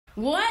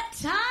What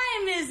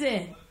time is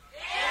it? It's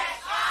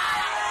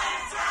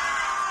Island time!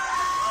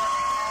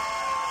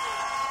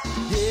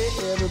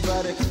 Yeah,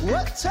 everybody,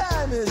 what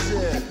time is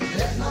it?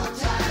 There's no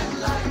time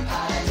like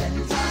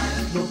Island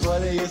time.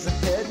 Nobody is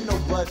ahead,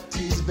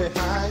 nobody's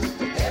behind.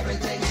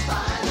 Everything's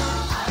fine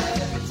on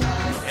Island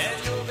time.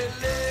 And you'll be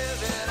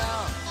living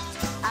on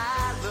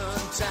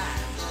Island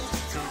time.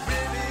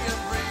 Caribbean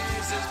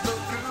breezes blow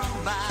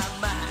through my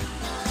mind.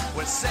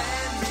 When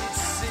sand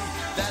meets sea,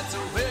 that's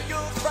where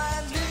you'll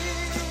find me.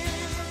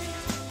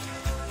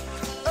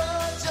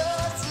 Oh,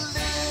 just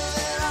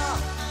living on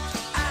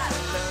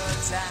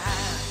Island time.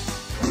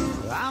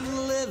 I'm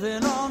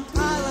living on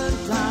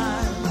Island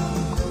time.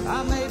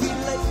 I may be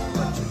late,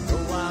 but you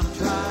know I'm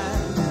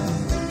trying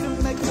to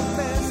make the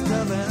best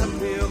of an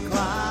uphill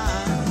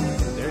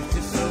climb. There's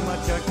just so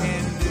much I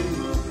can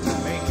do to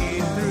make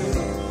it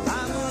through.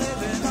 I'm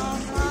living on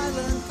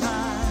Island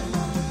time.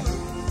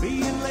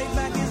 Being laid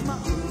back is my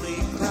only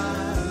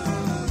crime.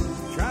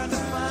 Trying to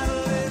find a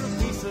little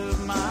peace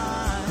of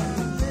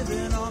mind.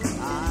 Living on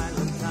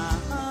Island time.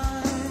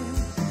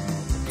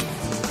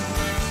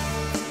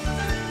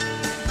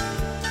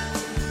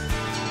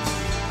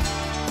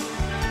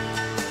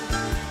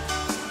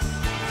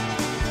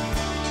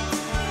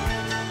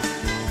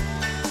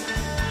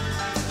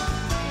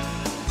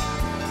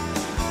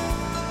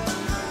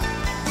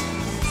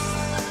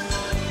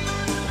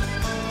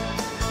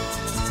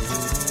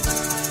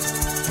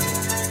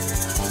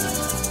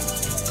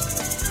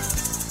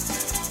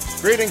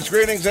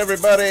 Greetings,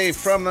 everybody,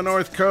 from the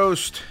North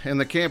Coast and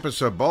the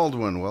campus of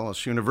Baldwin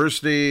Wallace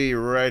University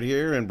right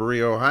here in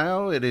Berea,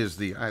 Ohio. It is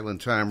the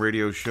Island Time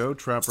radio show,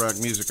 Trop Rock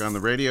Music on the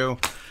radio.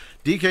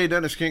 DK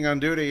Dennis King on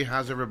duty.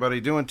 How's everybody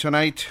doing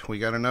tonight? We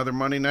got another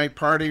Monday night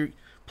party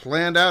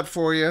planned out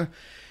for you.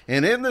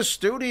 And in the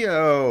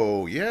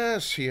studio,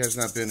 yes, he has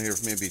not been here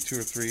for maybe 2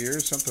 or 3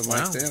 years, something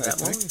like that, I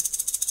think.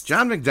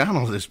 John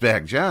McDonald is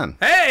back. John.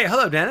 Hey,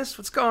 hello, Dennis.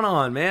 What's going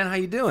on, man? How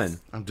you doing?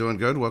 I'm doing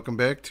good. Welcome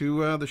back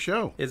to the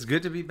show. It's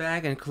good to be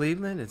back in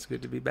Cleveland. It's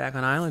good to be back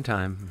on Island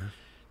Time.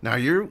 Now,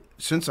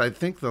 since I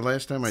think the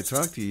last time I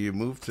talked to you, you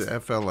moved to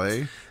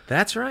FLA.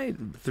 That's right.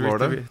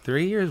 Florida.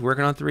 3 years.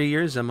 Working on 3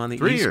 years. I'm on the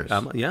 3 East. years.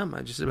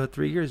 Just about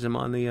 3 years. I'm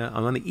on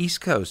the East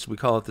Coast. We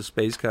call it the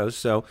Space Coast.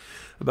 So,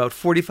 about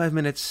 45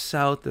 minutes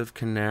south of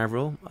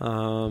Canaveral.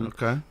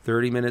 Okay.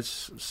 30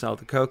 minutes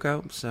south of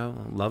Cocoa.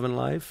 So, loving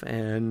life,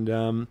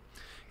 and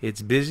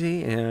it's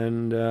busy,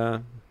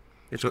 and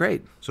it's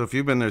great. So if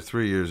you've been there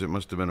 3 years, it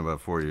must have been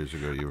about 4 years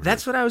ago you were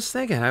That's here. what I was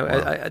thinking.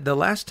 Wow. The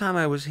last time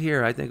I was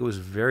here, I think it was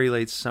very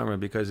late summer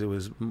because it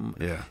was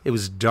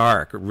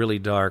dark, really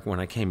dark when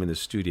I came in the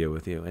studio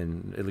with you.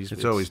 And at least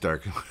it's always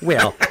dark.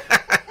 Well,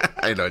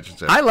 I know what you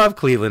said. I love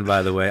Cleveland,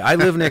 by the way. I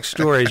live next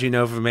door, as you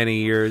know, for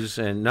many years,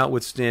 and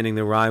notwithstanding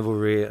the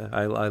rivalry,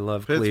 I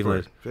love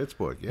Cleveland.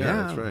 Pittsburgh,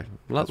 that's right.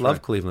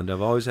 Love Cleveland.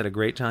 I've always had a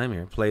great time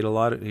here. Played a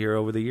lot here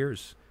over the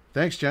years.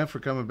 Thanks, John, for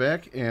coming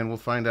back, and we'll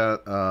find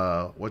out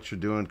what you're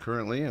doing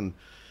currently and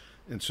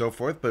so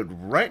forth. But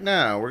right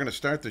now, we're going to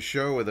start the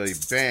show with a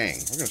bang.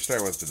 We're going to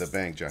start with the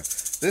bang, John.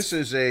 This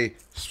is a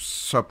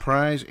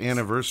surprise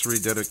anniversary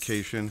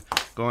dedication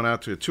going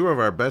out to 2 of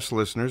our best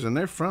listeners, and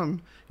they're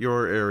from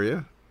your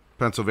area,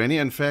 Pennsylvania.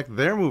 In fact,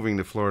 they're moving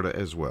to Florida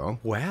as well.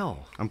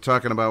 Wow. I'm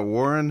talking about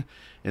Warren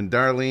and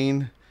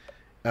Darlene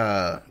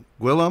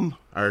Gwillem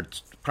are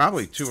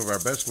probably 2 of our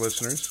best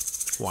listeners.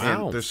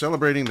 Wow. And they're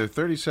celebrating their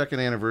 32nd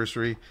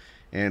anniversary,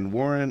 and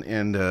Warren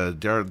and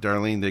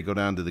Darlene, they go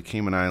down to the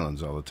Cayman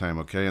Islands all the time,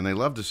 okay? And they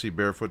love to see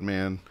Barefoot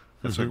Man.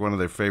 That's like one of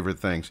their favorite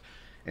things.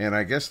 And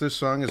I guess this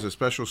song is a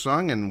special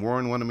song, and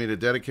Warren wanted me to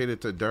dedicate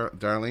it to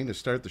Darlene to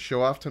start the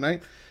show off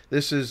tonight.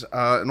 This is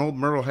an old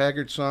Merle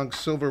Haggard song,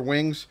 Silver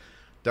Wings,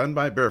 done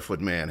by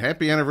Barefoot Man.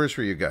 Happy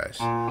anniversary, you guys.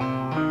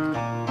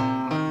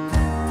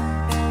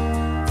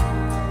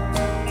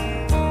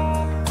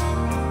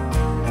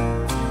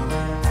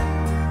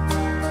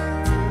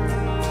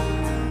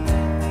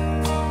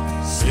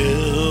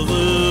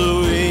 Silver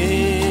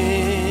wings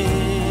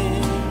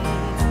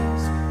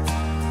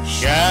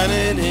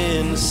shining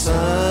in the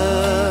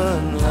sunlight,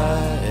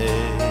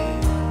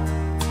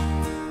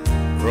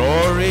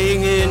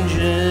 roaring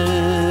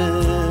engines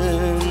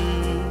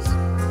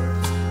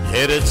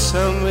headed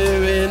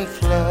somewhere in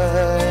flight.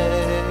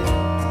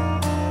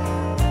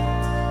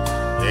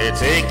 They're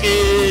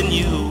taking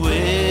you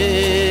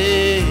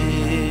away,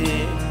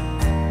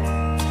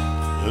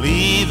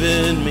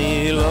 leaving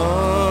me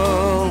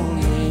lonely.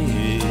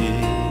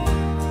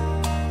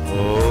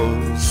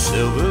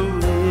 Silver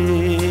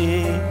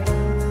wing,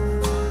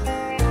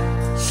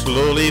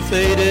 slowly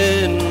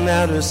fading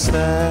out of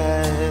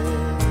sight.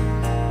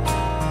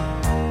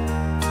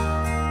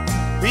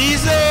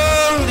 Please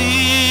don't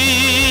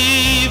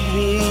leave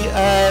me,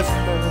 I've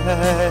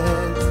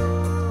cried.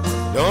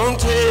 Don't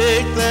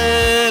take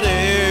that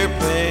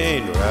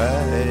airplane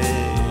ride.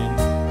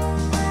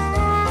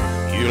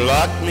 You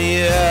locked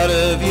me out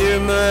of your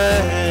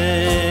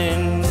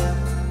mind,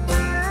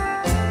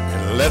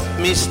 left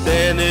me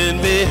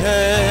standing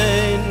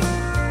behind.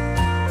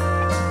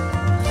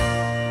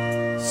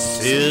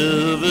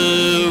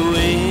 Silver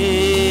wings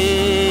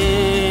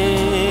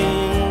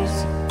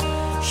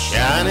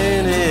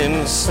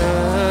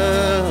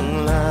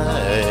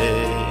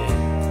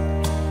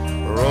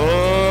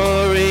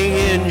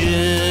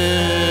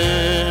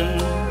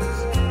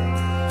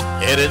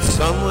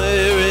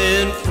somewhere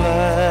in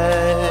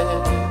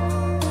flight.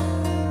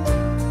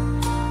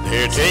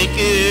 They're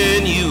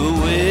taking you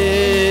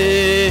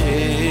away,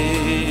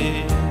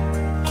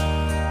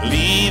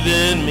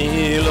 leaving me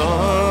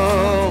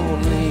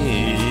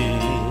lonely.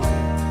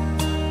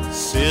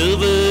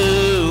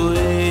 Silver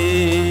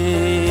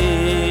wings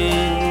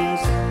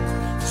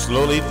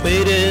slowly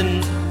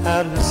fading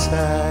out of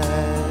sight.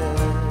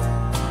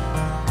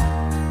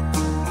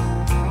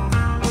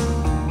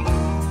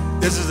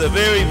 This is a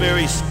very,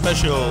 very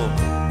special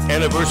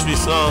anniversary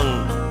song.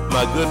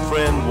 My good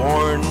friend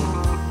Warren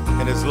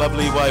and his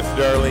lovely wife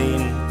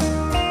Darlene.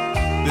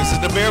 This is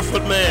the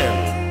Barefoot Man.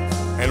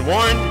 And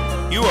Warren,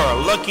 you are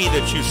lucky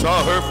that you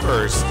saw her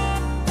first.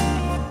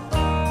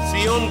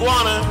 See you on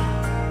Guana.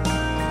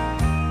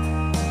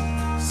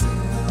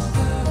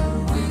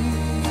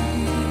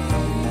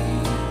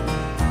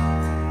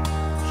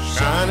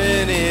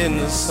 Shining in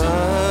the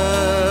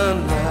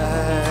sunlight,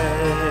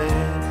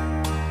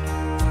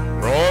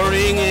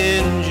 roaring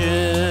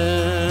engines,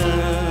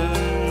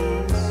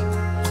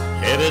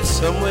 headed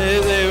somewhere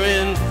there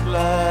in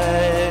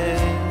flight.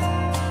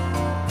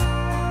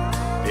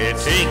 They're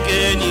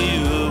taking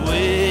you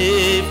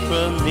away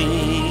from me,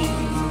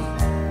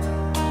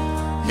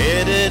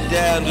 headed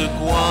down to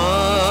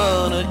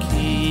Guana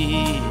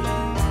Key.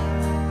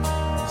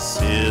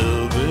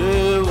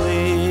 Silver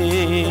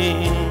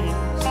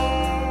wings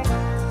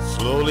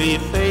slowly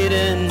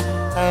fading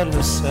out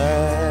of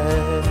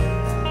sight.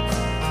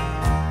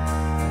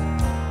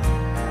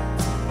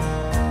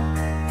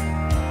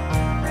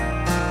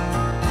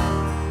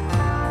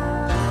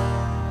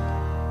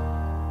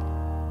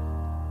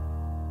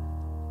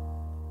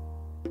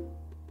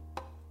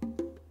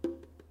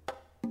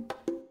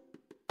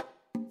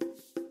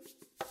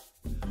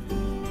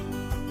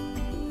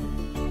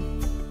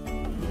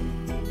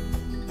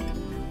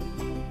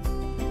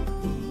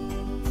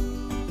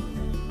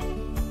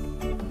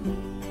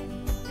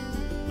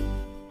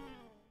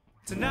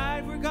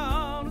 Tonight we're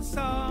gonna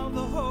solve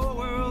the whole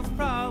world's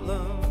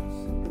problems.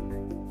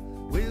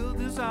 We'll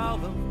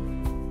dissolve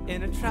them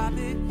in a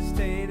tropic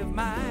state of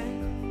mind.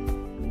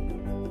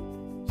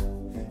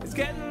 It's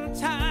getting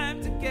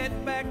time to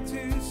get back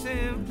to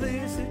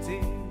simplicity.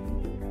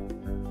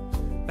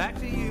 Back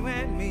to you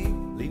and me,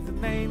 leave the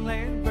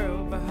mainland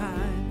world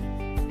behind.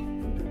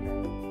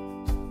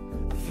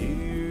 The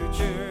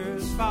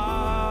future's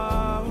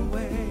far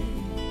away.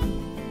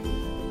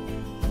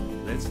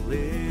 Let's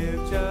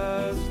live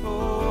just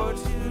for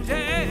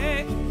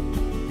today.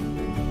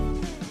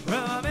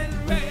 Rum and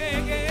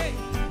reggae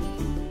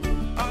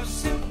are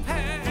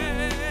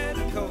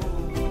simpatico.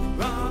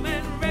 Rum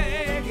and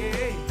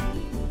reggae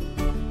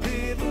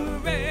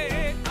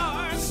liberate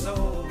our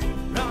soul.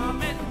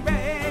 Rum and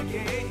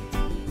reggae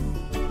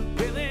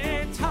will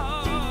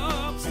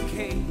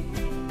intoxicate.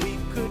 We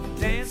could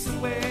dance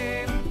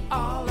away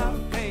all our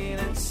pain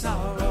and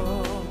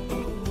sorrow.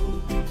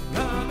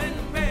 Rum and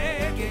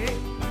reggae,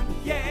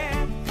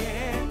 yeah,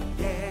 yeah,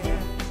 yeah.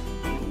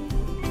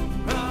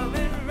 Rum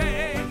and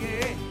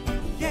reggae,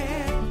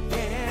 yeah,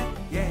 yeah,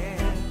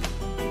 yeah.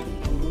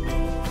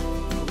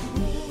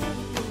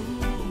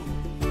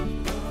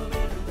 Rum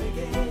and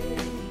reggae,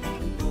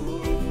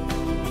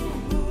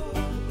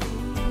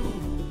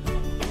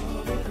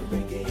 rum and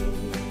reggae.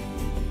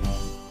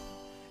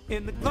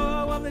 In the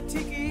glow of the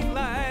tiki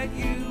light,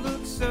 you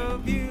look so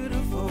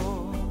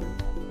beautiful.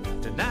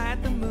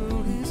 Tonight the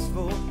moon is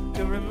full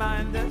to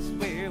remind us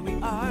where we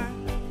are.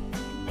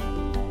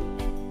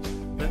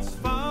 Let's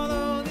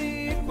follow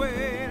the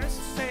equator,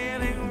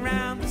 sailing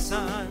around the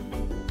sun.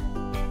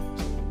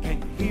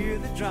 Can you hear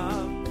the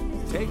drum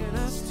taking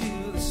us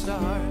to the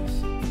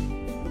stars?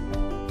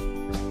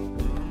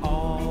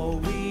 All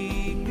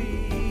we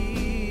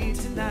need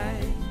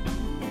tonight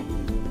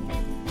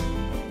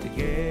to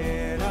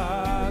get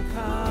our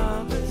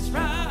compass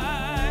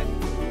right.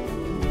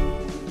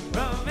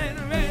 Rum and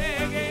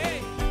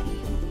reggae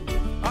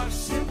are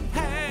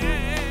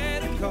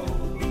simpatico.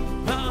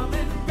 Rum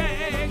and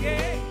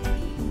reggae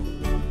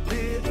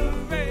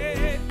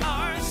liberate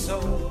our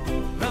soul.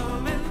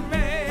 Rum and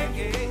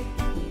reggae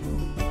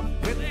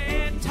will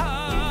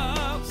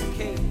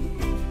intoxicate.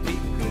 We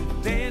could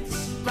dance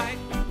right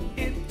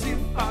into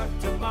our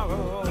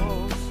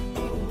tomorrows.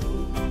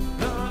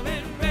 Rum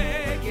and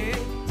reggae,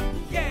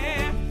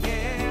 yeah,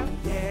 yeah,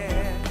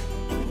 yeah.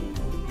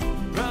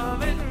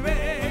 Rum and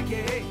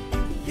reggae,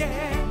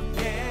 yeah,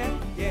 yeah,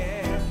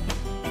 yeah.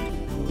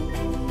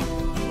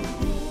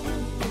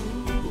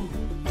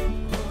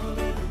 Rum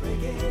and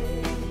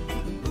reggae,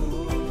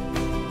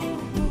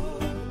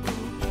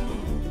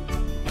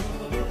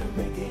 rum and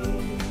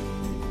reggae.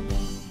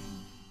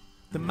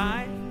 The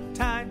might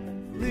tide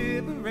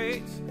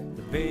liberates,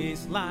 the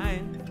bass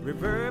line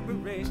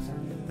reverberates,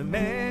 the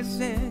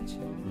message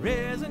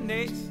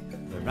resonates,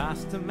 the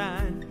Rasta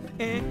mind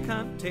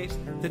incantates,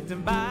 the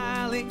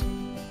Tambali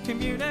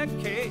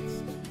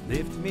communicates.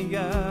 Lift me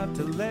up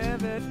to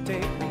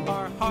levitate,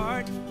 our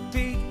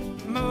heartbeat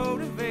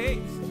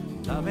motivates,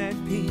 love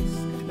and peace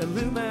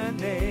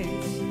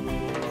illuminates.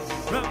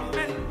 Rum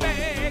and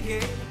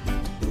reggae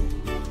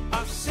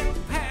are simple.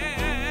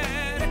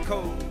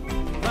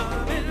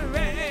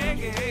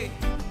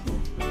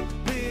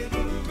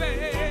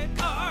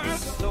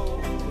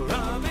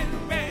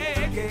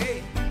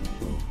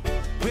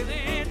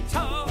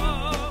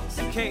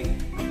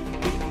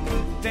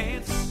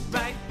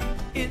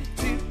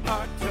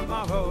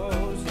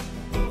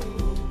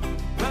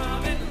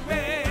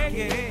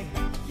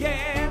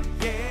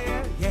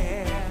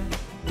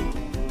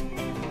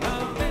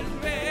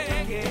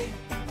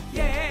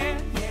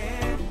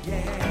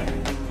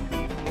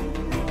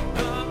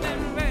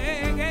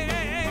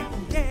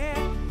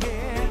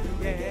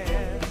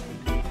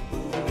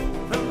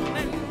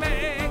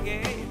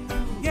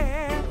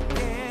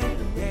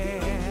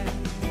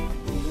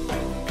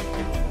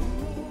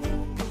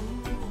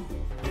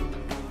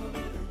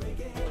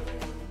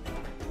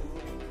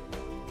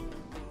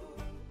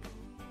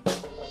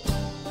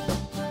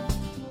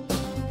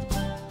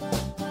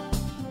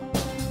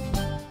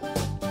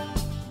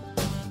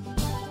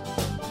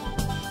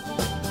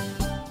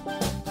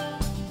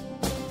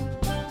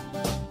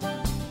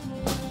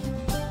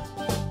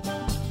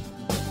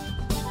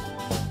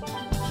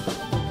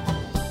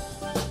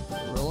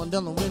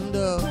 Stand on the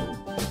window,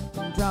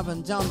 I'm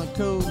driving down the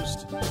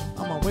coast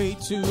on my way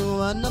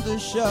to another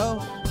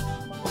show.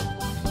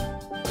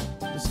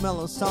 The smell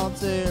of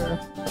salt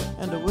air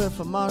and a whiff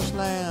of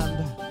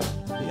marshland.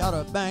 The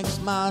Outer Banks,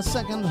 my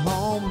second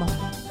home.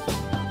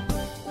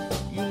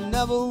 You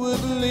never would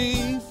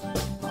believe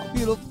how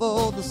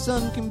beautiful the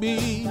sun can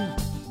be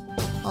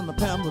on the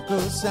Pamlico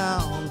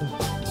Sound.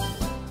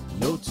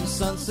 No two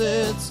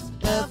sunsets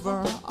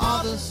ever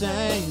are the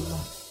same.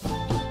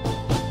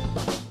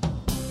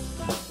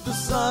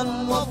 The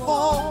sun will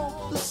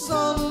fall, the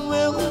sun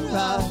will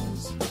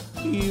rise.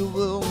 You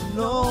will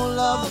know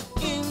love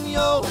in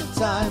your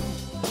time.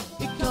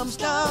 It comes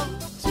down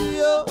to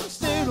your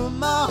state of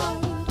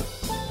mind.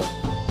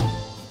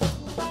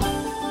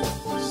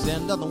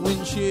 Sand on the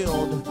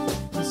windshield,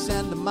 and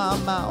sand in my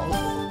mouth.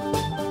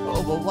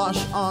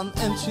 Overwash on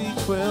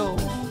NT12.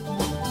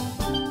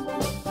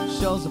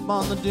 Shells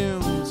upon the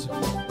dunes,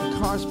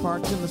 cars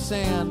parked in the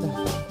sand.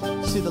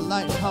 See the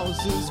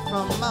lighthouses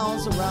from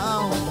miles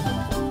around.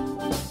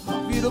 How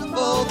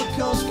beautiful the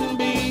coast can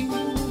be,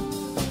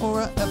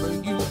 wherever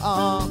you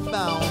are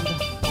bound.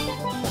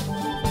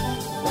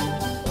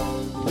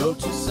 No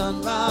two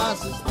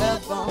sunrises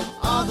ever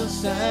are the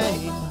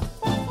same.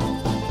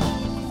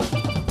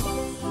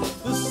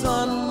 The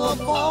sun will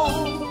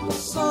fall, the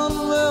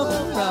sun will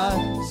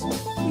rise.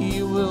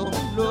 You will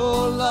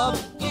know love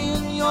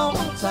in your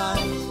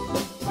time.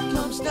 It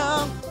comes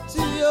down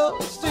to your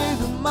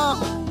state of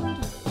mind.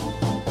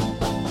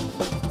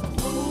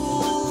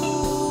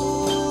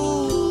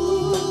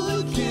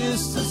 Ooh,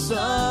 kiss the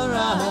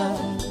sunrise.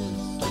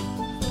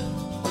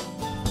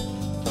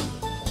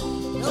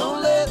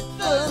 Don't let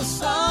the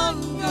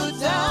sun go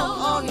down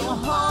on your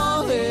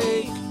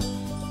heartache.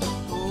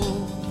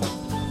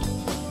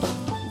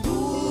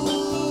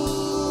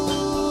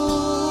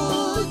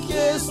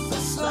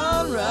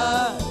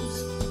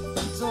 Sunrise.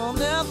 Don't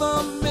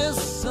ever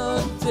miss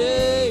a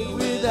day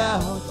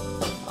without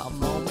a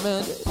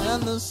moment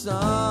in the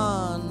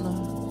sun.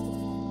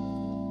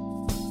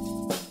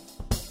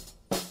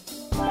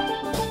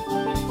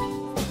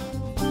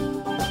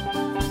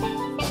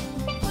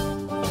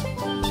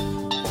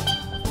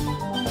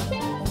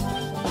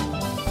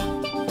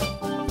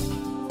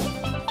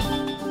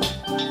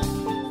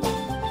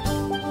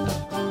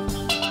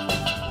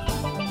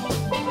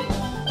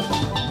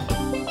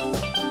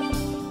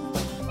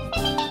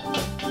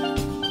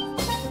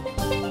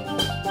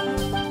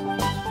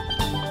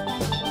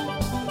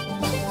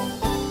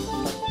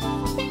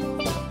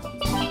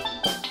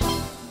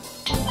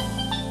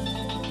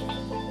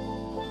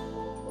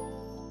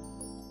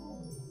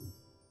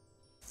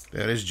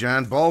 That is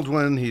John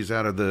Baldwin. He's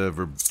out of the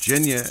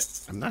Virginia.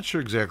 I'm not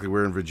sure exactly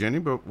where in Virginia,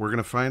 but we're going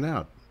to find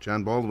out.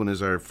 John Baldwin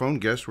is our phone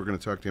guest. We're going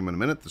to talk to him in a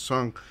minute. The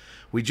song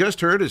we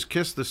just heard is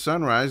Kiss the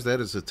Sunrise. That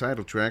is the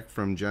title track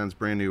from John's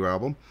brand new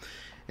album.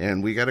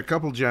 And we got a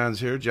couple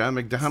Johns here. John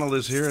McDonald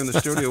is here in the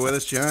studio with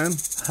us. John.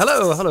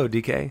 Hello,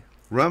 DK.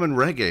 Rum and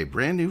Reggae,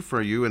 brand new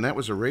for you, and that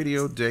was a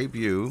radio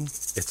debut.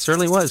 It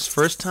certainly was.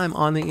 First time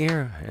on the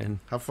air. And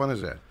how fun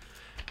is that?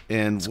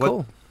 And it's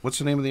cool. What's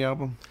the name of the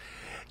album?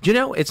 You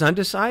know, it's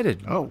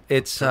undecided. Oh.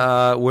 It's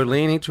we're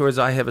leaning towards,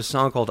 I have a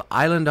song called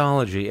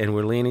Islandology, and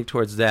we're leaning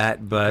towards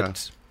that,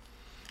 but...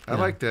 I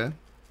like that.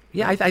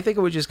 Yeah, I think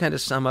it would just kind of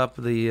sum up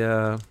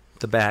the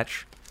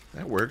batch.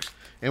 That works.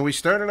 And we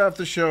started off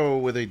the show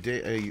with a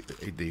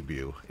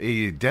debut,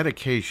 a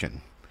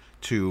dedication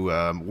to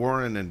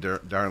Warren and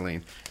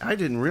Darlene. I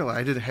didn't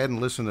realize,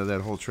 hadn't listened to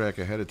that whole track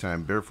ahead of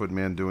time, Barefoot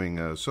Man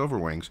doing Silver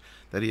Wings,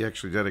 that he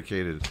actually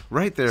dedicated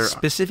right there.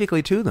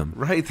 Specifically to them.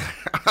 Right there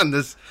on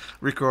this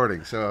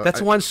recording. So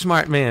that's one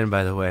smart man,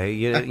 by the way.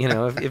 You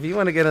know, if you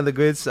want to get on the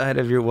good side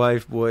of your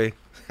wife, boy,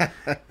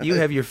 you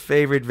have your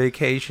favorite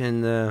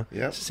vacation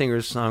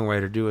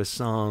singer-songwriter do a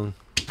song.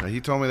 He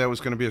told me that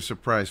was going to be a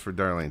surprise for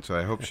Darlene, so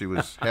I hope she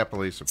was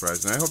happily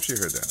surprised, and I hope she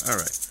heard that. All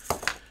right.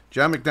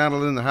 John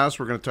McDonald in the house.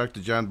 We're going to talk to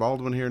John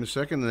Baldwin here in a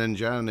second, and then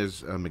John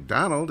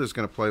McDonald is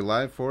going to play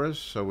live for us.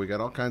 So we got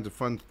all kinds of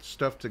fun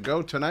stuff to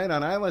go tonight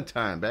on Island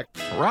Time. Back.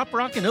 Trop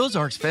Rock and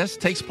Ozarks Fest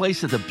takes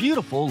place at the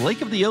beautiful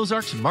Lake of the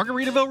Ozarks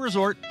Margaritaville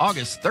Resort,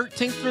 August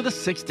 13th through the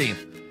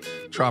 16th.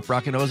 Trop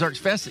Rock and Ozarks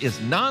Fest is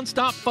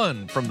nonstop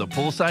fun, from the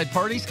poolside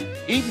parties,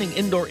 evening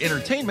indoor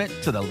entertainment,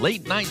 to the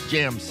late-night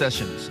jam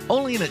sessions.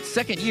 Only in its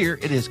second year,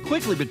 it has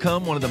quickly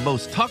become one of the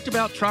most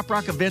talked-about Trop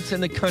Rock events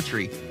in the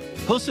country.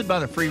 Hosted by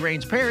the Free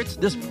Range Parrots,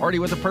 this Party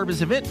with a Purpose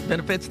event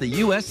benefits the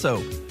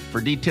USO. For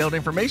detailed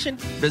information,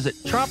 visit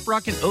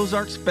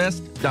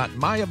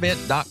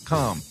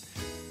troprockandozarksfest.myevent.com.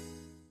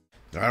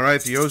 All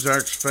right, the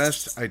Ozarks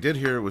Fest. I did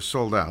hear it was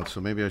sold out,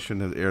 so maybe I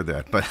shouldn't have aired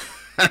that. But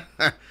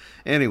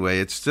anyway,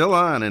 it's still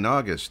on in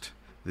August,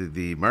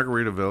 the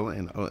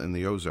Margaritaville in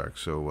the Ozarks.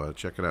 So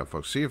check it out,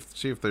 folks. See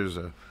if there's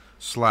a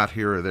slot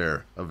here or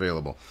there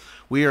available.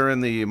 We are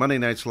in the Monday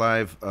Nights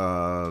Live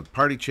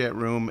party chat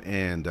room,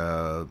 and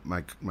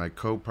my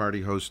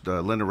co-party host,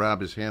 Linda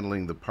Robb, is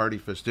handling the party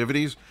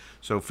festivities.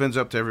 So fins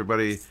up to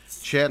everybody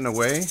chatting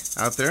away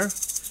out there.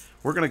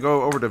 We're going to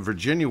go over to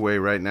Virginia Way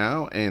right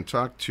now and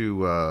talk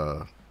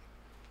to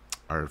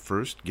our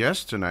first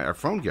guest tonight, our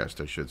phone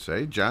guest, I should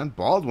say, John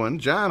Baldwin.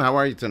 John, how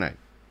are you tonight?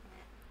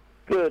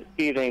 Good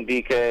evening,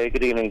 DK.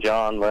 Good evening,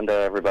 John, Linda,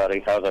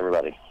 everybody. How's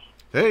everybody?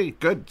 Hey,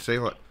 good. Say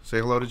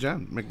hello to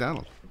John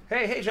McDonald.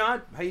 Hey,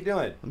 John. How you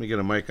doing? Let me get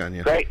a mic on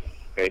you. Great.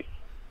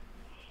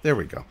 There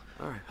we go.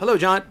 All right. Hello,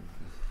 John.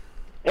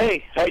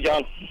 Hey,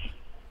 John.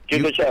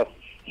 Good show.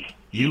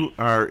 You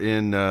are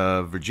in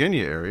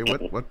Virginia area.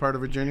 What part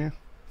of Virginia?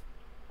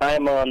 I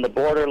am on the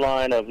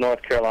borderline of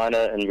North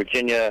Carolina and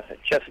Virginia,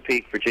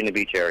 Chesapeake, Virginia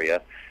Beach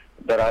area.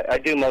 But I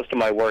do most of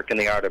my work in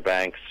the Outer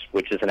Banks,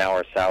 which is an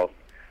hour south,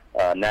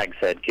 Nags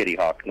Head, Kitty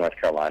Hawk, North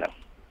Carolina.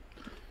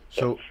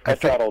 So I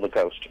straddle the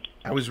coast.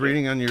 I was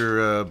reading on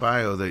your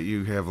bio that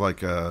you have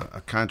like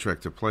a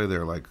contract to play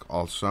there like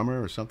all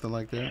summer or something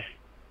like that.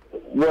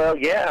 Well,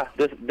 yeah.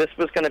 This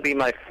was going to be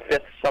my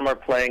 5th summer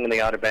playing in the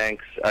Outer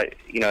Banks.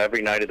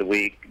 Every night of the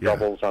week,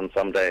 doubles on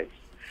some days.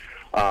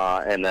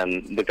 And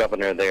then the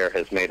governor there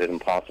has made it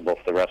impossible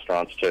for the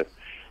restaurants to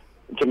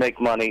make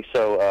money,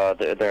 so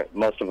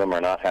most of them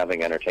are not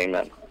having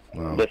entertainment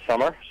this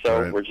summer.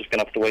 So we're just going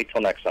to have to wait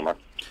till next summer.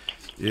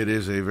 It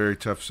is a very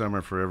tough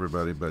summer for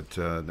everybody, but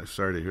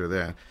sorry to hear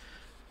that.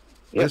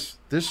 Yep.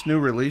 This new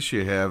release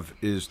you have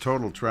is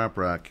total trop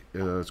rock.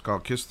 It's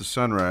called "Kiss the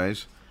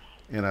Sunrise,"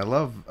 and I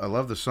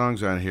love the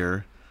songs on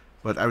here.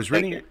 But I was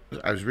reading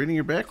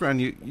your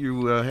background.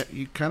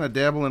 You kind of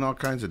dabble in all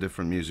kinds of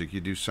different music. You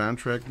do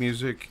soundtrack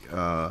music.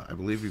 I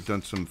believe you've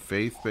done some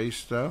faith-based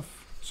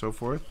stuff, so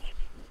forth.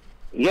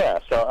 Yeah,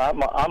 so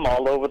I'm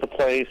all over the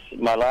place.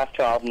 My last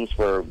 2 albums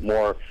were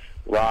more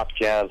rock,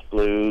 jazz,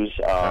 blues.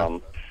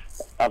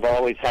 I've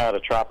always had a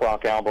trop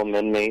rock album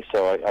in me,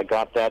 so I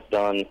got that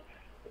done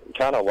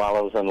kind of while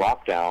I was in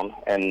lockdown.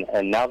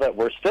 And now that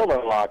we're still in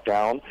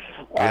lockdown,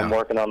 I'm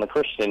working on the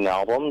Christian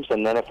albums.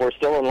 And then if we're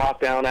still in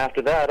lockdown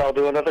after that, I'll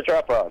do another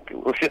trop rock.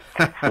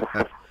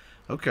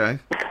 Okay.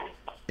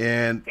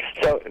 And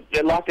so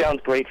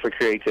lockdown's great for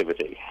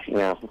creativity.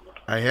 Yeah.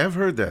 I have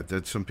heard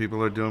that some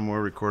people are doing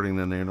more recording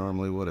than they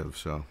normally would have.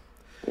 So.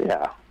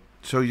 Yeah.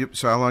 So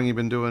how long you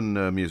been doing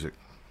music?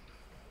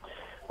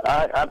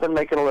 I've been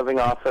making a living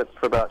off it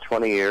for about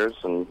 20 years,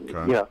 and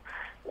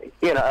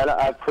and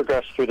I've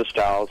progressed through the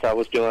styles. I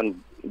was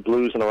doing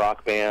blues in a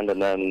rock band, and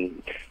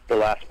then the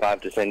last 5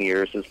 to 10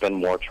 years has been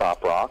more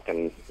trop rock,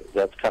 and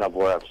that's kind of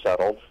where I've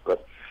settled.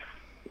 But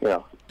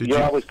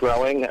you're always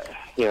growing.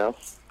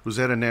 Was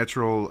that a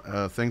natural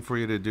thing for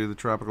you to do the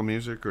tropical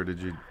music, or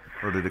did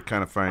it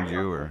kind of find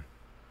you, or?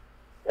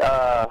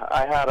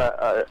 I had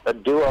a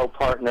duo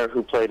partner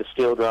who played a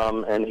steel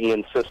drum, and he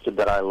insisted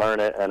that I learn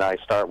it, and I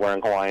start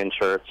wearing Hawaiian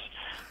shirts,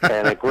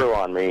 and it grew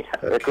on me.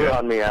 Okay. It grew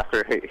on me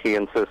after he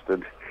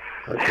insisted.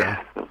 Okay.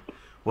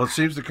 Well, it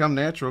seems to come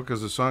natural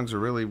because the songs are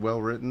really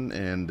well written,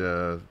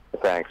 and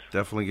thanks.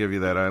 Definitely give you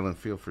that island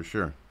feel for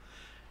sure.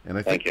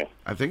 And Thank you.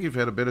 I think you've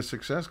had a bit of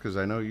success because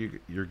I know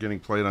you're getting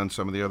played on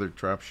some of the other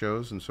trop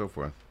shows and so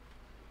forth.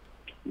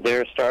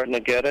 They're starting to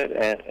get it,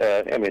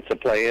 and to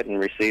play it and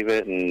receive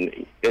it,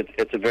 and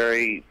it's a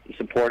very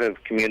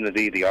supportive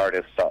community. The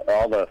artists,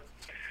 all the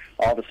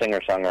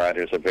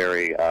singer-songwriters are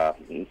very,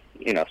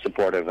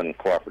 supportive and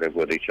cooperative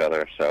with each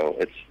other. So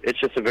it's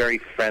just a very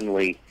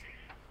friendly.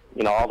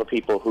 All the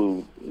people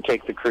who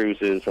take the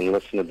cruises and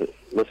listen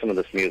to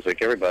this music,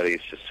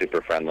 everybody's just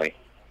super friendly.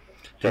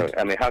 So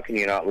how can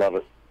you not love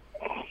it?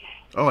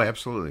 Oh,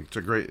 absolutely! It's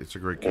a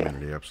great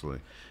community.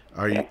 Absolutely.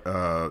 Are you?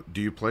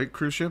 Do you play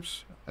cruise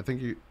ships? I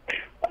think you.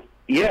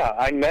 Yeah,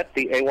 I met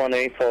the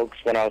A1A folks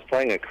when I was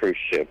playing a cruise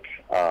ship.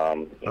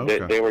 Okay.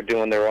 They were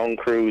doing their own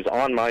cruise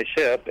on my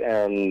ship,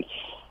 and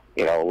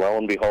lo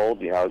and behold,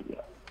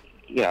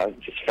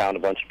 just found a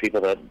bunch of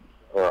people that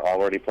were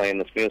already playing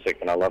this music,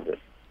 and I loved it.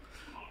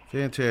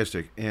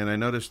 Fantastic. And I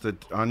noticed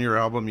that on your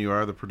album, you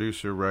are the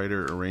producer,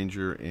 writer,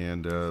 arranger,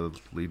 and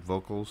lead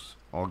vocals,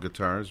 all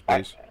guitars,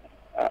 bass.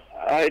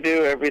 I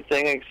do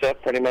everything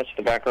except pretty much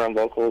the background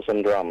vocals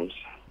and drums.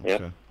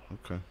 Okay.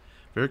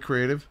 Very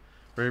creative,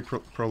 very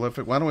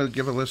prolific. Why don't we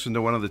give a listen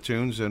to one of the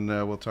tunes, and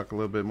we'll talk a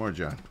little bit more,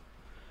 John.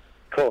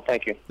 Cool,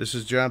 thank you. This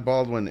is John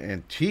Baldwin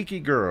and Tiki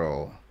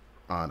Girl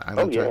on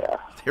Island Time. Yeah.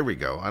 Here we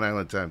go, on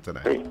Island Time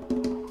tonight. Great.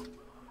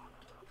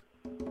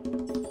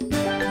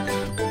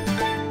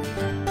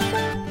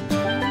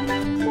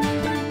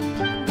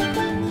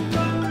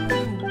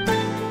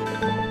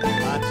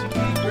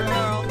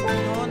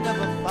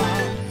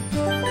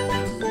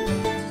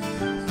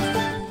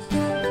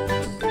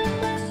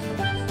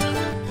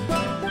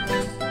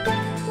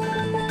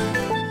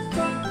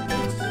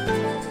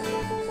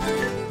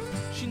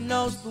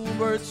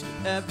 Words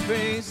to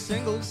every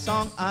single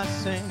song I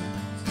sing.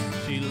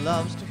 She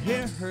loves to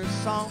hear her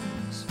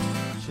songs.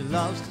 She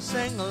loves to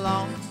sing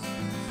along.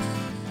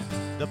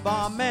 The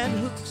barman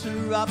hooks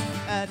her up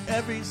at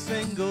every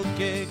single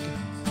gig.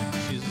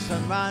 She's a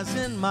sunrise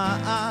in my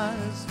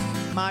eyes.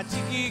 My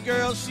tiki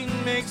girl, she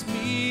makes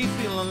me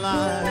feel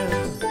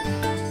alive.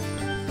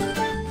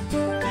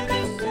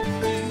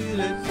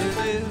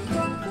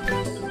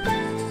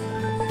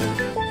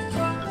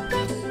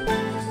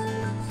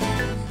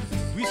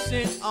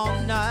 Sit all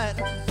night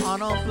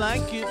on a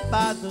blanket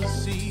by the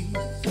sea.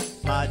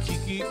 my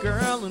cheeky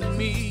girl and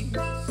me,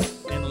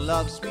 in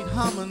love's sweet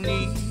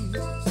harmony.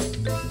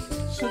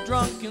 So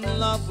drunk in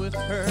love with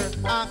her,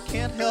 I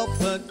can't help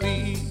but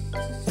be.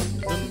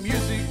 The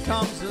music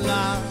comes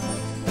alive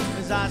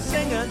as I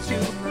sing her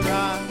to her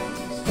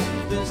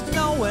eyes. There's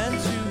no end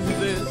to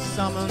this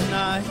summer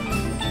night.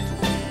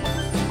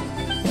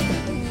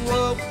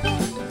 Whoa,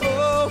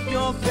 oh,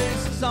 your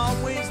face is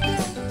always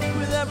there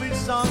with every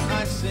song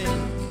I sing.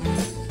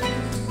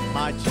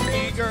 My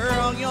cheeky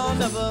girl, you'll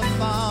never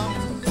fall.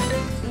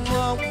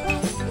 Whoa,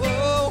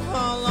 whoa,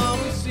 I'll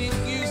always sing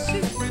you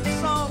secret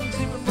songs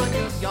even when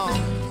you're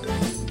gone.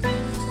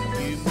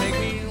 You make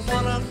me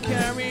wanna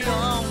carry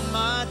on,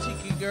 my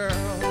cheeky girl.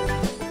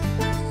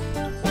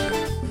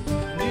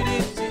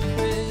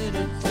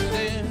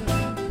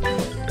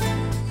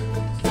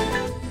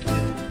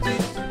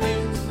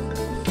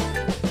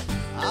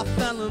 I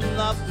fell in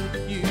love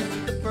with you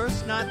the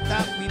first night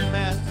that we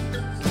met.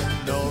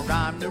 No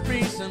rhyme, no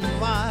reason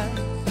why.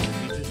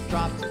 You just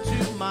dropped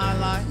into my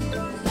life.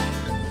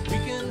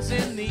 Weekends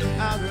in the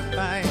Outer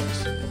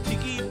Banks,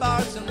 tiki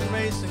bars and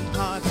racing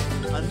hearts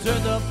under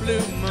the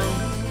blue moon.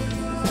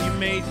 You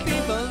made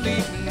me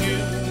believe in you,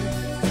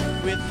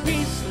 with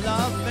peace,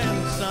 love,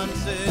 and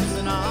sunsets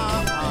in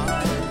our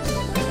hearts.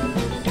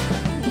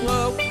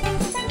 Whoa,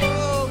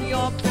 whoa,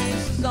 your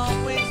face is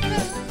always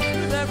there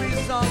with every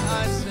song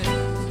I sing.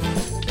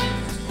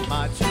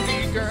 My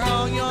cheeky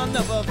girl, you'll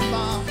never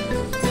fall.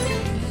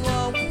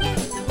 Whoa,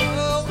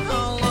 whoa,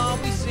 I'll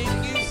always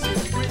sing you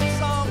secret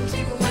songs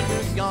even when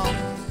you're gone.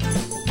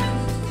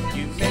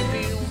 You make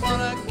me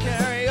wanna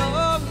carry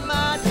on,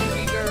 my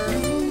cheeky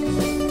girl.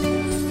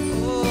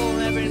 Oh,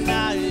 every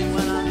night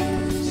when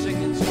I'm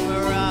singing to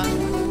her eyes,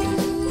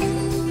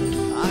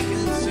 I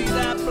can see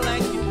that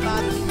blanket by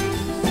the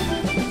tree.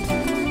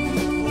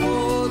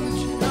 Oh, that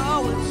you know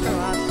it's her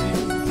I see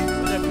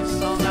with every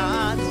song I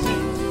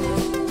sing.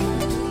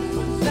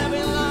 With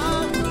every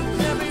line,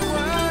 every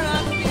word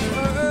I give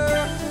her.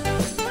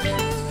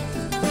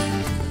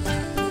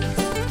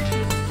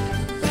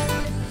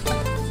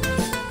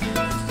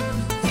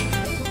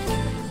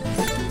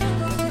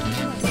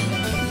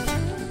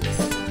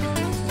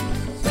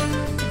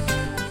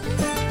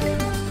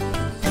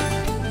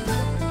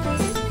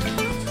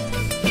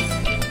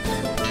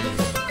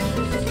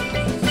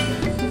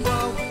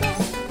 Whoa,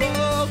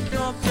 whoa,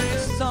 your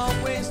face is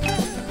always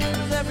there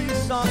with every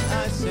song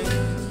I sing.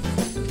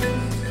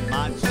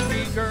 My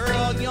cheeky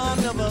girl, you'll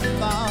never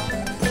fall.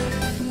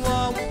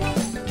 Whoa,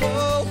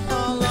 whoa,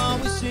 I'll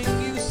always sing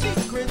you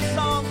secret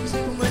songs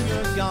even when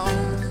you're gone.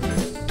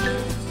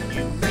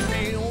 You make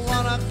me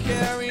wanna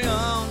carry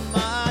on,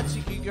 my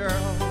cheeky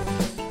girl.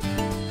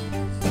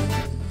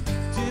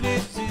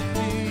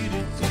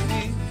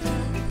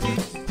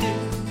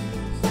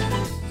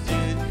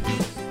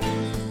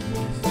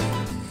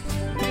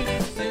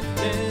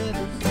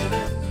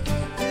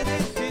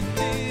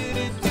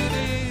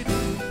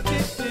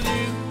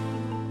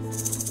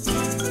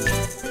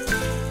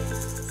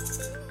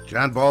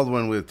 John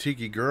Baldwin with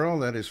Tiki Girl.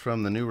 That is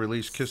from the new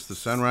release, Kiss the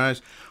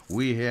Sunrise.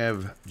 We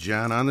have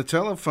John on the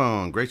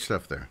telephone. Great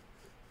stuff there.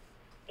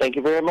 Thank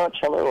you very much.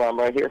 Hello, I'm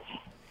right here.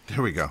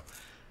 There we go.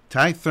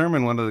 Ty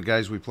Thurman, one of the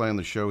guys we play on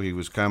the show, he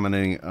was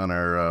commenting on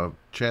our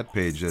chat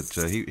page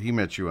that he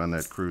met you on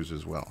that cruise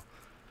as well.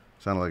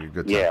 Sounded like a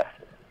good time.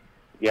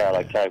 Yeah, I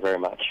like Ty very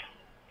much.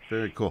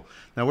 Very cool.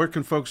 Now, where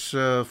can folks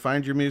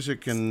find your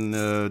music and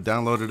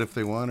download it if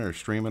they want, or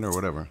stream it, or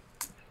whatever?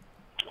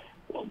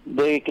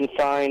 They can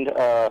find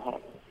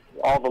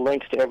all the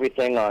links to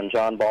everything on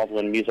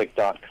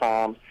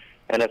johnbaldwinmusic.com,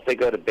 and if they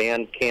go to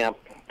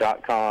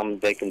bandcamp.com,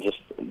 they can just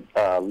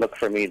look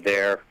for me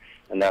there,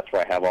 and that's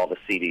where I have all the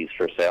CDs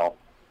for sale.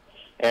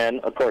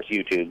 And, of course,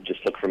 YouTube.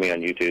 Just look for me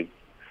on YouTube.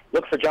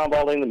 Look for John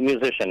Baldwin, the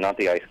musician, not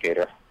the ice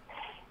skater.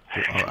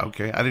 Oh,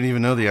 okay. I didn't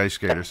even know the ice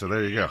skater, so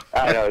there you go.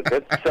 I know.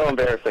 It's so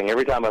embarrassing.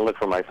 Every time I look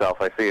for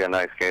myself, I see an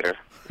ice skater.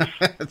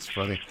 That's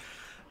funny.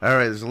 All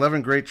right, there's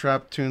 11 great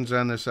trop tunes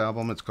on this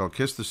album. It's called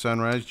Kiss the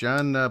Sunrise.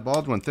 John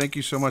Baldwin, thank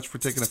you so much for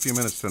taking a few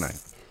minutes tonight.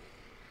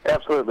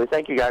 Absolutely.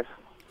 Thank you, guys.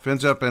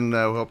 Fins up, and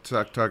we'll hope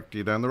to talk to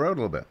you down the road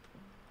a little bit.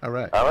 All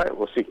right. All right.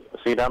 We'll see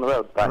you down the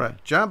road. Bye. All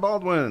right. John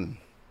Baldwin,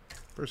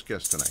 first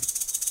guest tonight.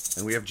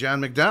 And we have John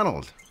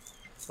McDonald.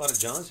 A lot of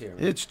Johns here.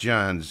 Man. It's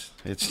John's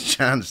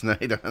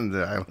night on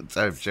the Island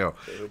Time Show.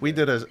 We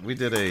did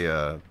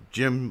a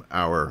Jim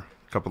hour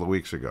a couple of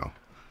weeks ago.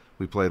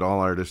 We played all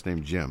artists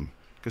named Jim.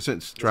 Because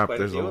since Trop,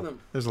 there's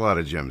a lot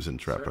of Jims in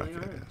Trop Rock,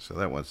 so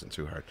that wasn't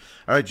too hard.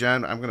 All right,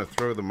 John, I'm going to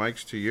throw the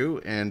mics to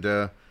you,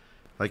 and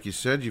like you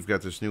said, you've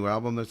got this new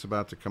album that's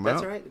about to come out.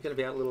 That's right. It's going to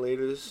be out a little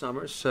later this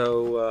summer.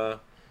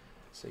 So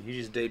you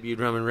just debuted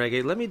Drum and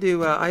Reggae. Let me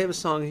do. I have a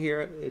song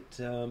here.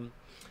 It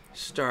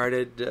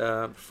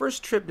started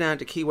first trip down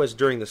to Key West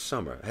during the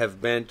summer.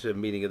 Have been to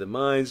Meeting of the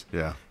Minds.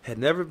 Yeah. Had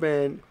never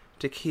been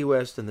to Key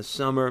West in the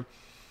summer,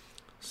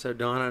 so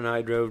Donna and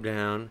I drove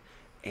down.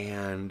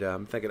 And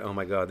I'm thinking, oh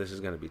my God, this is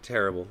going to be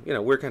terrible. You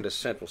know, we're kind of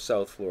central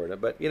South Florida,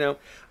 but you know,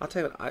 I'll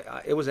tell you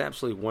what, it was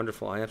absolutely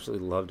wonderful. I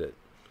absolutely loved it.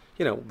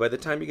 You know, by the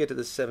time you get to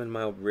the 7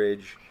 Mile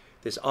Bridge,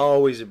 there's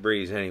always a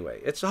breeze anyway.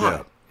 It's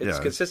hot. Yeah. It's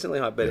Yeah. consistently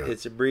hot, but Yeah.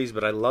 it's a breeze.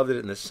 But I loved it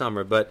in the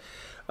summer. But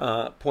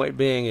point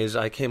being is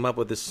I came up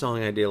with this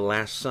song idea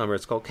last summer.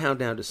 It's called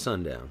Countdown to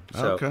Sundown.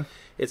 So Okay.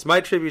 it's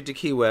my tribute to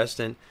Key West.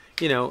 And,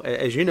 you know,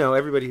 as you know,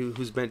 everybody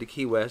who's been to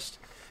Key West,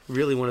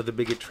 really one of the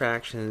big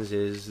attractions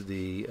is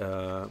the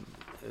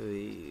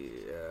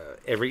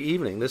every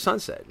evening, the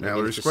sunset.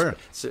 Mallory Square.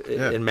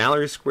 Yeah. And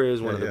Mallory Square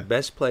is one of Yeah, the yeah.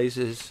 best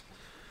places.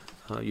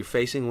 You're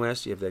facing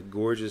west. You have that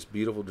gorgeous,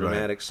 beautiful,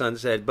 dramatic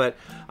sunset. But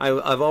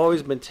I've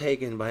always been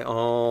taken by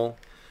all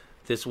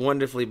this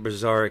wonderfully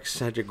bizarre,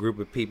 eccentric group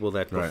of people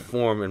that Right.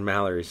 perform in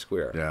Mallory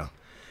Square. Yeah.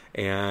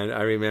 And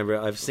I remember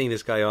I've seen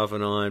this guy off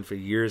and on for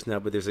years now.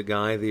 But there's a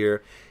guy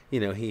there.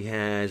 You know, he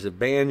has a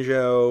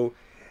banjo.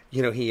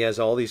 You know, he has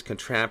all these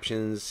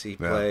contraptions he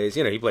plays.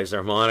 You know, he plays the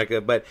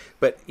harmonica, but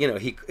you know,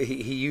 he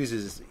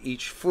uses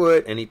each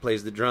foot and he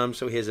plays the drums,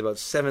 so he has about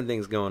 7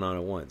 things going on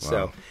at once. Wow.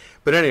 So,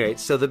 but anyway,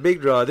 so the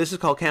big draw. This is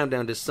called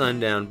Countdown to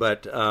Sundown,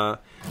 but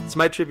it's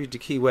my tribute to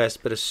Key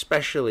West, but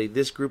especially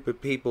this group of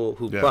people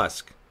who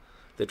busk,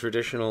 the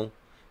traditional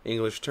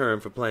English term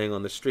for playing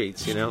on the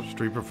streets. You know,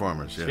 Street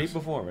performers. Yes. street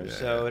performers. Yeah.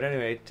 So at any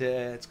rate,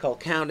 it's called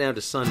Countdown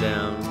to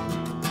Sundown.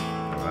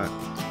 All right.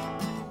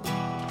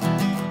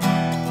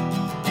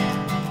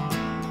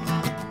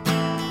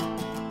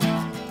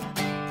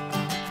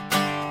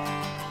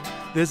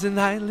 There's a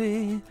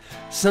nightly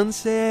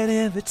sunset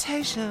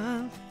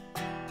invitation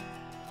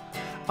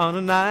on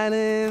an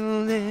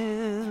island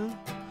in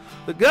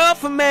the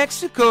Gulf of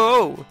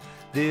Mexico.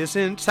 This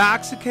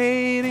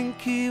intoxicating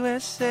Key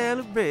West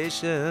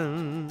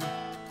celebration.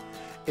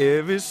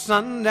 Every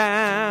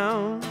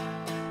sundown,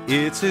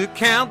 it's a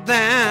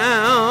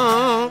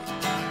countdown.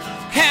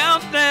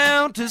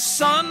 Countdown to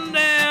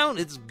sundown,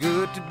 it's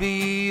good to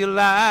be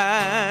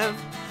alive.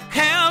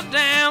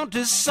 Countdown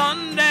to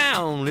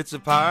sundown, it's a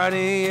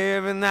party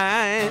every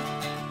night.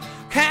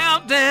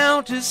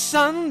 Countdown to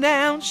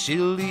sundown,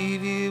 she'll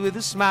leave you with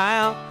a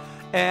smile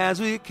as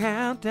we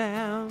count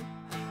down.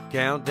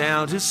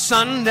 Countdown to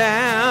sundown.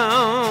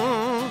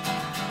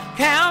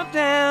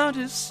 Countdown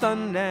to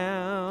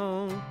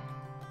sundown.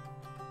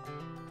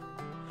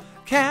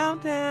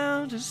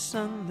 Countdown to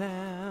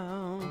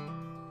sundown.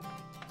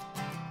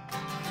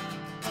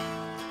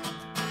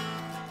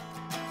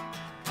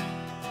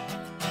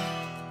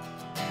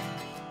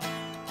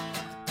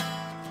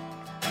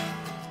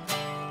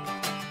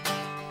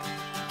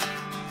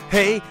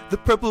 Hey, the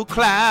purple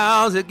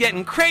clouds are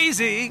getting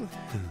crazy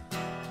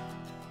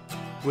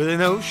with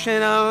an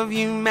ocean of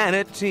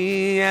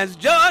humanity as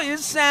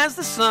joyous as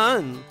the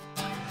sun.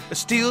 A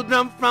steel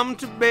drum from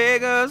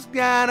Tobago's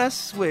got us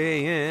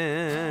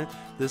swaying.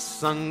 The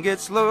sun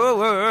gets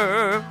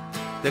lower,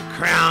 the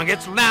crown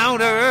gets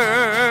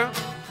louder.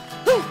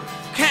 Woo!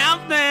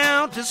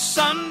 Countdown to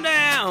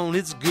sundown,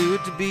 it's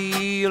good to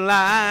be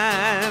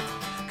alive.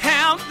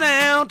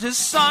 Countdown to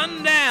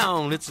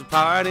sundown, it's a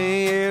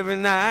party every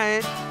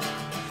night.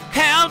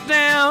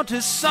 Countdown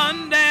to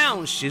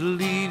sundown, she'll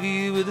leave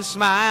you with a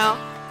smile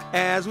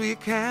as we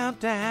count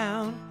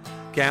down.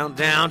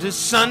 Countdown to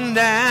sundown.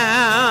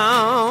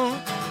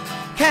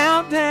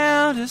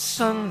 Countdown to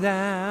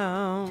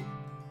sundown.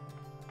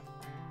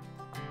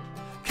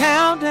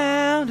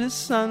 Countdown to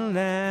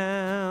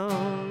sundown.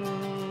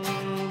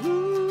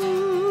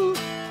 Ooh.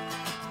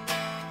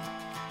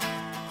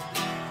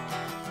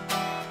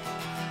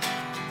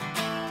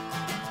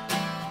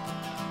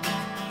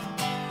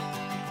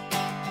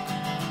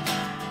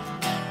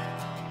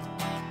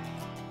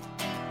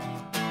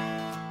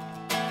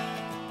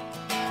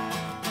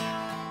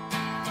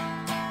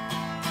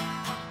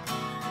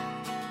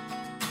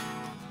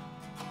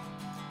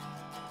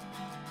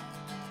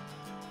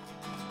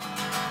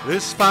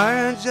 There's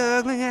fire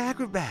juggling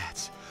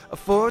acrobats, a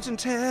fortune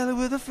teller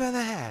with a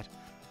feather hat.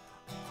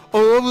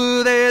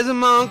 Over there's a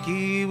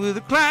monkey with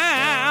a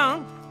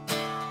clown.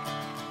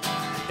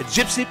 A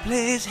gypsy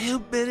plays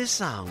hillbilly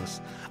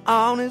songs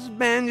on his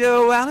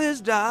banjo while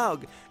his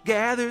dog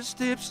gathers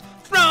sticks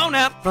thrown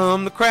out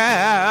from the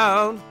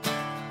crowd.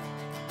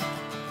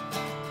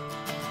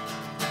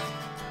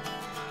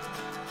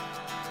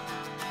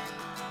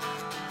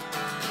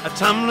 A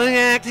tumbling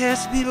act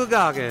has people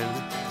gawking.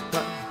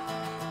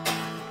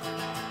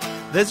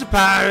 There's a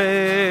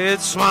pirate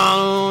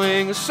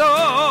swallowing a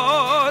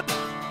sword.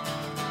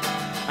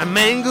 A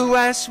mango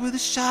ice with a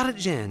shot of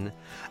gin.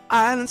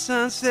 Island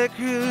sunset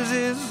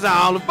cruises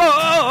all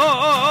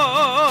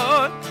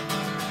aboard.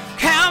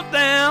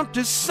 Countdown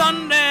to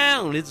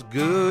sundown, it's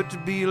good to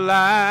be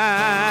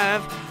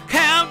alive.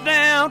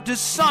 Countdown to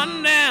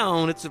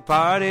sundown, it's a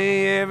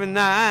party every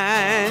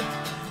night.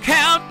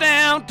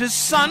 Countdown to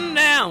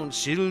sundown,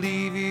 she'll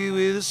leave you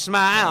with a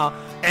smile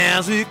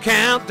as we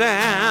count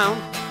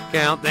down.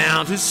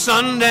 Countdown to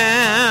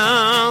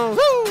sundown.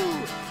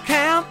 Woo!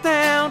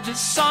 Countdown to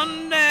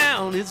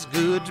sundown. It's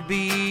good to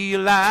be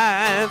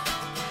alive.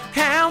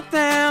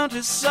 Countdown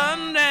to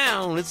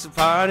sundown. It's a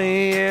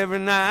party every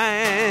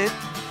night.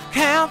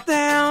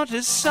 Countdown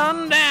to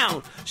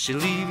sundown. She'll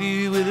leave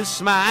you with a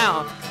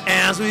smile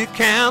as we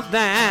count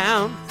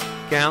down.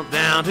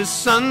 Countdown to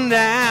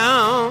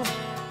sundown.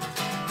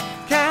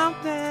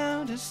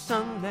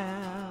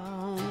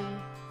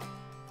 sundown.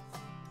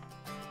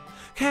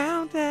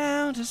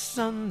 Countdown to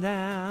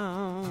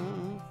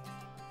sundown.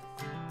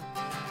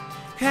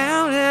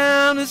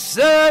 Countdown to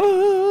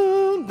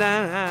sundown.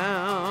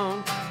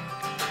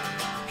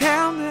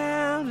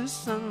 Countdown to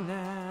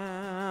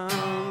sundown.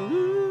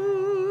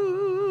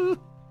 Ooh.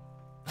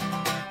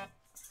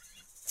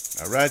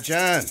 All right,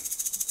 John.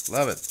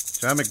 Love it.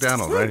 John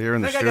McDonald right here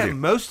in the I think I studio.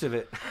 got most of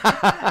it.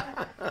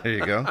 There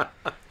you go.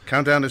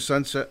 Countdown to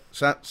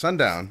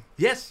Sundown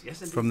Yes,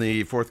 indeed. from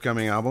the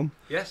forthcoming album.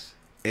 Yes.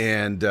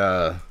 And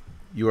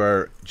you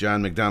are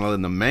John McDonald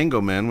and the Mango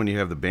Men when you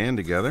have the band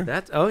together.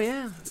 It's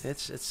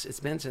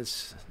been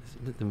since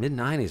the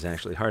mid-90s,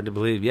 actually. Hard to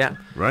believe, yeah.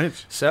 Right.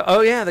 So,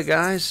 the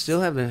guys still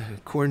have the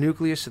core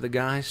nucleus of the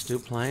guys still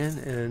playing.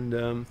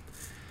 And,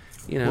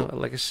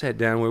 like I said,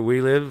 down where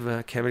we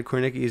live, Kevin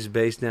Kornicki is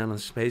based down on the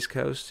Space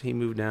Coast. He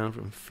moved down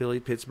from Philly,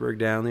 Pittsburgh,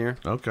 down there.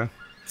 Okay.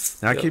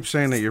 Now, I keep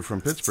saying that you're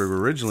from Pittsburgh.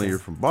 Originally, you're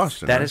from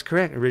Boston. That right? is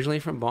correct. Originally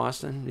from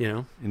Boston,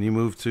 And you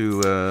moved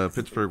to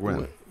Pittsburgh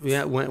when?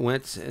 Yeah,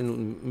 went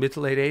in mid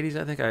to late 80s,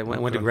 I think. I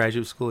went to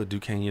graduate school at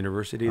Duquesne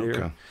University there.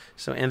 Okay.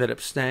 So ended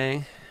up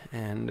staying.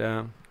 And,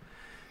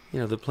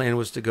 the plan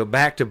was to go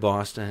back to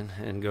Boston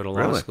and go to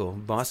law school.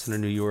 Boston or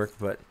New York,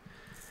 but,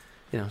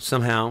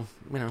 somehow,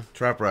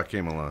 Trop Rock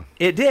came along.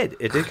 It did.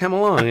 It did come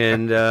along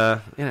and,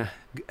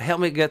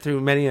 helped me get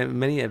through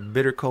many a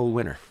bitter cold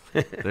winter.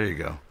 There you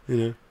go.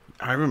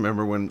 I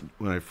remember when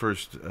I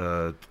first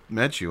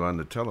met you on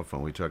the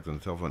telephone. We talked on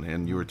the telephone,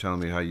 and you were telling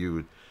me how you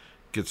would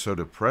get so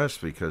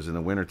depressed because in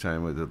the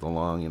wintertime with the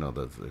long,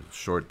 the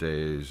short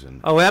days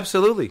and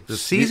absolutely.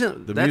 That's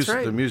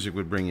right. The music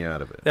would bring you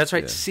out of it. That's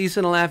right. Yeah.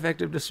 Seasonal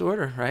affective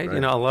disorder, right?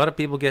 A lot of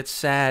people get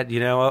sad.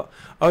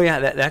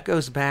 That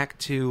goes back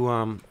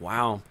to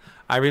wow.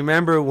 I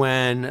remember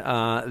when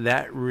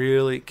that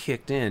really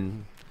kicked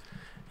in,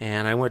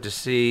 and I went to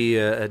see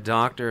a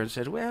doctor and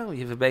said, "Well,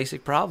 you have a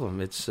basic problem.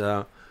 It's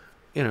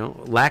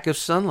lack of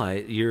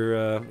sunlight. Your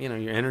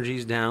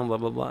energy's down. Blah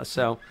blah blah."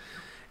 So.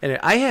 And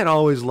I had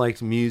always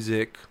liked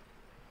music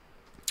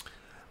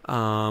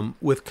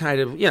with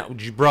kind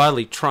of,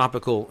 broadly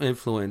tropical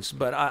influence.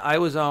 But I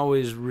was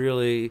always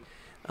really,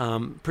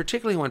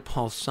 particularly when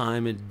Paul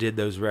Simon did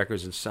those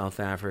records in South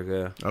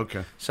Africa,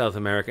 South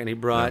America. And he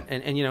brought,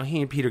 and he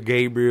and Peter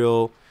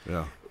Gabriel,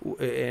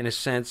 in a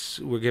sense,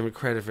 were given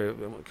credit for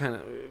kind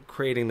of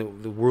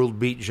creating the world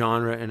beat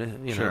genre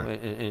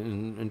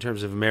in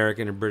terms of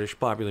American and British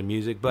popular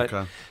music. But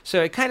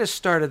so it kind of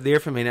started there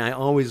for me. And I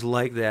always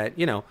liked that,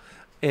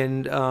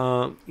 And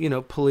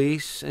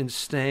Police and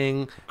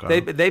Sting,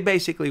 they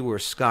basically were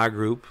a ska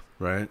group,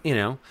 right?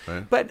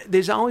 Right. But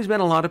there's always been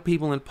a lot of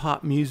people in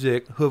pop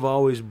music who've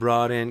always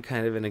brought in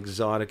kind of an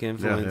exotic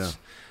influence.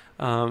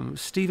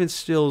 Stephen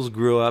Stills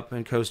grew up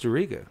in Costa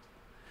Rica.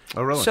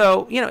 Oh, really?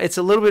 So it's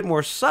a little bit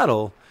more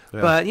subtle.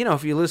 Yeah. But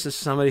if you listen to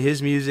some of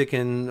his music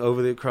and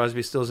over the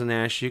Crosby, Stills and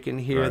Nash, you can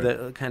hear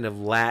the kind of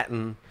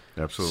Latin.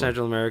 Absolutely.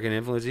 Central American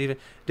influence. Even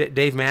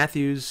Dave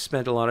Matthews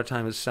spent a lot of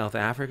time in South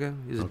Africa.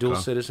 He's a dual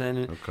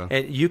citizen,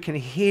 and you can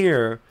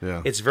hear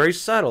it's very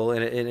subtle,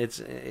 and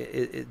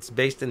it's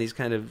based on these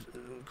kind of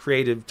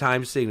creative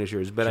time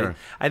signatures. But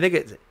I think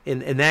it's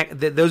in that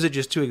those are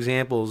just two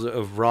examples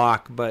of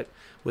rock, but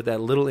with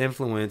that little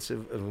influence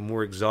of a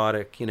more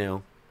exotic,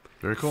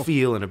 very cool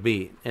feel and a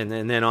beat. And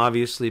then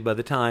obviously by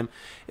the time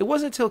it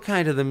wasn't until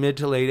kind of the mid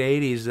to late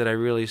 '80s that I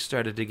really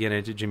started to get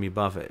into Jimmy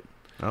Buffett.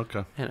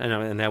 Okay.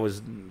 And that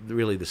was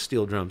really the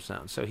steel drum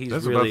sound. So he's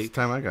That's really about the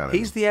time I got it.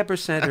 He's the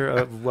epicenter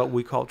of what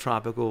we call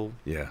tropical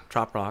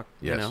trop rock.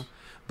 Yes.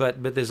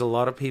 But there's a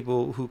lot of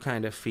people who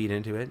kind of feed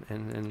into it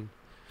and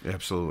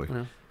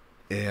absolutely.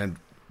 And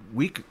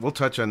we'll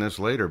touch on this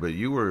later, but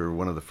you were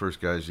one of the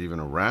first guys even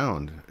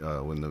around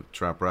when the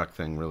trop rock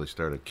thing really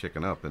started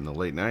kicking up in the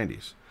late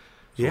 '90s.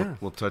 So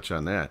we'll touch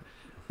on that.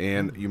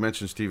 And you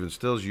mentioned Stephen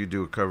Stills. You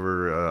do a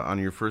cover on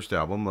your first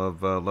album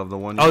of "Love the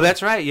One."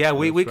 That's right. Yeah,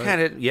 we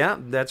kind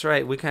of that's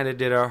right. We kind of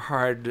did our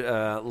hard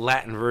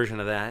Latin version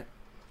of that.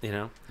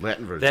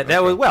 Latin version.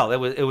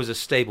 It was a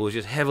staple. It was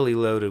just heavily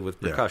loaded with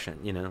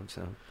percussion.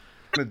 So I'm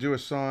gonna do a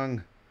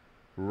song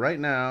right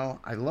now.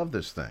 I love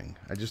this thing.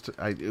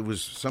 It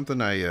was something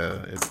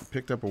I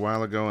picked up a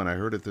while ago, and I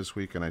heard it this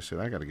week, and I said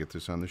I got to get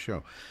this on the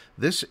show.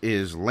 This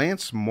is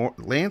Lance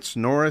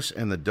Norris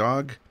and the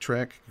Dog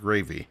Track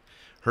Gravy.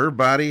 Her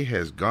body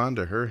has gone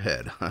to her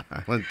head.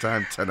 Island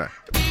Time tonight.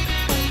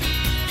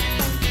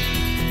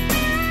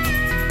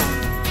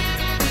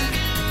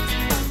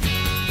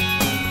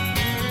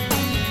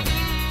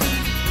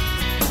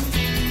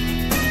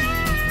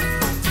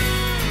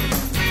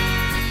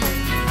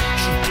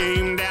 She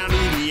came down to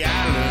the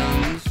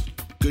islands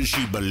 'cause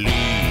she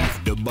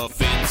believed the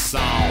Buffett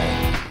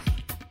song.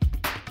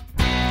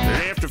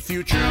 Left her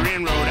future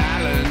in Rhode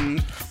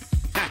Island.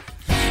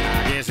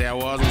 I guess that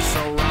wasn't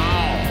so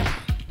wrong.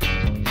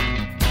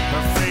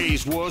 Her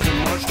face wasn't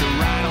much to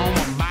write on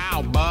my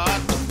bow, but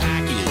the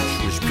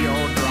package was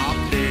pure drop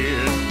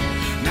dead.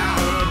 Now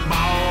her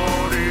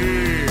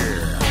body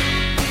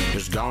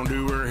has gone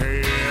to her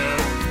head.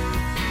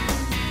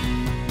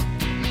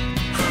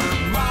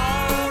 Her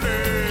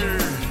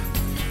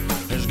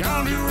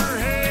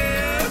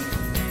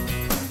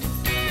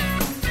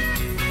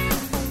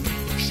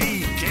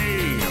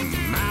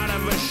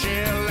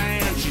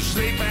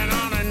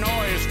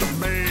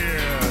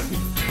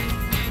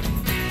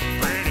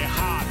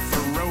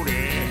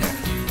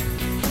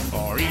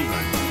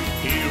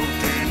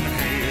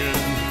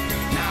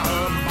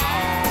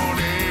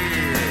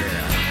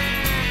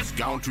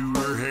gone to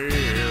her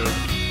head.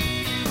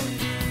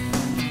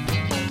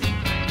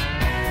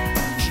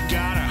 She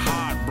got her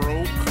heart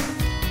broke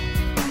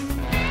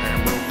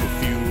and broke a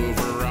few of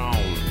her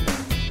own.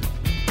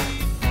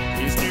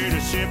 Instead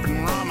of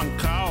sipping rum and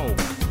coke,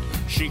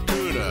 she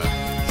coulda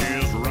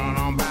just run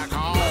on back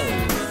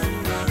home.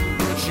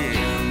 But she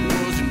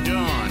wasn't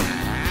done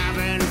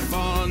having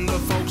fun. The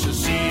folks are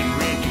seeing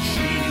Ricky,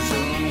 she's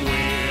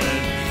unwed,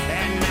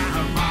 and now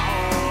her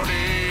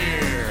body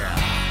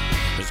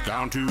has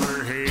gone to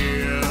her head.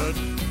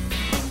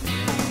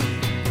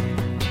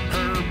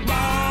 Her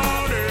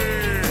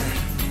body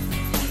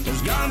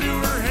has gone to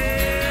her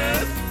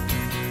head.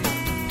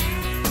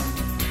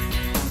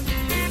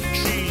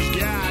 She's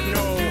got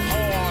no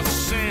horse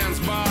sense,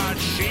 but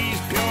she's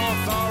pure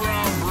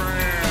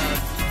thoroughbred.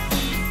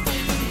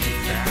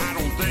 I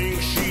don't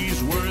think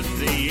she's worth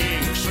the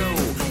ink, so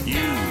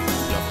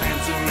use the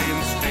pencil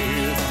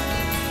instead,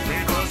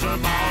 because her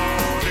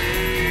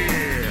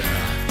body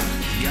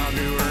gone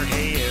to her head.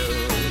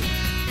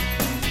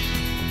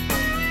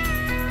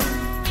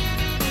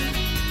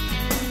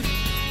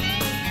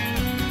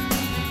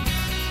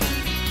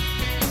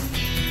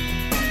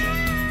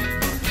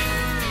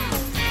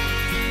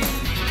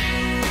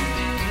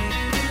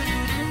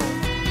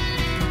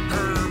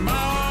 Her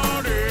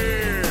body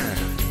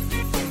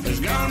has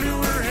gone to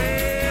her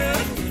head.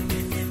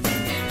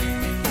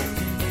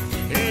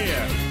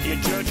 Yeah, you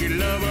judge your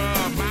lover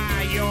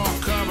by your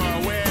cover.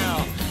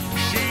 Well,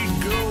 she'd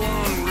go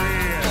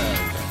unread.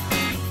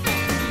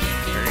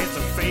 It's a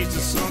face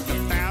that sunk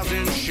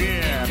 1,000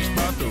 ships,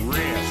 but the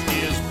rest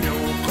is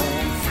pure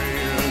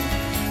corn-fed.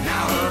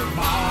 Now her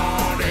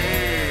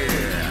body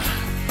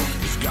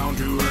has gone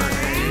to her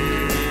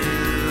head.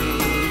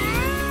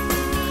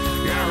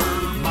 Yeah,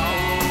 her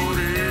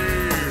body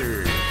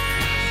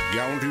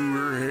gone to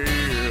her head.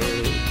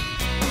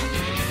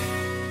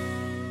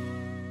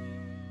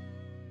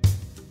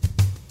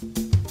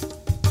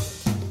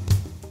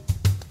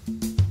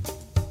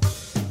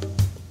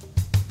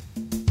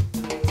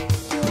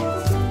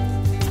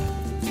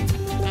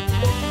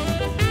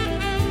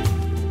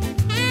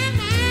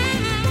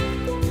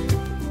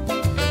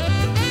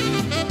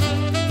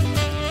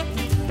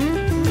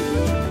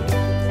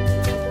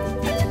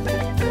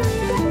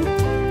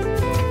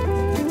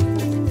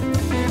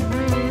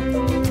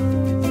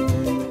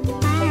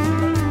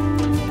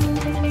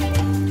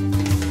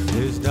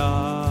 There's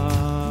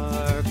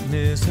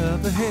darkness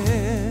up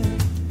ahead.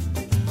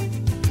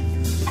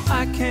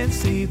 I can't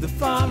see the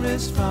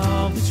forest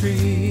from the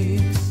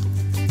trees.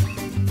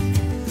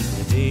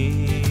 A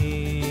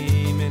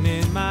demon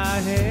in my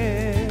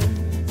head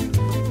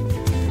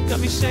got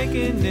me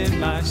shaking in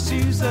my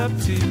shoes up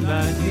to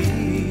my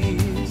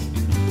knees.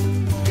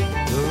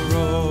 The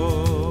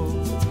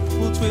road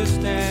will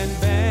twist and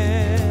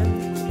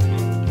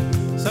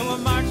bend, so I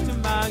march to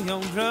my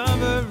own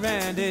drummer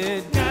and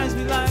it guides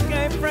me like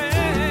a friend.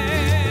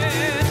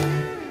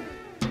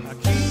 I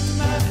keep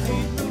my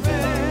feet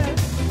moving,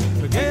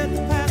 forget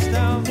the past,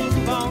 now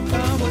move on,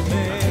 come with me.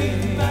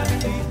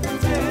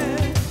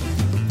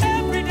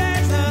 Every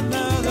day's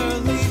another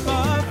leap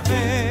of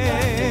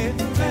faith.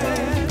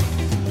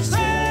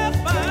 Step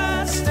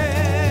by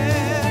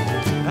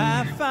step, I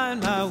find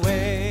my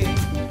way.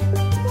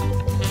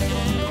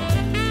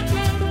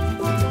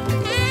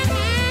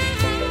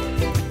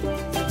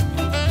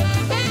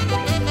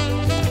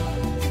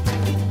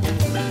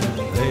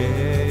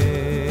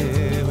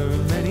 There were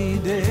many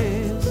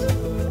days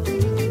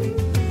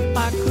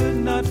I could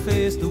not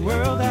face the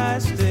world, I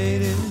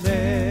stayed in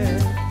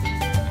bed.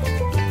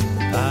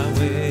 I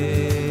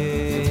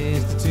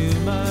wasted too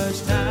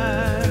much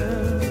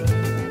time,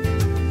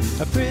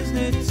 a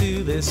prisoner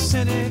to this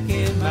cynic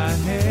in my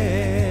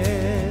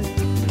head.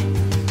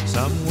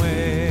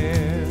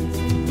 Somewhere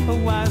a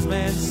wise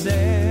man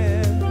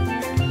said,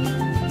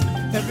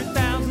 every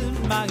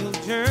 1,000-mile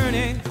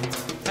journey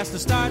has to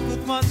start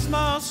with one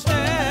small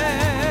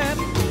step.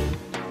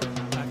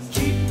 I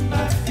keep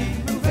my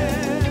feet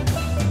moving,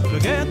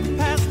 forget the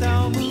past,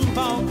 I'll move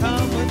on,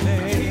 come with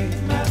me.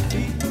 Keep my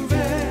feet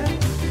moving,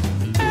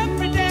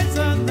 every day's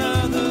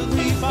another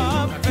leap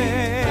of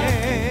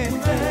faith.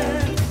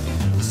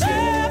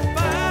 Step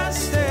by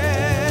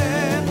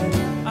step,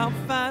 I'll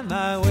find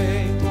my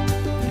way.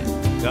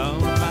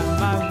 Gonna find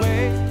my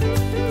way,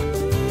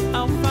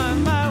 I'll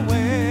find my way.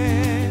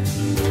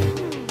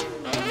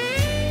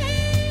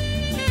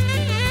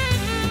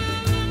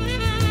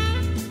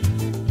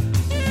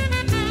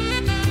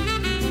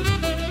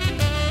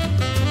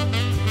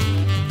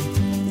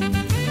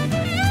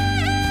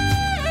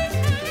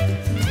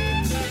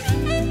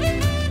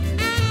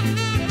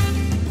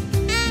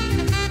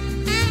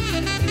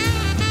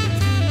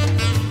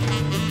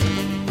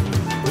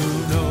 Who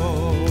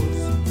knows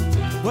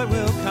what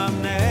will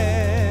come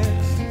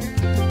next?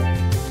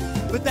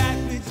 But that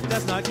which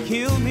does not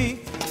kill me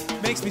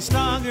makes me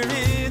stronger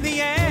in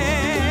the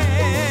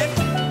end.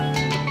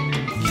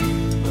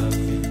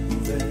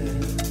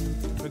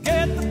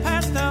 Forget the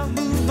past, now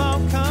move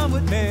on, come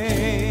with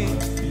me.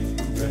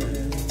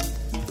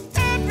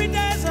 Every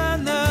day's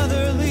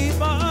another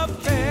leap of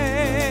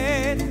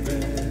faith.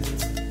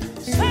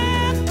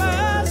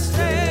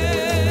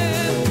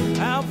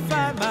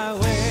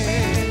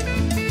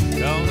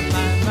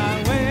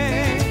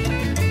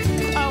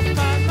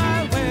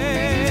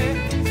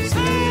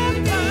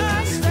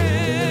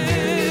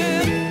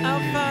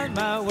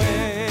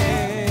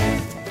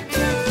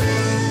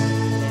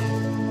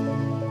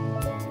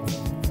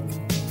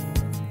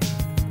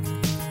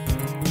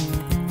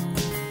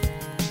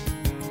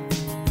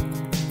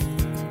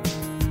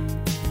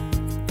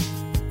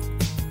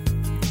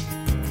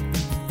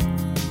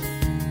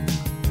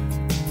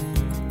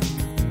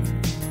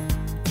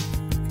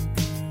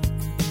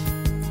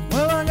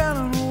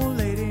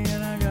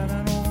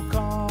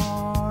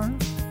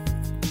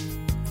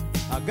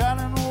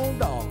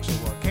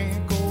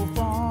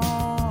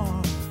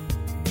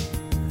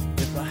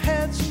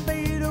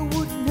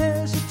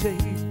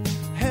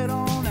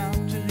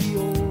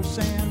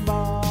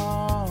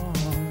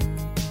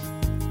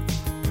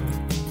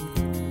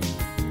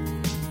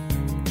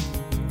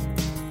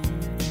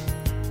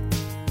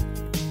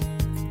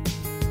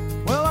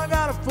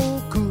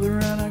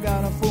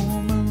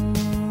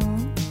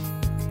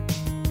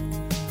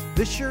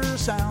 sure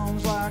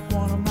sounds like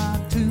one of my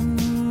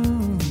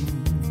tunes.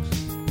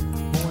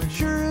 Oh, it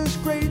sure is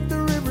great, the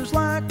river's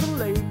like a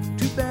lake.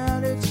 Too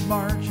bad it's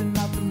March and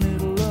not the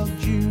middle of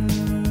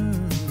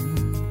June.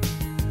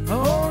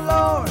 Oh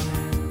Lord,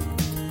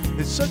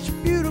 it's such a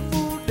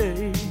beautiful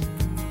day,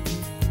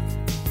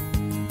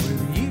 where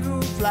the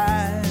eagle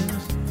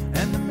flies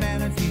and the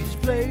manatees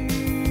play.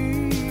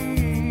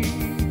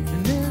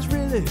 And there's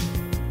really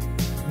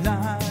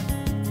not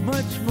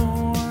much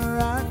more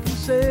I can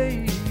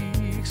say,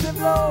 except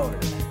Lord,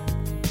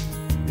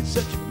 it's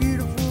such a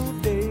beautiful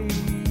day.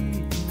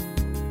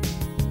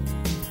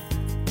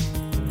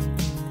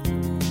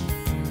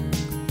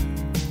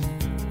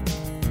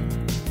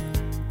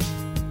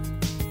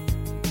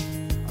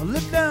 I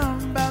live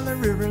down by the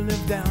river,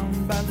 live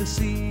down by the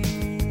sea.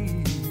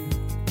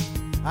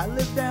 I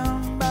live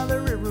down by the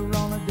river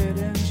on a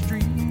dead-end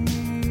street.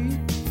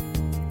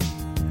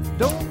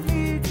 Don't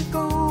need to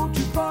go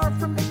too far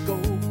from the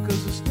goal,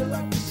 'cause I still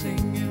like to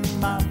sing in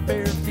my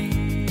bare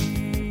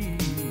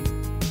feet.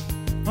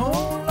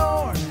 Oh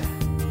Lord,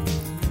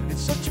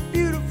 it's such a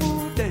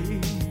beautiful day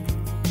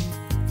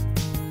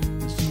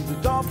to see the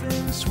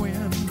dolphins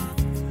swim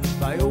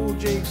by old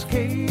Jake's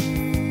Cave.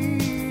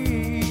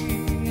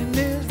 And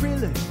there's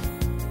really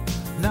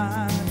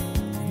not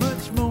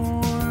much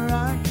more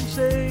I can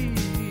say,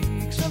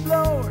 except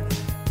Lord,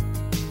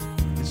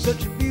 it's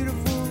such a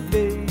beautiful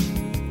day.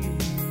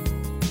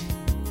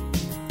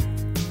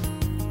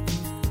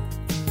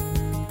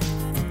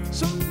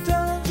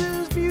 Sometimes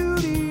there's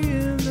beauty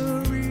in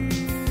the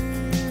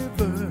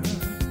river,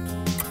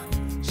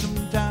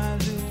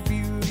 sometimes there's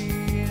beauty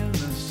in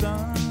the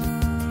sun,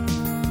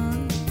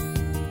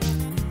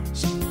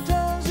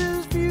 sometimes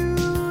there's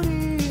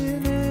beauty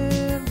in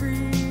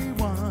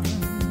everyone,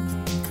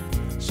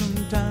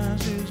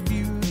 sometimes there's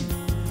beauty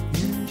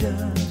in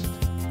just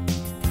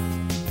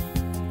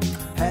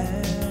having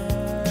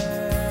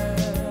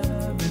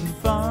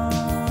fun.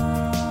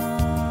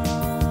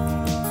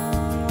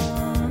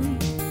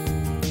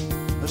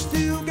 I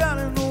still got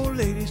an old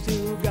lady,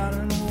 still got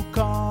an old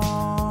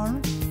car.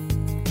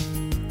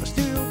 I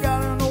still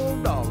got an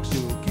old dog,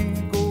 still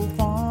can't go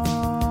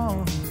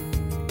far.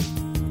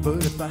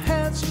 But if I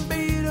had some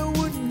bait, I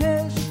wouldn't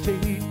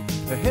hesitate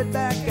to head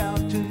back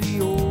out to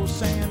the old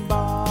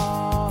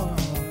sandbar.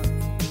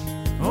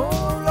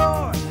 Oh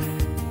Lord,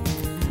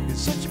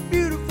 it's such a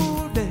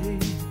beautiful day,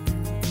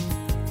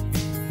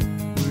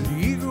 where the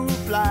eagle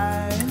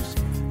flies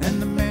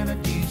and the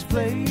manatees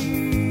play.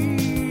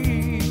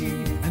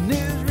 And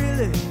there's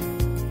really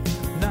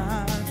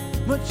not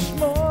much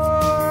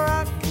more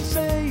I can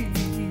say,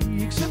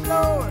 except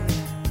Lord,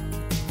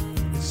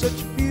 it's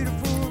such a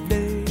beautiful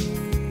day.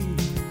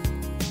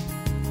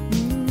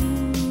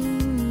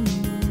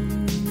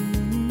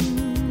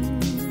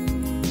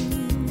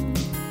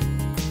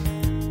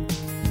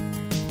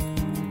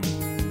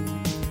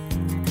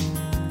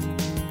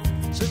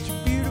 Such a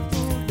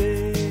beautiful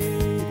day.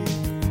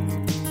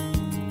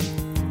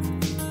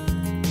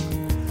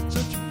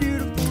 Such a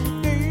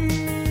beautiful day.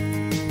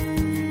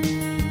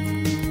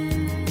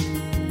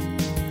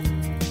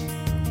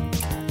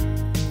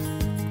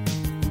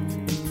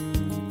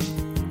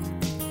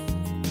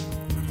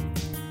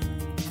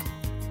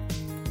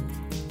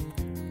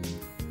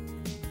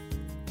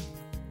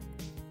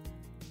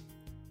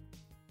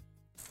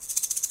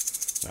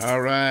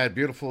 All right,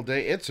 beautiful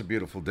day. It's a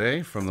beautiful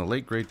day from the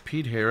late great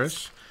Pete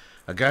Harris,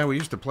 a guy we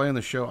used to play on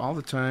the show all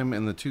the time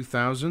in the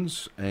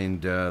 2000s,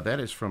 and that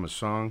is from a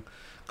song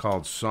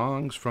called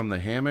 "Songs from the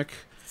Hammock."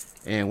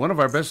 And one of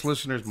our best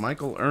listeners,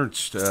 Michael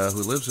Ernst,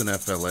 who lives in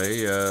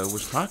FLA,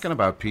 was talking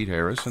about Pete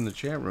Harris in the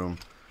chat room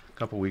a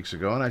couple weeks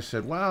ago, and I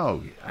said,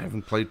 "Wow, I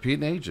haven't played Pete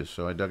in ages,"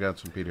 so I dug out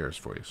some Pete Harris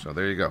for you. So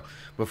there you go.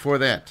 Before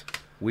that,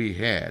 we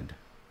had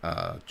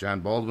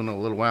John Baldwin a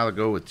little while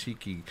ago with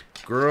Tiki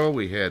Girl.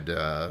 We had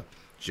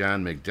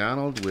John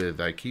McDonald with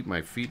 "I Keep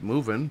My Feet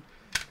Moving."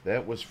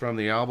 That was from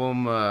the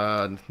album,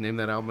 name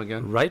that album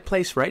again? Right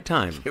place, right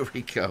time. Here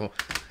we go.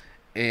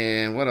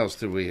 And what else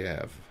did we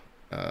have?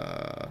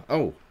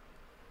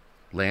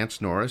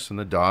 Lance Norris and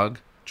the Dog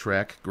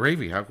Track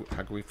Gravy. How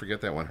can we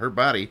forget that one? Her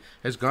Body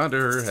Has Gone to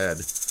Her Head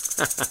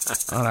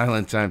on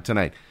Island Time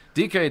tonight.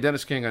 DK,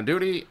 Dennis King on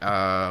duty.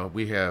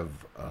 We have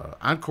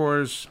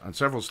encores on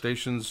several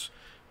stations.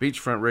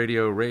 Beachfront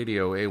Radio,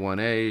 Radio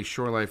A1A,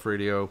 Shore Life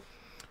Radio,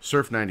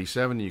 Surf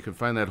 97. You can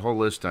find that whole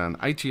list on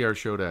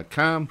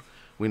itrshow.com.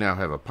 We now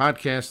have a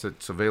podcast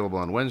that's available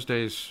on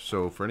Wednesdays.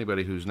 So for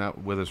anybody who's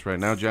not with us right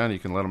now, John, you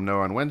can let them know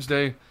on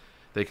Wednesday.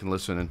 They can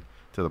listen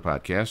to the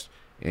podcast.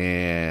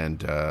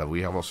 And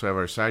we also have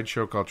our side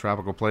show called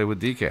Tropical Play with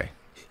DK.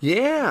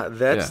 Yeah,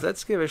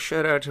 let's give a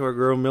shout out to our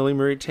girl Millie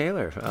Marie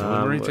Taylor,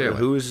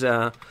 who's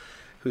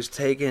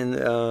taken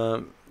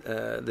the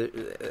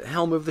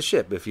helm of the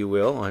ship, if you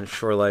will, on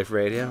Shore Life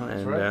Radio.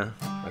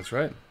 That's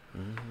right.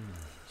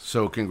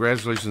 So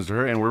congratulations to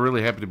her, and we're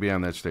really happy to be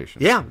on that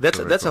station. Yeah,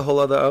 that's a whole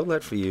other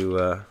outlet for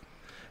you,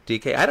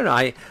 DK. I don't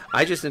know.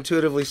 I just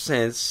intuitively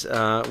sense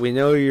we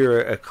know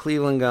you're a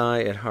Cleveland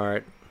guy at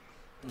heart.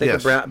 Think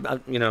yes. of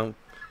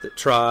the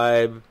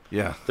Tribe,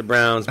 Yeah. the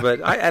Browns.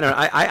 But I don't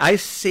know. I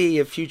see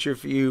a future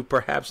for you,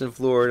 perhaps in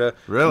Florida.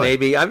 Really?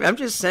 Maybe. I'm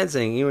just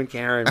sensing you and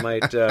Karen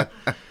might,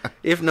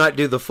 if not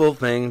do the full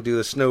thing, do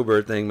the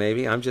Snowbird thing.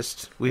 Maybe.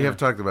 We have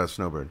talked about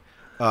Snowbird.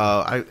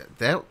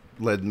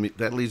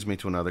 That leads me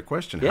to another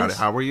question. Yes.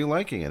 How are you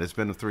liking it? It's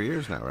been 3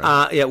 years now,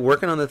 right? Yeah,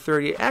 working on the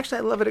 3rd year. Actually,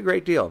 I love it a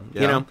great deal.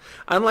 Yeah. You know,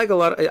 unlike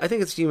I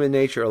think it's human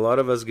nature. A lot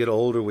of us get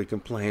older, we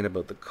complain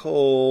about the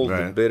cold, the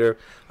Right. bitter.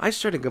 I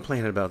started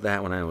complaining about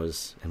that when I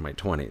was in my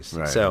 20s.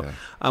 Right, so yeah.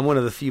 I'm one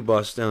of the few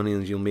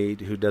Bostonians you'll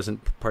meet who doesn't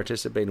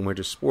participate in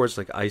winter sports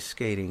like ice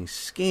skating,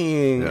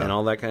 skiing, Yeah. and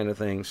all that kind of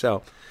thing.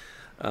 So,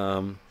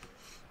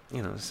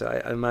 you know,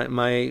 so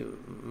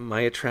my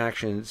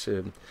attraction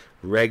to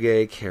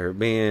reggae,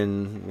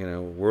 Caribbean, you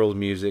know, world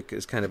music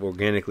is kind of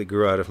organically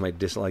grew out of my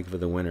dislike for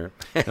the winter.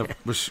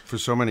 For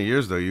so many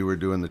years, though, you were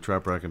doing the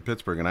Trop Rock in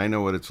Pittsburgh, and I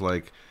know what it's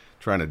like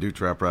trying to do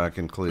Trop Rock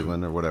in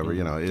Cleveland or whatever.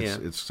 You know,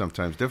 it's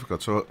sometimes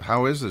difficult. So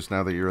how is this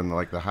now that you're in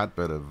the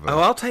hotbed of? Oh,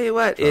 I'll tell you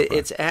what. Trop Rock?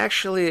 It's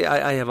actually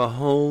I have a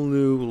whole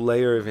new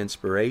layer of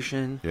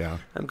inspiration. Yeah.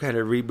 I'm kind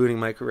of rebooting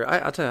my career.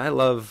 I'll tell you, I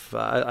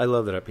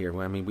love it up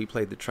here. I mean, we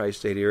played the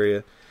tri-state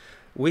area.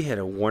 We had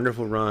a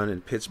wonderful run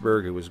in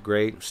Pittsburgh. It was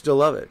great. Still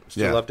love it.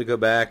 Still love to go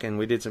back. And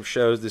we did some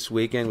shows this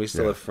weekend. We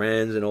still have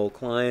friends and old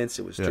clients.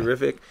 It was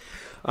terrific.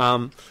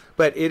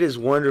 But it is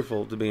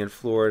wonderful to be in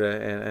Florida,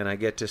 and I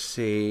get to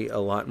see a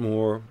lot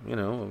more, you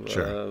know,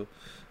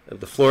 of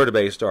the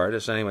Florida-based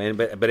artists anyway.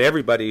 But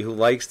everybody who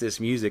likes this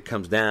music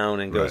comes down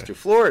and goes to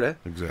Florida.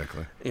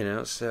 Exactly. You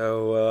know,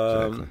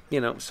 so you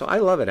know, so I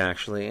love it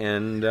actually,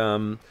 and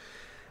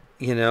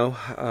you know,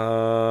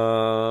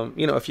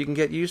 if you can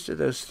get used to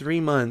those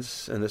 3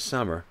 months in the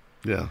summer,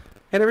 Yeah.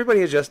 and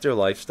everybody adjusts their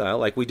lifestyle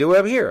like we do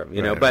up here,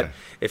 you know. Right, But right.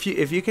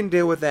 if you can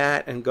deal with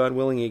that, and God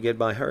willing, you get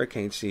by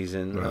hurricane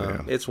season,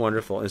 it's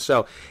wonderful. And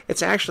so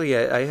it's actually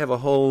I have a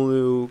whole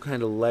new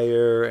kind of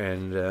layer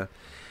and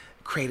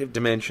creative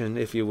dimension,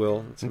 if you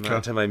will,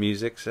 to my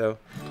music. So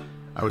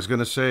I was going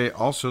to say,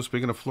 also,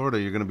 speaking of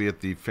Florida, you're going to be at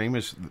the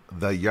famous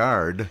The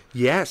Yard,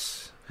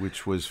 yes.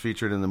 which was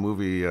featured in the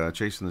movie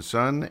Chasing the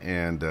Sun,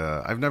 and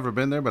I've never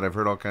been there, but I've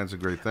heard all kinds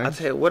of great things. I'll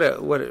tell you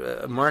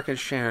what. Mark and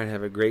Sharon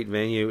have a great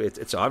venue.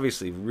 It's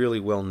obviously really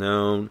well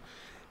known.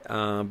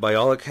 By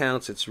all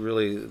accounts, it's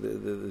really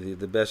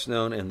the best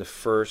known and the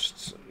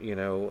first, you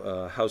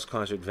know, house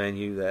concert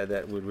venue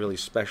that would really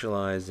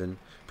specialize in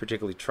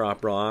particularly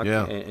trop rock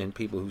and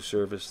people who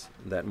service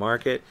that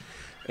market.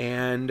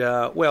 And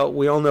well,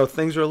 we all know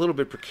things are a little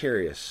bit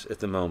precarious at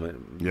the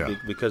moment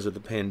because of the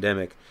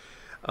pandemic.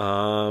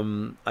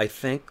 I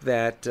think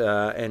that,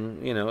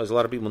 and you know, as a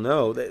lot of people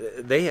know,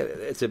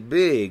 it's a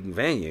big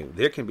venue.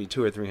 There can be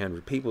 200 or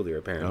 300 people there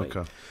apparently.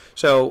 Okay.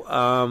 So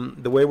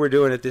the way we're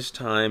doing it this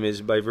time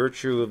is by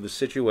virtue of the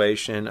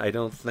situation. I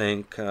don't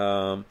think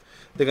they're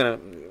going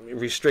to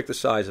restrict the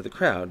size of the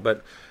crowd,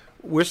 but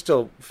we're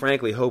still,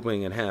 frankly,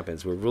 hoping it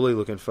happens. We're really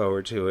looking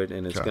forward to it,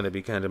 and it's going to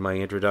be kind of my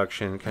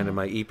introduction, kind of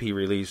my EP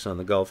release on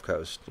the Gulf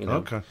Coast. You know?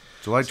 Okay.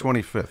 July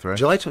 25th,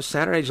 right?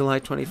 Saturday, July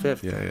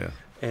 25th. Yeah.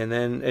 And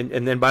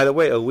then, by the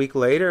way, a week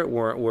later,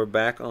 we're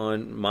back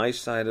on my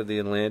side of the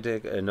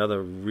Atlantic.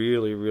 Another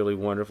really, really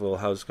wonderful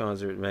house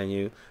concert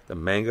venue, the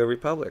Mango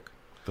Republic.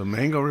 The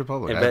Mango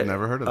Republic. I've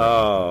never heard of that.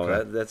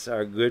 Oh, that's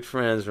our good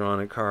friends Ron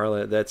and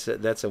Carla. That's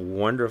a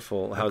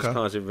wonderful house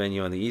concert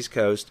venue on the East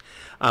Coast.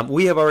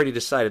 We have already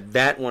decided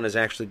that one is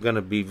actually going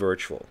to be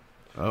virtual.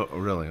 Oh,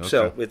 really? Okay.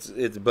 So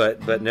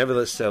but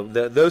nevertheless, so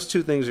those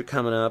two things are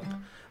coming up.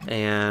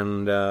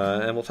 And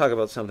we'll talk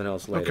about something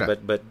else later.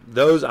 Okay. But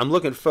those, I'm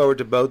looking forward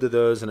to both of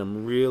those, and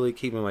I'm really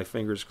keeping my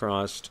fingers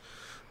crossed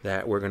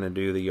that we're going to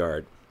do the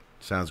Yard.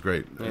 Sounds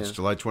great. Yeah. It's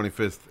July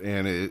 25th,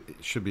 and it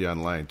should be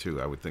online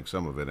too. I would think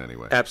some of it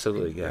anyway.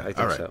 Absolutely, yeah. I think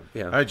All right. so.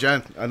 Yeah. All right,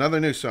 John. Another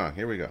new song.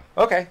 Here we go.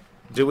 Okay.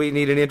 Do we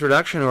need an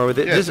introduction, or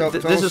this tell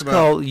this us is about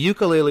called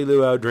Ukulele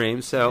Luau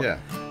Dream? So, Yeah.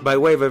 by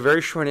way of a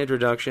very short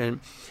introduction,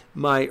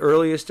 my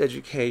earliest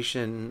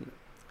education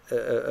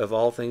of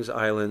all things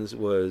islands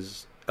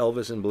was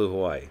Elvis and Blue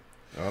Hawaii.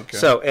 Okay.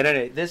 So, and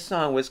anyway, this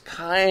song was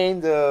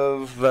kind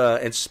of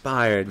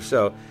inspired.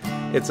 So,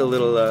 it's a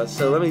little.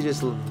 So, let me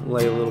just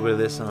lay a little bit of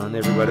this on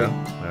everybody. All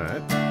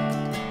right.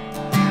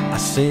 I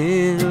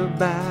sing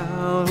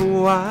about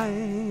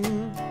Hawaii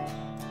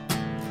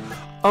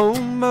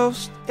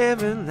almost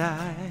every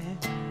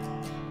night.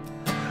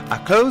 I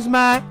close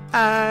my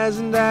eyes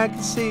and I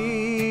can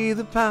see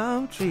the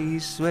palm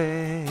trees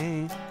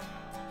sway.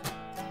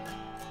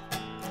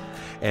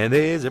 And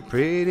there's a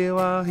pretty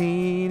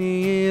wahine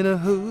in a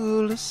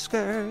hula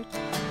skirt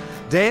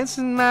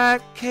dancing my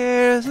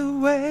cares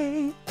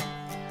away.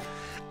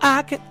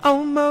 I can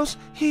almost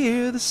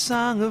hear the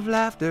song of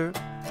laughter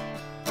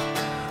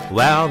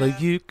while the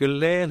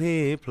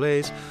ukulele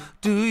plays.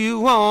 Do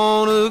you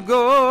wanna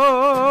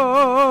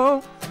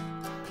go?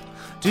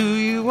 Do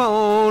you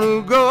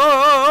wanna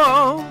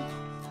go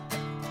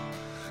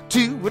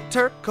to a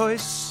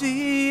turquoise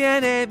sea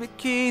and a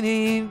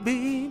bikini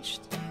beach,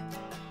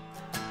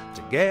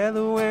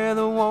 together where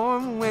the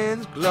warm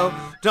winds glow?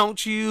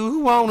 Don't you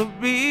wanna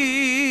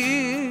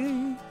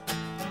be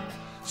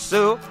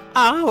so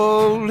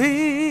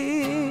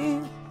holy.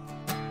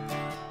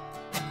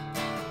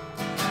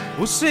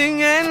 We'll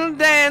sing and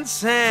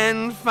dance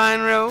and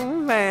find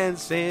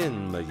romance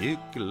in my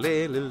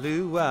ukulele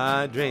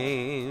luau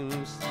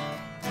dreams.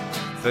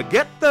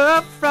 Forget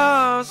the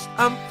frost,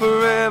 I'm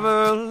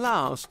forever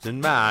lost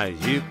in my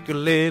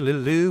ukulele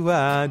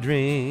luau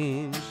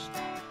dreams.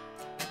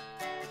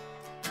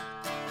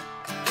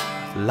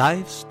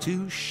 Life's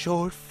too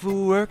short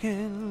for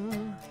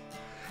working,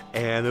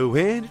 and the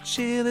winter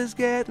chill is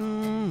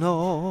getting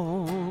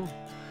old.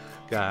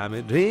 Got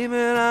me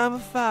dreaming of a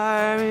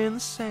fire in the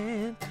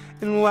sand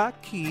in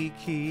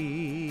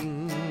Waikiki.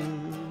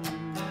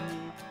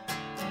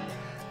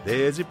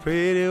 There's a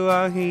pretty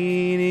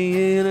Wahine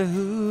in a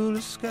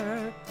hula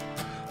skirt,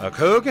 a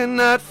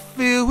coconut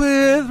filled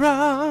with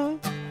rum,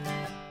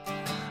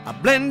 a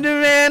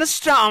blender and a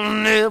straw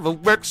never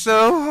worked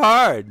so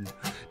hard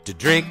to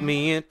drink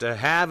me into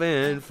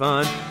having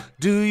fun.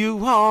 Do you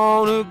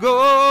wanna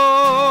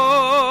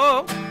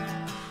go?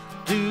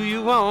 Do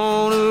you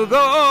wanna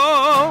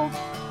go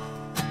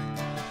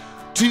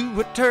to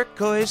a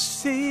turquoise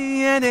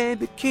sea and a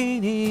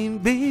bikini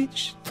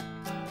beach,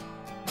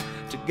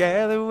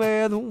 together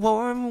where the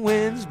warm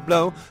winds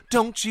blow?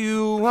 Don't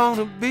you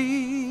wanna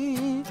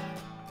be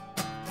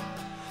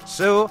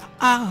so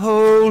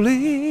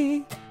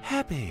wholly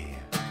happy?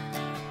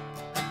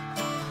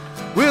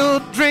 We'll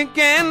drink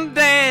and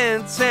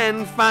dance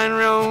and find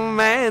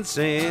romance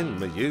in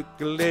my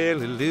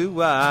ukulele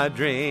luau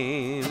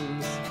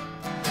dreams.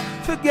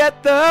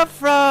 Forget the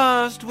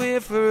frost,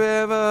 we're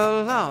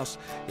forever lost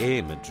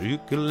in my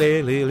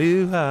ukulele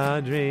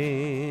luau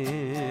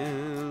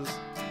dreams.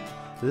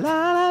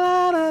 La la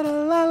la la la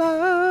la la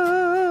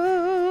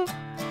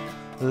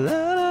la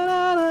la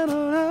la la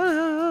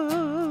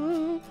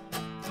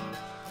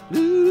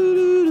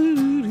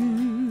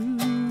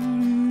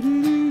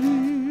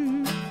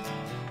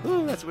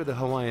That's where the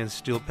Hawaiian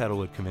steel pedal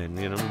would come in,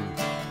 you know.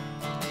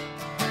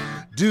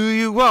 Do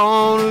you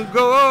wanna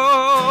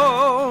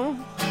go?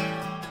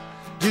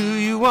 Do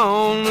you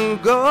wanna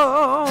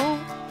go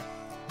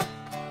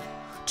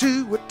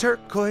to a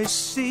turquoise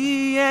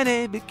sea and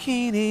a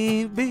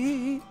bikini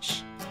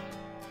beach,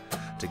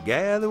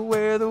 together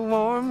where the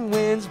warm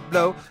winds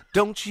blow?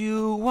 Don't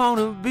you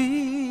wanna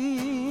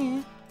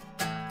be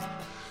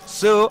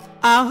so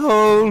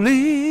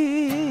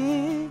holy?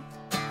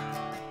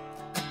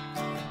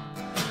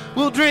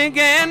 We'll drink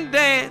and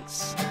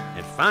dance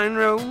and find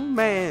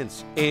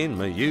romance in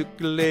my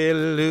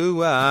ukulele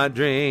luau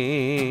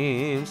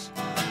dreams.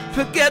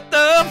 Forget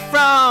the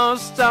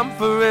frost, I'm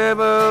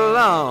forever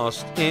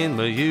lost in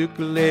my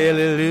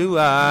ukulele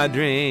luau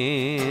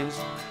dreams.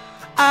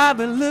 I've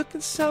been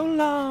looking so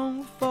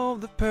long for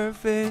the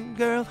perfect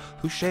girl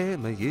who shared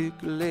my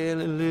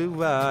ukulele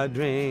luau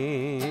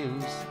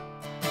dreams.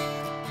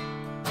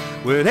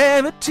 We're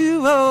never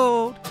too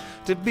old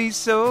to be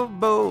so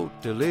bold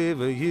to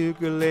live a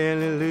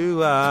ukulele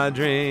luau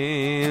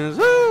dreams.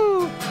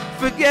 Woo!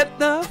 Forget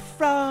the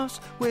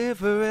frost, we're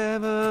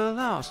forever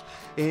lost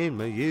in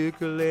my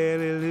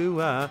ukulele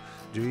luau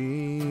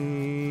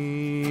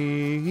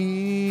dreams.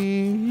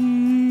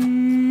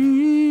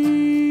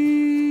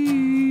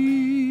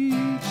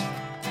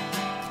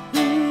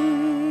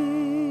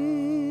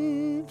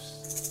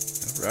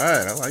 All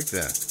right, I like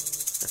that.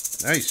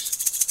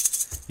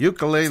 Nice.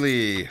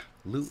 Ukulele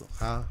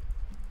luau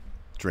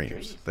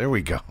dreams. There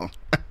we go.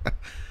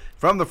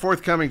 From the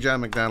forthcoming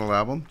John McDonald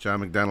album, John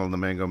McDonald and the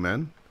Mango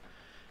Men.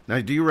 Now,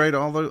 do you write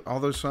all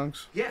those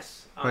songs?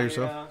 Yes. By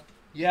yourself?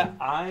 Yeah,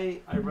 I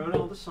wrote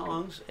all the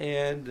songs,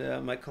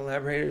 and my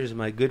collaborator is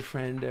my good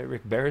friend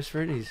Rick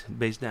Beresford. He's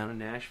based down in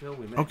Nashville.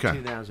 We met in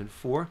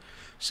 2004,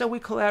 so we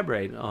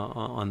collaborate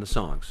on the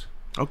songs.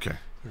 Okay.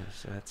 Yeah,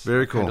 so that's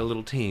very cool. A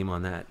little team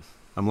on that.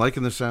 I'm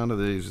liking the sound of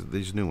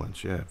these new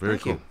ones. Yeah, very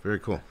Thank cool. you. Very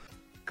cool.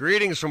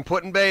 Greetings from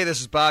Put-in-Bay. This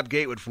is Bob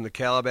Gatewood from the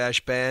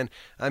Calabash Band.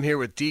 I'm here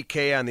with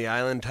DK on the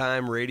Island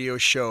Time radio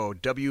show,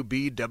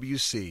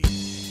 WBWC.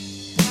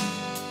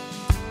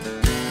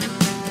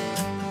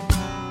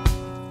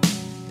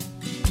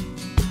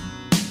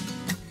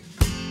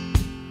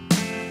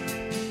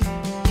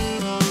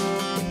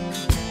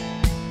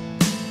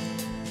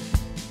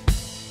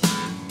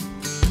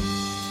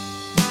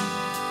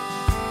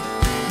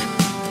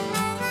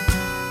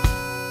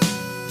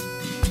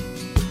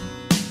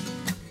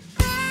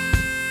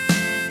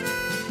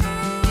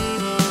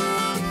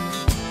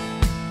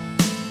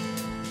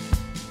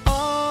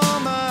 All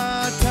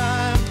my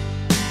time,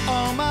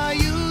 all my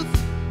youth,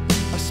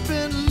 I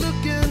spent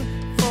looking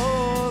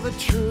for the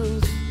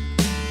truth.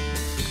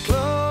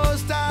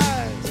 Closed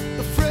eyes,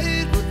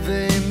 afraid what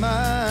they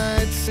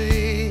might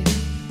see.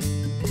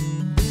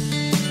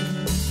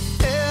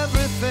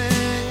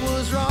 Everything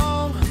was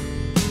wrong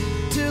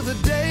till the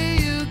day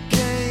you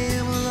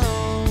came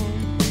along.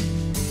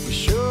 You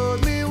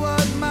showed me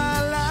what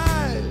my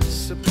life's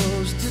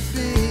supposed to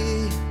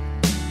be.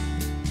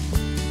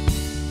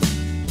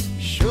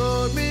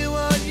 Showed me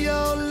what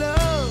your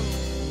love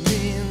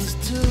means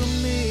to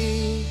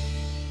me.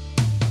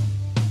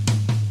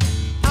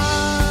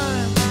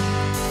 I'm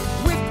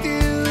with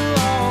you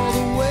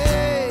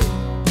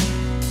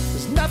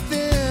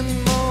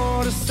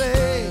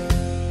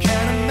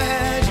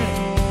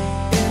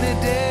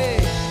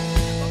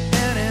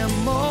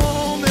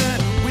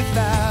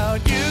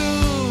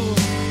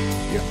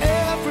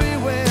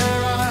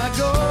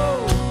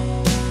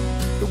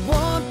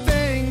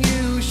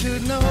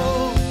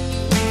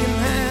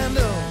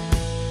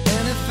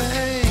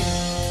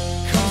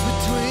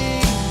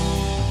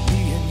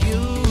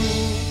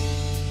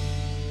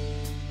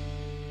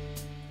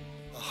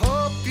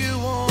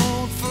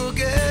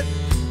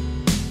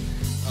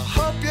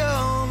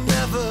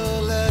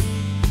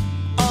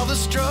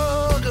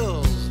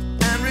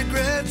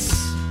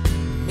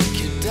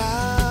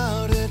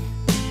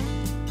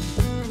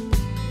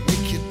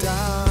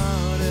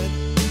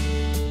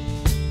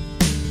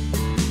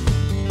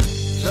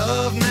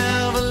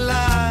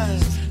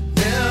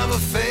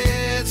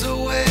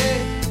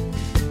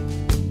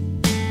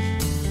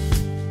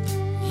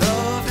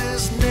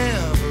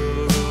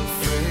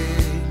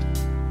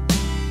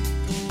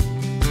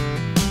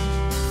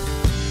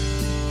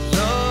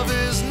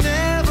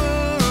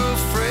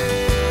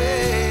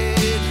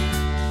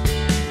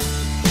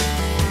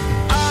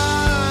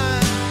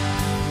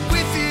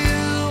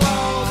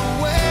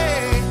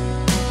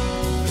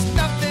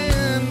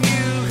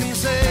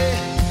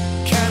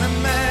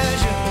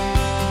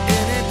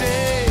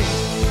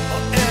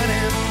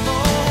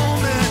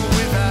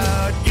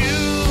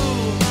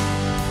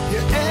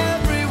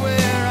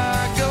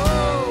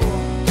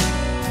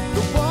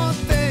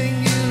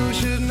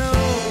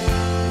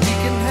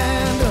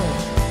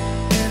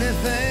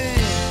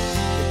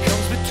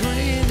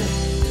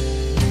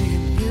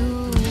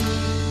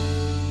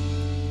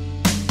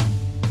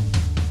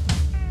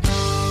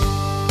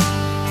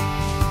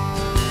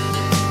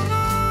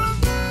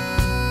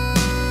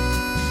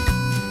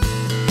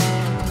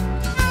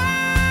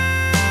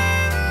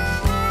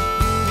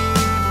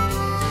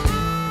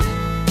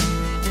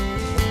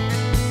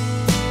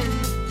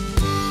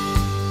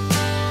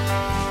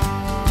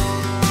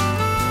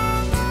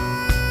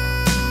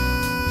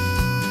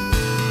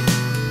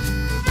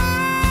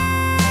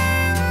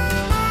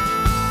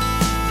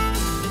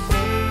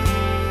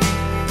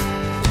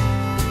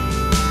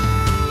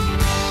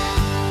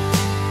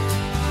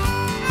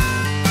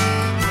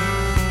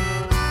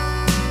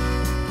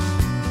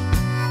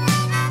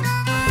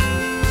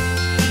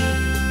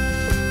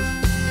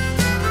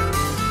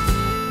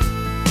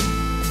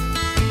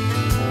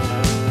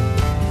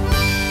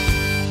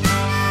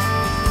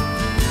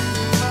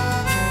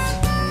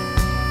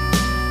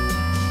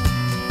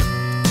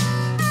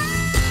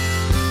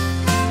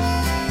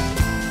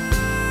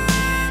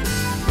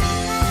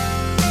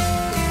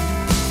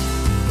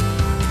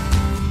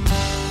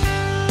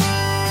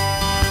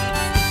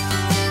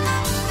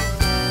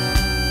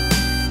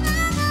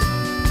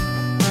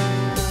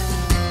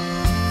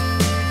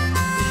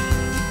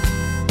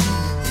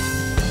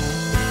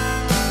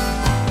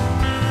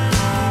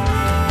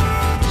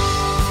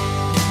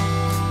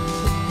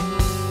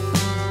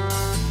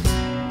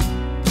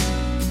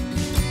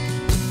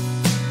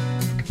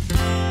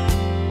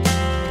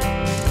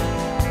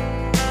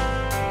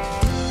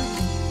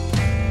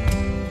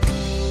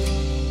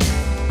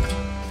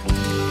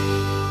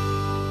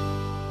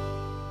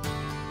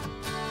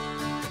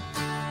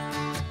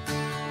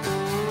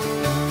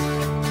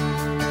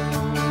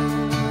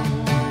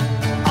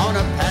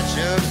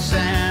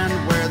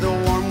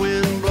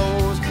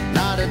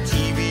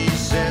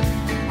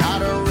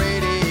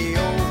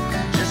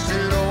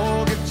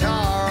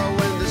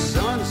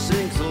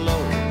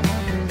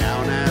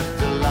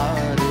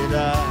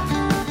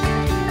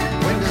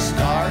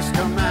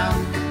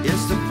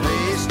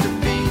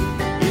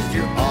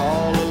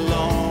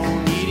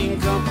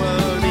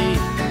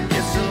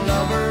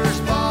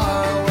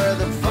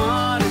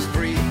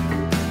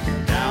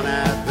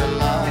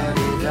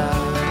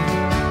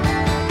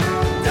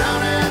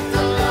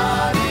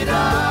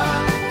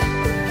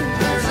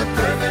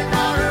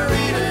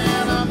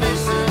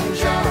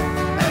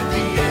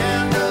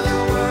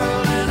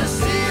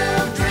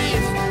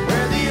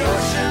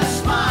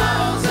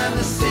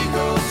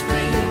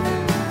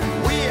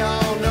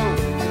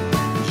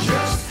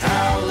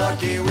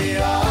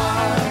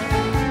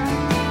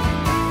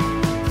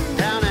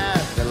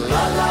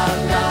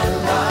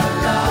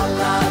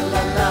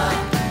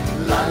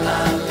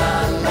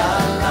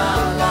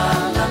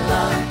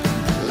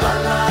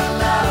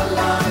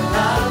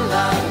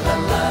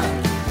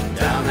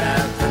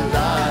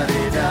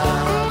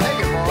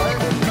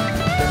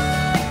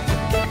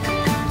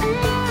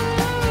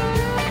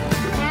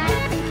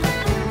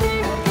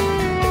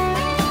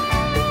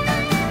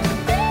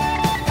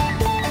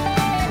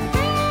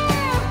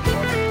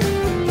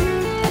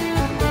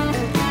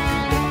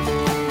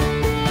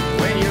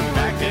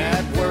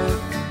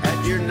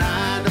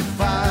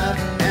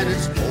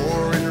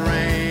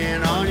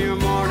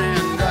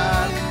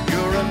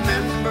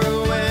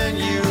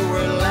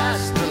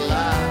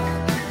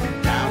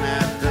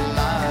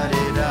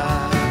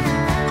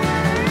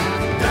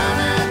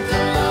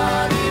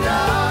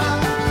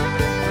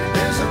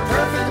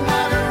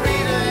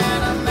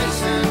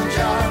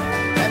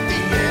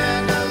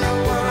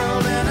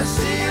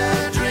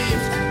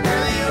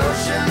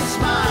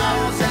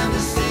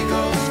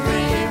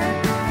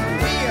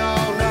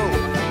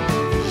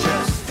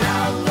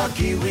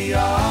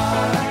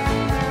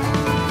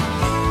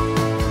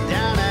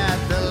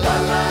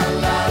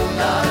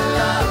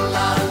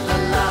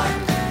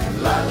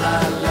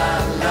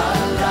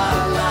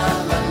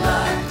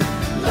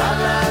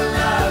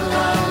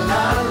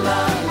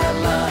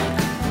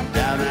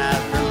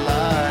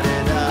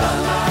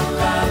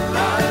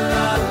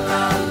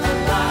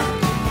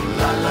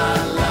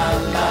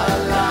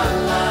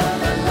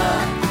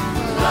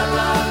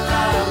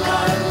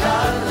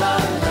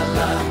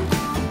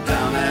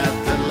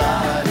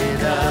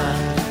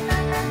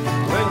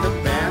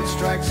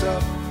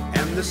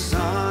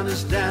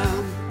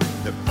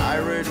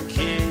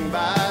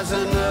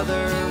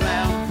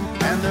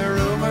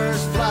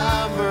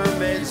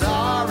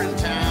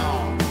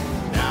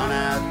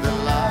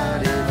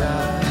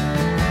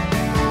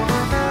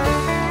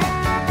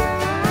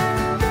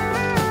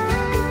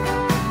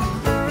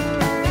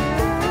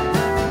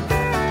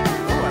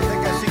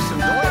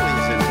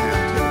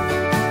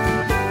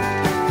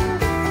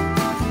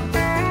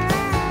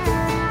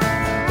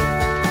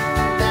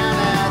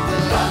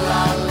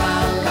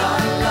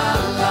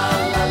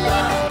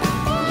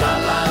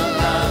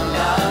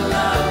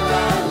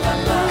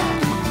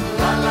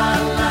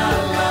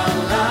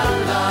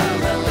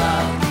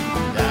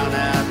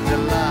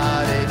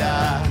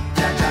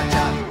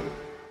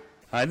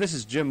Hi, this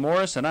is Jim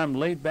Morris, and I'm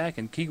laid back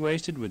and key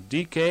wasted with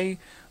DK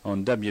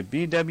on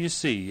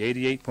WBWC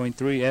 88.3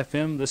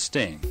 FM, The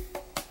Sting.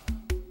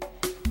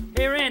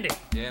 Hey, Randy.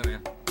 Yeah,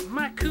 man.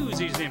 My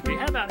koozie's empty.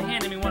 How about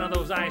handing me one of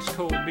those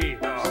ice-cold beers?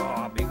 Oh,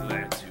 I'll be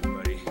glad to,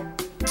 buddy.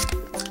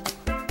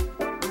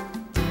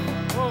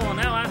 Oh,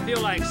 now I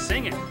feel like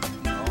singing.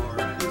 All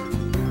right.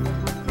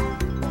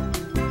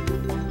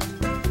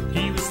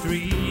 He was 3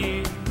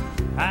 years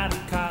out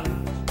of college,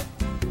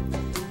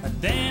 a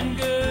damn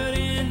good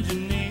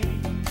engineer.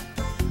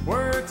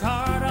 Worked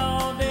hard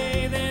all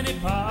day, then he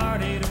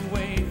partied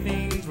away.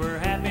 Things were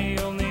happy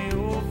on the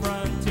old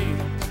frontier.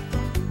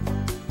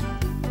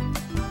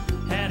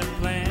 Had a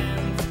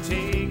plan for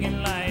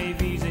taking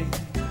life easy,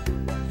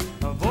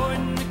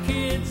 avoiding the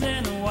kids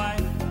and the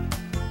wife.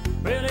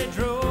 Well, it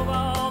drove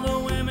all the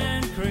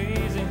women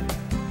crazy.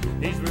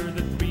 These were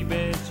the 3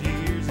 best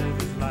years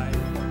of his life.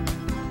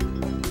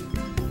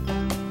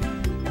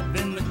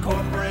 Then the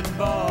corporate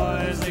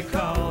boys, they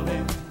called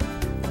him,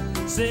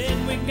 said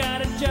we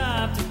got a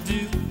job to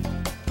do.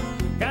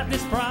 Got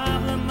this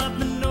problem up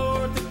in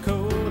North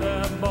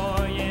Dakota,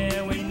 boy,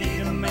 yeah, we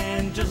need a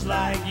man just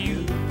like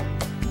you.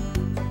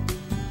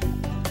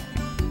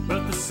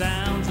 But the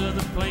sounds of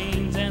the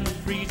plains and the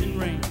freezing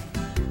rain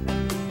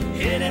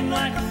hit him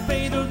like a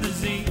fatal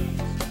disease.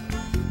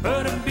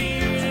 Put a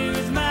beer in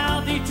his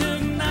mouth, he took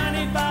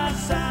 95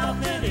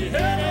 south and he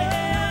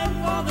headed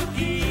for the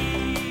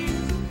Keys.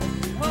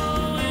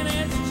 Oh, and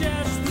it's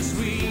just the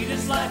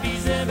sweetest life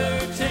he's ever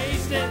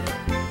tasted.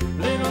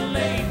 Little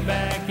laid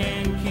back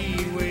and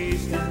key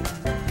wasted.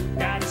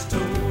 Got his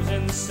toes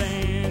in the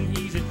sand,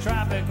 he's a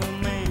tropical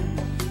man.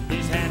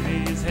 He's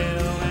happy as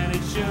hell and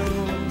it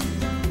shows.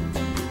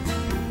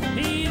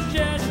 He's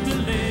just a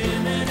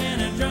living in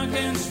a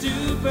drunken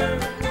stupor,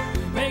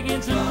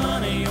 making some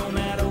money on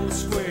that old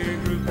square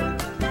grouper.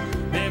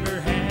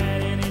 Never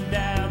had any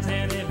doubts,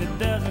 and if it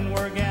doesn't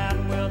work out,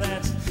 well,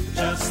 that's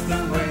just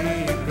the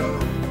way it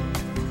goes.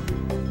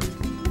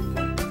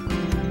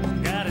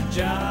 Got a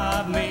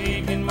job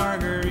making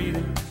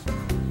margaritas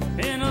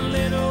in a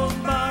little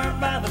bar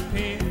by the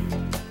pier,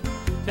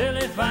 till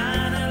he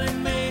finally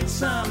made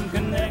some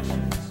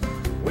connections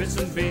with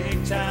some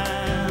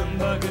big-time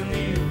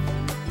buccaneers.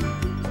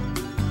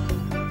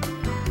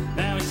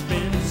 Now he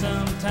spends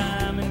some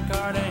time in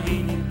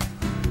Cartagena,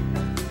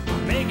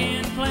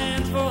 making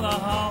plans for the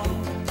haul.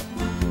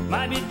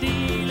 Might be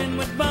dealing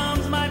with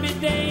bums, might be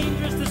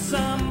dangerous to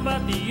some,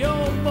 but the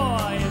old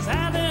boy is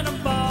having a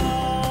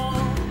ball.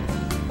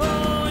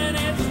 Oh, and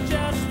it's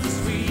just the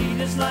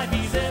sweetest life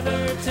he's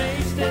ever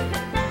tasted.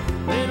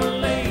 Little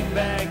laid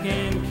back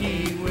and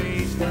key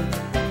wasted.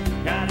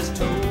 Got his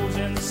toes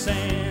in the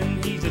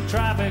sand, he's a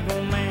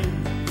tropical man.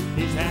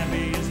 He's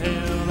happy as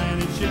hell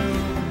and it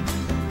shows.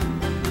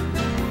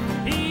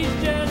 He's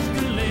just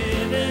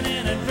living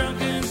in a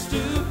drunken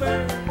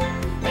stupor,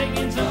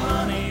 making some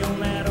money on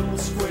that old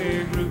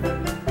square grouper.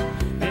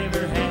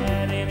 Never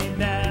had any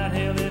doubt,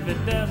 hell, if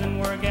it doesn't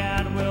work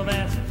out, well,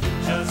 that's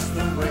just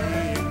the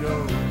way it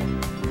goes.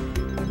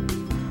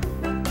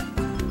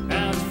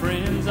 Now his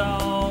friends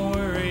all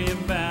worry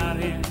about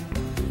him.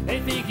 They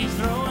think he's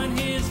throwing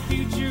his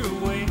future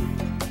away.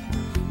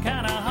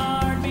 Kinda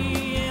hard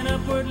being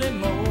upwardly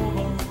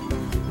mobile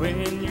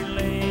when you're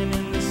laying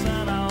in the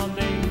sun all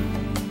day.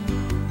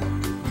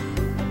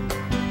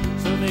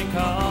 So they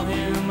call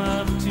him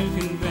up to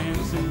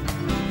convince him,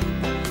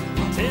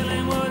 tell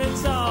him what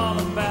it's all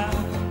about.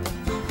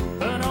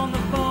 But on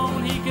the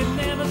phone he could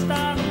never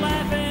stop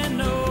laughing.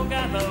 No,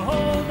 got the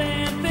whole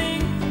damn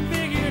thing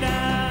figured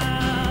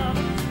out.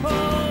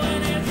 Oh,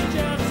 and it's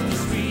just the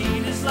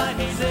sweetest life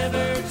he's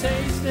ever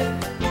tasted.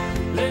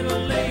 Little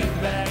laid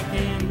back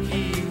and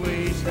key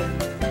wasted.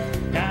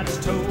 Got his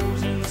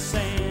toes in the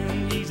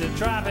sand, he's a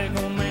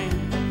tropical man.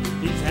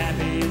 He's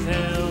happy as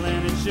hell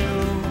and it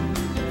shows.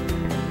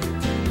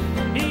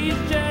 He's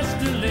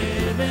just a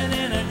living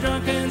in a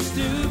drunken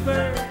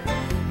stupor,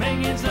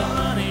 making some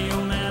money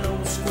on that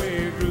old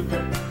square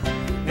grouper.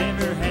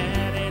 Never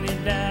had any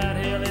doubt,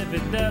 hell, if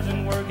it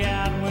doesn't work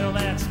out, well,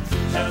 that's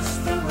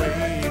just the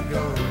way it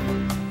goes.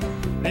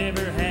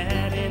 Never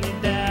had any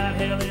doubt,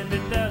 hell, if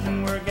it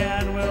doesn't work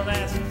out, well,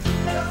 that's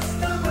just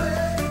the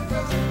way it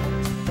goes.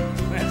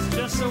 That's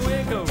just the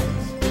way it goes.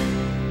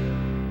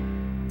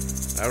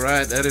 All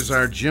right, that is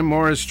our Jim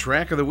Morris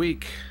track of the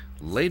week,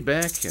 Laid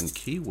Back and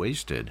Key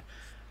Wasted.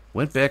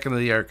 Went back into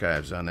the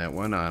archives on that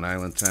one on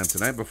Island Time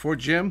tonight. Before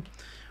Jim,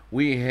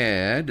 we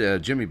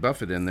had Jimmy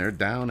Buffett in there,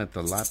 Down at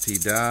the La Ti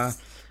Da,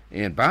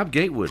 and Bob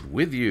Gatewood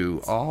with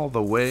you all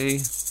the way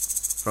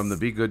from the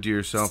Be Good to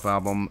Yourself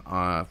album.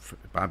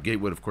 Bob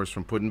Gatewood, of course,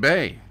 from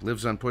Put-in-Bay,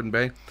 lives on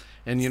Put-in-Bay.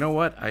 And you know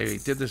what? I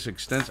did this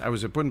I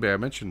was at Put-in-Bay. I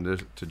mentioned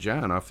this to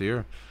John off the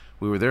air.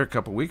 We were there a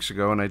couple weeks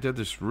ago, and I did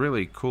this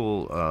really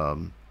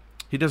cool.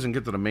 He doesn't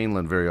get to the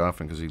mainland very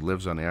often because he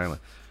lives on the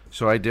island.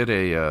 So I did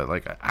a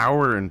like an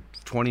hour and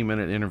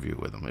 20-minute interview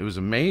with him. It was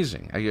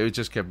amazing. It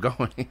just kept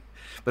going.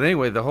 But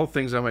anyway, the whole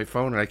thing's on my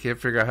phone, and I can't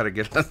figure out how to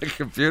get on the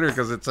computer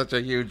because it's such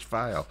a huge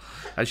file.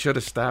 I should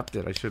have stopped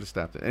it.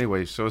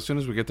 Anyway, so as soon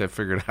as we get that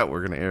figured out,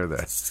 we're going to air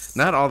that.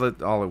 Not all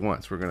at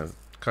once. We're going to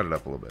cut it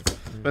up a little bit.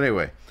 But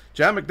anyway,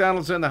 John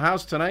McDonald's in the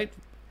house tonight,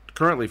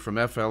 currently from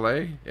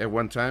FLA. At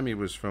one time, he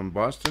was from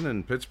Boston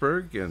and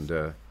Pittsburgh,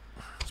 and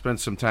spent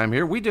some time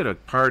here. We did a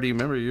party.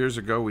 Remember years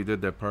ago, we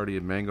did that party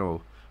at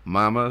Mango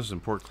Mama's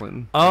in Port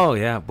Clinton? Oh,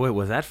 yeah. Boy,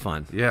 was that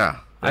fun. Yeah.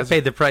 I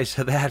paid the price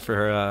of that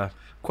for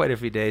quite a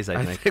few days,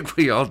 I think. I think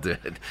we all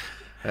did.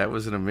 That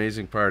was an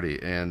amazing party.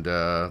 And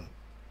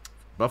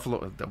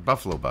Buffalo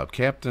Bob,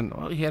 Captain,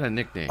 he had a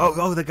nickname.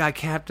 Oh, the guy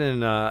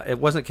Captain, it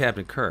wasn't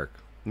Captain Kirk.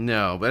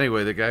 No, but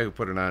anyway, the guy who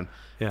put it on,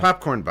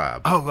 Popcorn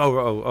Bob.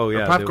 Oh,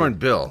 yeah. Or Popcorn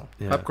Bill.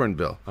 Yeah. Popcorn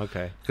Bill.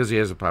 Okay. Because he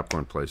has a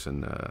popcorn place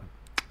in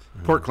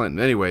Port Clinton.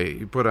 Anyway,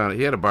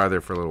 he had a bar there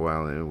for a little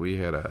while, and we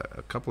had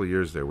a couple of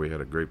years there. We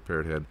had a great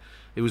Parrot Head.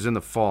 It was in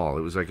the fall.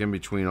 It was like in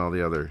between all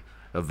the other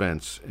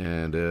events,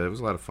 and it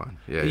was a lot of fun.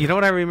 Yeah. You know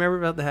what I remember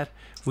about that?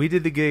 We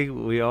did the gig.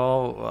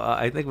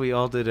 I think we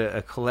all did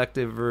a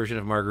collective version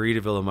of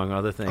Margaritaville, among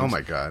other things. Oh my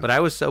God! But I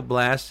was so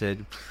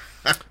blasted.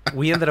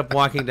 We ended up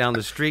walking down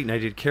the street, and I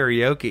did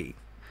karaoke.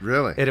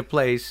 Really? At a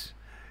place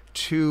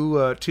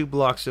two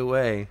blocks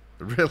away.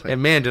 Really?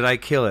 And man, did I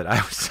kill it!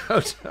 I was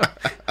so.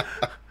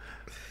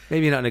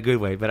 Maybe not in a good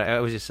way, but I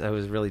was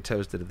really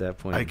toasted at that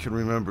point. I can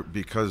remember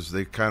because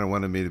they kind of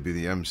wanted me to be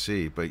the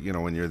MC, but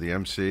when you're the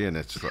MC and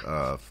it's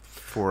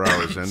 4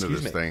 hours into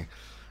this thing,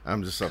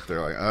 I'm just up there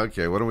like,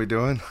 okay, what are we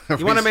doing?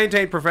 You want to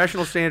maintain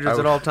professional standards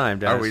at all times,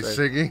 Dennis. Are we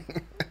singing?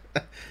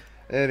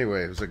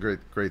 Anyway, it was a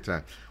great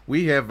time.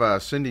 We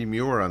have Cindy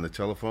Muir on the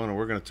telephone, and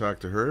we're going to talk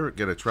to her,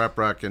 get a Trop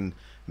Rockin'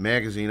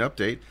 magazine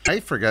update. I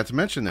forgot to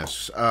mention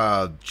this.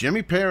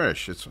 Jimmy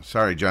Parrish.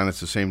 Sorry, John,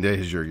 it's the same day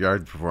as your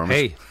yard performance.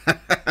 Hey.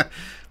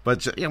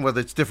 But,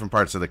 it's different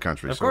parts of the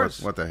country. Of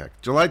course. What the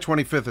heck. July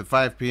 25th at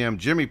 5 p.m.,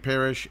 Jimmy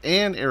Parrish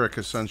and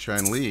Erica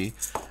Sunshine Lee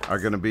are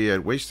going to be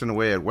at Wasting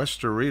Away at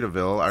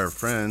Westeritaville. Our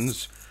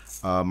friends,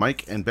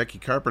 Mike and Becky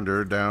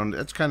Carpenter, down,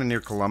 that's kind of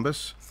near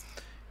Columbus.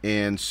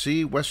 And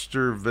see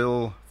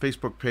Westerville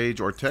Facebook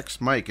page or text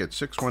Mike at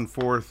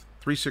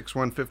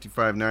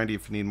 614-361-5590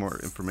 if you need more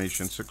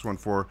information,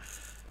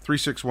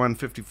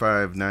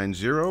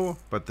 614-361-5590.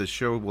 But the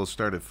show will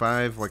start at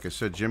 5. Like I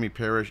said, Jimmy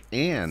Parrish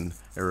and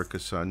Erica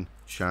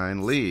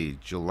Sunshine Lee,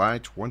 July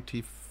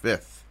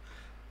 25th.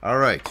 All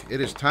right,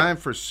 it is time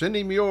for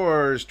Cindy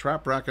Muir's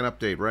Trop Rockin'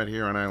 Update right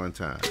here on Island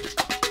Time.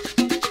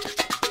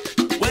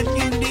 When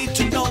you need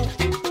to know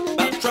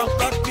about trop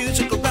rock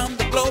music around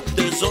the globe,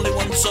 there's only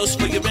one source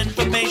for your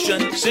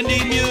information.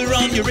 Cindy Muir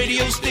on your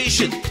radio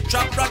station.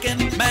 Trop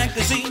Rockin'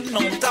 magazine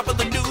on top of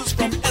the news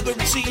from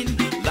every scene.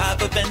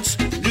 Live events,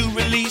 new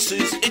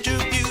releases,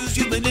 interviews,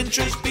 human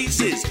interest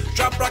pieces.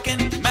 Trop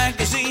Rockin'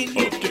 magazine.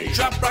 Update.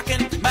 Trop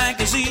Rockin'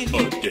 magazine.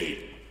 Update.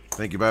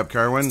 Thank you, Bob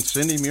Carwin.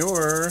 Cindy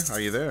Muir, are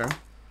you there?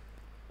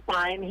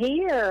 I'm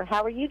here.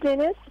 How are you,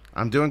 Dennis?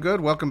 I'm doing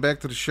good. Welcome back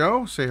to the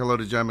show. Say hello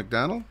to John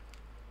McDonald.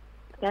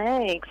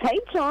 Thanks. Hey,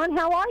 John,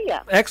 how are you?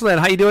 Excellent.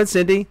 How you doing,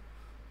 Cindy?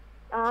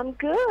 I'm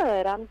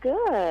good.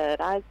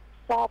 I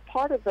saw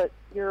part of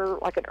your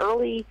like an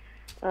early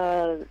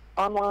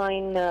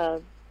online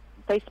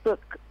Facebook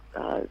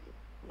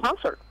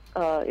concert.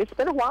 It's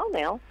been a while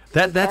now.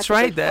 That's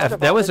right.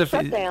 That was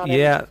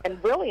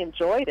and really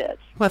enjoyed it.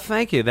 Well,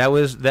 thank you.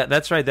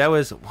 That's right. That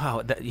was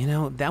wow.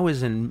 That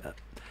was in.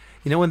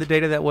 When the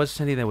date of that was,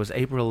 Cindy? That was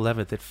April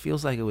 11th. It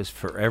feels like it was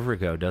forever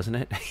ago, doesn't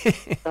it?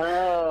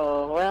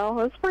 Oh, well,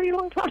 it's a pretty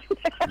long time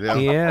now.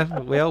 Yeah.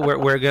 Well,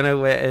 we're going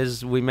to,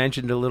 as we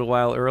mentioned a little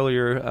while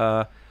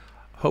earlier,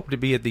 hope to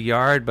be at the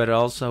Yard, but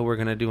also we're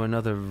going to do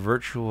another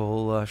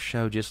virtual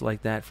show just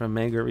like that from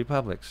Mango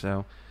Republic.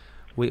 So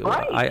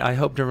I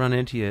hope to run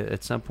into you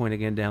at some point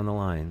again down the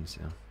line.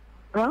 So.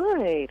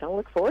 Right. I'll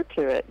look forward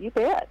to it. You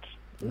bet.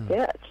 You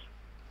bet.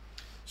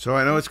 So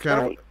I know it's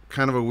kind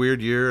of a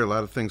weird year. A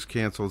lot of things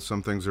canceled.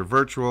 Some things are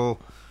virtual.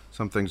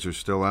 Some things are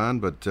still on.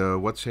 But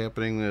what's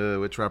happening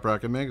with Trop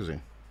Rockin'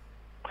 magazine?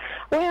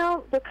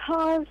 Well,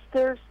 because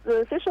the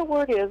official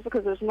word is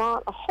because there's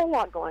not a whole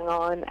lot going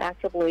on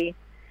actively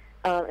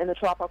in the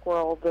trop rock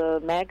world. The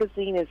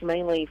magazine is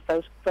mainly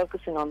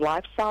focusing on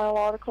lifestyle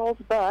articles,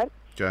 but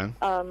okay.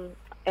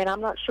 And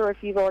I'm not sure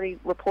if you've already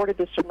reported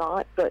this or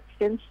not, but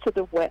Fins to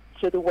the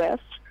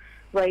West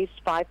raised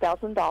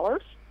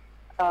 $5,000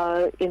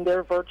 in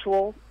their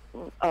virtual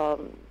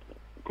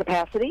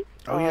capacity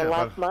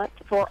last month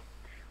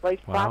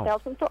raised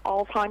 $5,000 for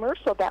Alzheimer's,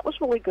 so that was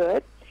really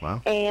good.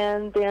 Wow.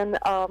 And then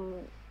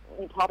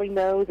you probably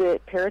know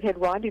that Parrot Head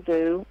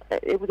Rendezvous,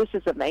 this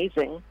is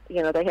amazing.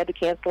 They had to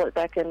cancel it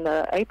back in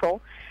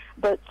April,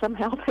 but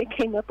somehow they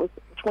came up with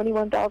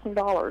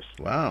 $21,000.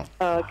 Wow.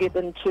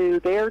 Given to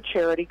their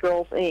charity,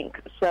 Girls Inc.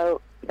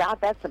 So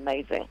that's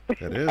amazing.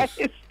 It is. That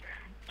is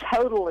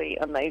totally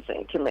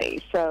amazing to me.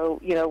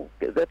 So,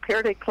 the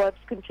Parrot Head clubs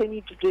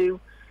continue to do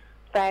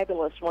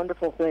fabulous,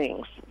 wonderful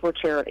things for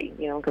charity,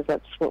 because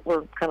that's what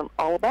we're kind of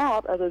all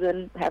about, other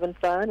than having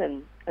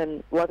fun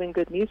and loving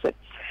good music.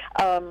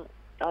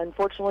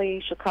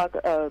 Unfortunately,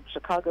 Chicago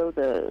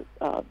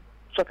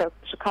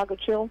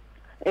Chill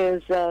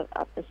is, I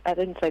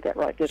didn't say that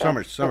right, did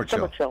I? Summer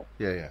Chill.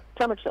 Yeah.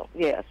 Summer Chill,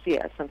 yes.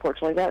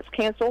 Unfortunately, that's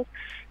canceled.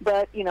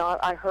 But,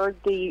 I heard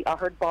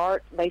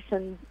Bart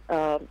Mason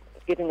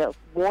giving a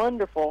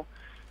wonderful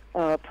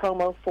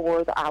promo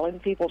for the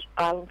Island People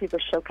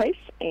Showcase,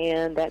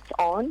 and that's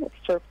on. It's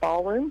Surf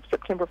Ballroom,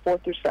 September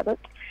 4th through 7th.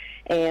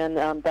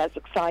 And that's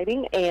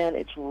exciting, and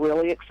it's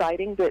really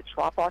exciting that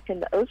Trop Rock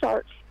in the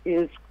Ozarks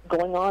is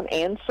going on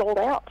and sold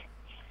out.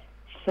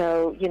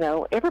 So,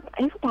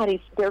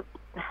 everybody's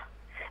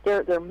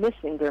they're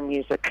missing their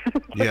music.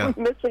 Yeah.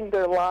 They're missing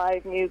their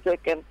live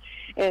music,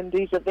 and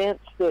these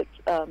events that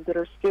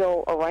are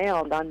still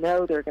around, I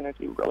know they're going to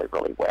do really,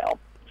 really well.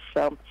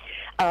 So,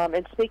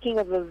 and speaking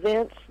of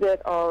events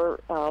that are,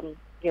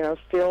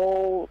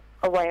 still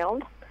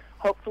around,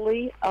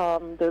 hopefully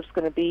there's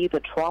going to be the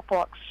Trop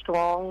Rock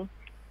Strong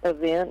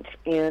event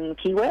in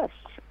Key West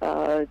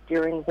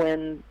during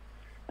when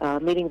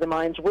Meeting the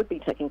Minds would be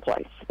taking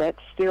place. That's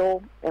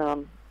still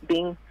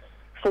being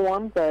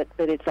formed, but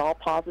it's all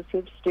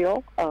positive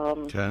still.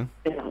 Okay.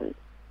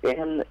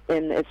 And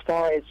as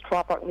far as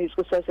Trop Rock Music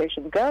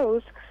Association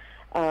goes,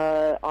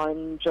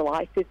 on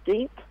July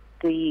 15th,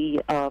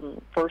 the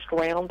first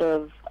round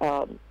of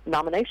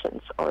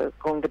nominations are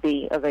going to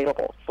be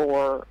available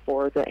for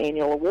the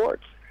annual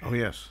awards. Oh,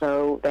 yes.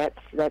 So that's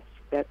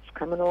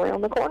coming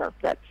around the corner.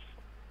 That's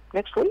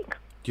next week.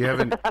 Do you have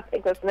any, I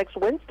think that's next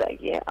Wednesday.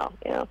 Yeah.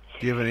 Do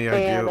you have any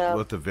idea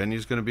what the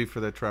venue's going to be for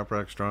that Trop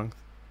Rock Strong?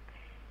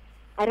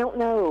 I don't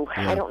know.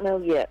 Yeah. I don't know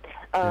yet.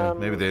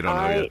 Maybe they don't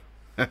know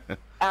yet.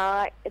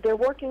 They're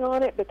working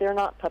on it, but they're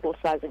not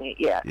publicizing it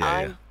yet.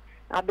 Yeah.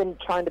 I've been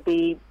trying to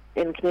be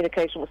in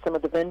communication with some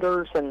of the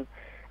vendors, and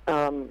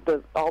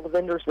all the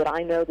vendors that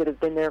I know that have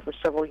been there for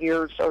several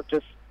years are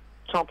just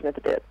chomping at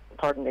the bit.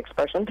 Pardon the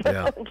expression.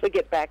 To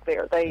get back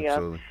there. They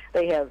have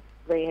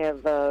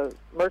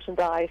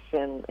merchandise,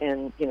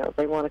 and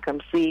they want to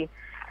come see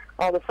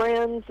all the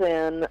friends,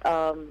 and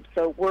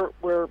so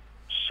we're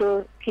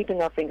sure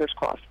keeping our fingers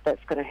crossed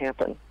that's going to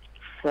happen.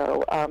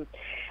 So,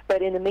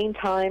 but in the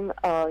meantime,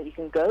 you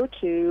can go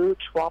to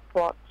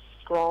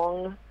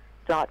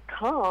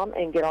troprockstrong.com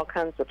and get all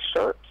kinds of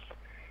shirts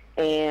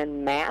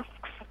and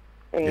masks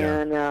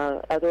and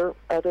other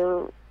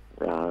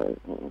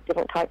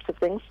different types of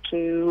things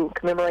to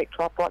commemorate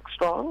Trop Rock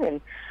Strong. And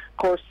of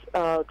course,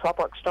 Trop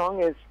Rock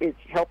Strong is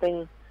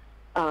helping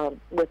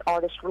with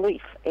artist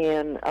relief,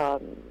 and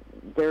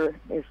there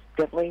has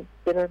definitely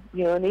been a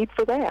need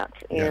for that.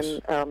 Yes.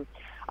 And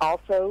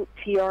also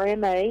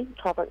TRMA,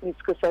 Trop Rock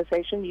Music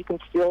Association, you can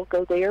still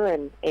go there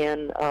and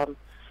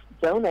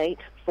donate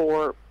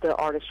for the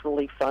artist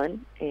relief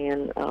fund,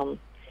 and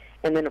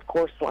then of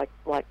course like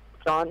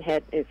John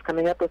is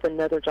coming up with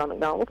John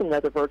McDonald,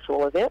 another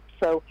virtual event,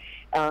 so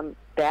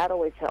that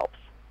always helps.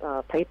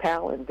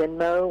 PayPal and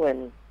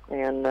Venmo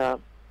and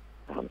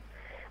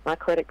my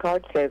credit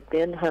cards have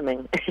been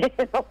humming in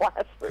the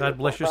last 3 God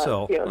bless your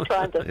soul.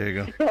 Trying to There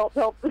you go.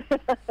 help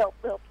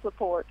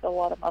support a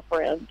lot of my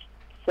friends.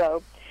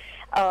 So,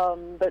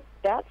 but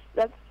that's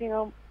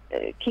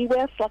Key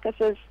West, like I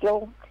said, is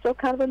still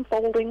kind of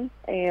unfolding,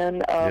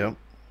 and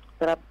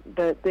but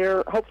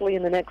they're hopefully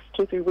in the next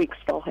 2-3 weeks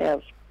they'll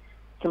have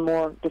some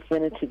more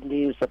definitive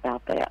news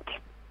about that.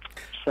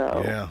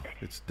 So yeah,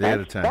 it's day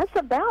at a time. That's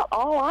about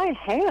all I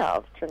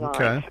have tonight.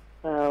 Okay.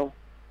 So,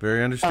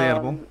 very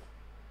understandable.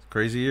 It's a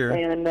crazy year.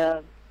 And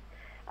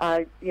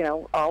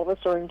all of us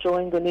are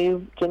enjoying the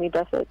new Jimmy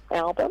Buffett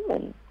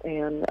album,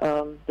 and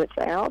that's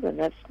out, and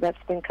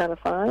that's been kind of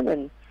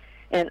fun.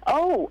 And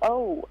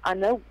I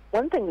know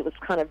one thing that was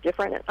kind of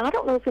different, and I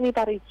don't know if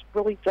anybody's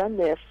really done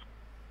this,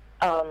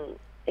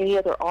 any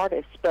other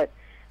artists, but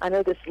I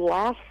know this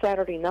last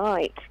Saturday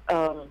night,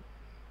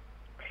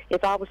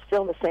 if I was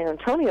still in the San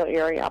Antonio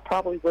area, I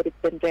probably would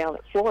have been down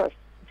at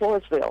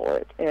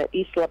Floresville at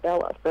East La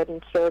Bella, Fred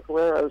and Sarah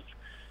Guerrero's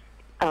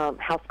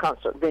house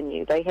concert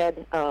venue. They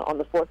had, on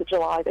the 4th of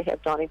July, they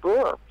had Donnie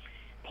Brewer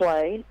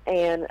play,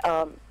 and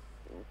it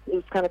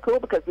was kind of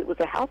cool because it was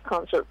a house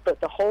concert, but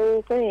the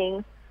whole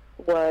thing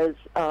was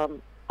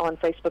on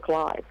Facebook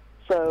Live.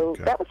 So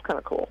that was kind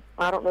of cool.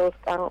 I don't know if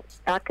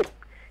I could,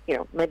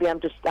 maybe I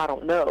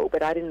don't know,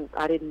 but I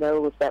didn't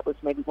know if that was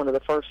maybe one of the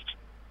first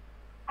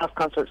house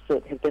concerts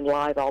that have been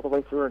live all the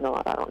way through or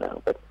not. I don't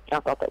know, but I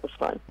thought that was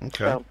fun.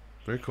 Okay, so,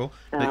 very cool.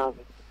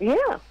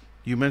 Yeah.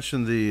 You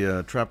mentioned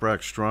the Trop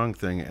Rock Strong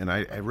thing, and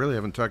I really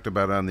haven't talked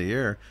about it on the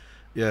air.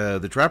 Yeah,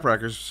 the Trop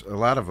Rockers, a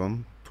lot of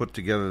them, put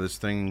together this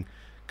thing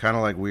kind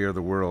of like We Are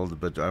the World,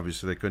 but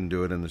obviously they couldn't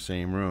do it in the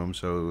same room,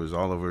 so it was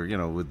all over,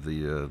 with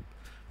the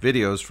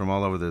videos from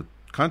all over the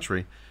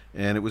country.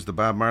 And it was the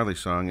Bob Marley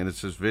song, and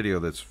it's this video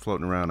that's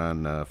floating around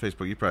on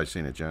Facebook. You've probably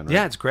seen it, John, right?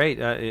 Yeah, it's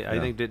great. I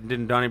think,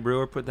 didn't Donnie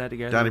Brewer put that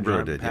together? Donnie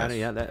Brewer did, Patty? yes.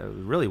 Yeah, that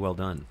was really well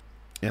done.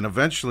 And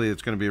eventually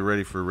it's going to be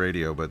ready for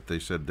radio, but they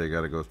said they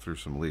got to go through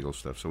some legal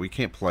stuff, so we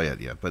can't play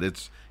it yet. But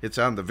it's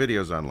on, the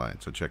video's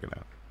online, so check it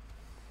out.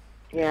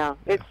 Yeah,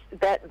 it's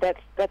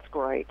that's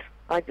great.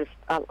 I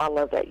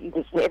love that. You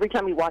just, every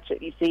time you watch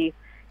it, you see,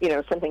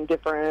 something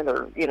different,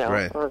 or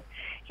Right. or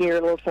hear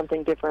a little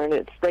something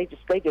different. They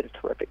did a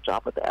terrific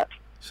job with that.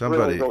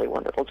 Somebody, really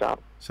wonderful job.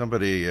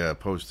 Somebody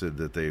posted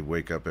that they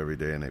wake up every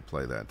day and they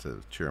play that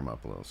to cheer them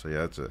up a little. So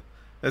yeah,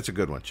 that's a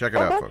good one. Check it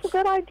out, That's folks. a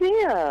good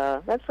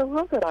idea. That's a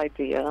real good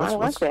idea. I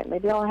like that.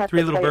 Maybe I'll have Three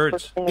to Little play it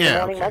Birds. first thing in the Yeah,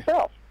 morning okay.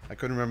 myself. I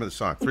couldn't remember the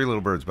song. Three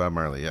Little Birds, Bob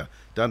Marley. Yeah,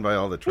 done by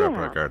all the trop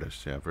Yeah. rock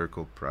artists. Yeah, very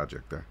cool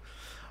project there.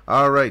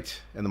 All right,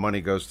 and the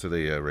money goes to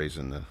the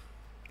raising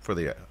for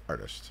the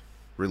artist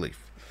relief.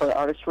 For the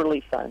Artist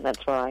Relief Fund.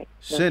 That's right.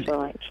 That's Cindy.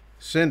 right.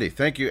 Cindy,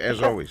 thank you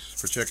as always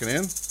for checking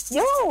in.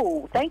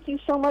 Yo, thank you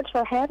so much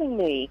for having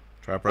me.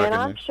 Trop Rock And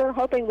I'm and sure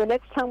hoping the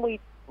next time we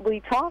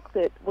talk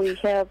that we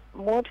have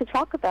more to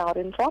talk about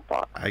in Trop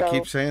Rock. I So-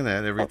 keep saying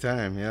that every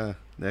time. Yeah,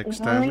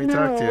 next time we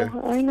talk to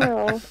you. I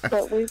know,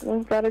 but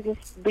we've got to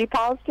just be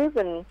positive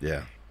and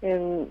Yeah.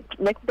 and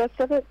make the best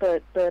of it.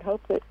 But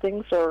hope that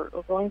things are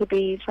going to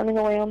be turning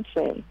around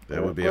soon.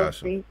 That would be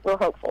awesome. We're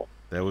hopeful.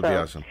 That would be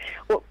awesome.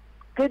 Well,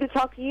 good to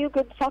talk to you.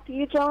 Good to talk to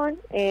you, John.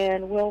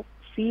 And we'll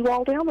see you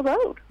all down the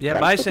road. Yeah,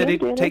 Thanks bye, again, Cindy.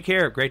 Dennis. Take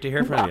care. Great to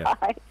hear from you.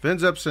 Bye.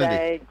 Fins up, Cindy.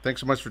 Thanks.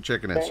 Thanks so much for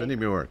checking in. Thanks. Cindy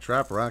Muir.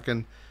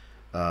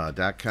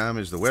 TropRockin.com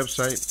is the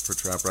website for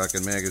Trop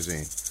Rockin'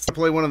 Magazine. I'll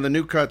play one of the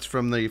new cuts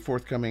from the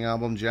forthcoming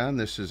album, John.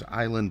 This is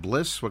Island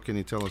Bliss. What can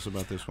you tell us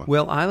about this one?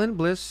 Well, Island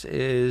Bliss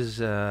is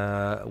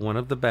one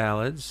of the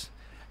ballads,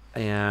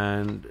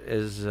 and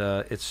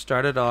it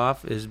started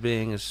off as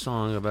being a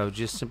song about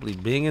just simply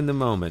being in the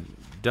moment.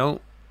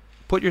 Don't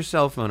put your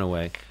cell phone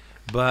away.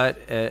 But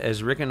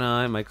as Rick and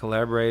I, my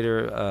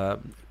collaborator,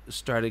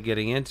 started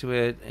getting into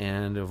it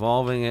and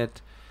evolving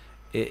it,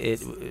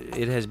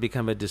 it has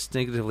become a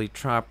distinctively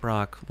trop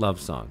rock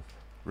love song.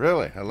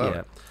 Really? I love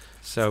it.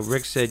 So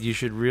Rick said, you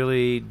should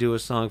really do a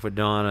song for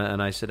Donna,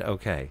 and I said,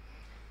 okay.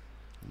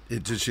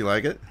 Did she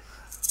like it?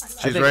 I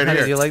She's think, right honey,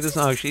 here. if you like the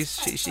song, she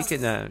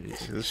can.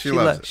 She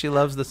loves it. She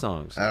loves the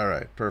songs. All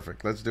right,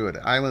 perfect. Let's do it.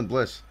 Island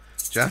Bliss.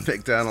 John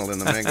McDonald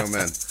and the Mango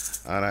Men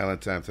on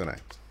Island Time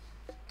tonight.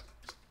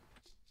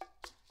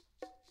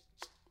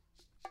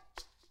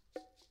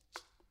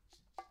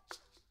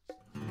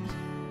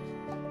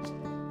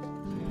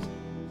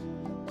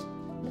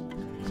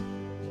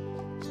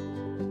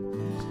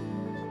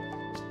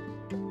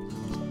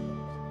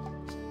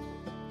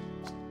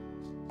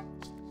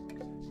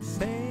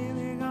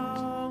 Sailing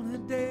on a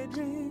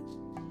daydream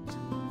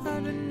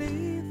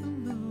underneath the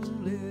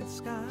moonlit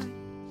sky.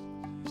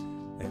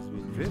 As we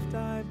drift,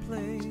 I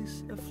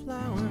place a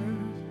flower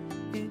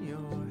in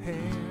your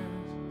hair.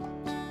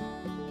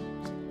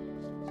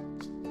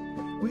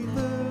 We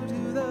move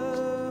to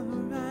the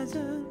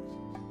horizon,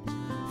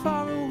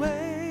 far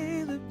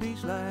away the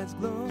beach lights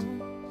glow.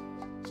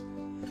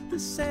 The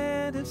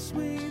scent of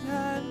sweet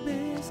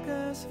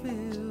hibiscus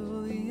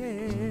fill the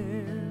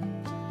air.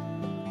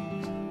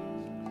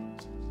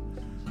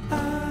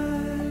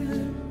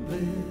 Island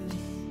bliss,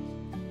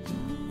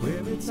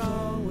 where it's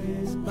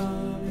always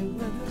balmy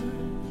weather.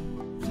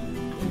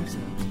 There's a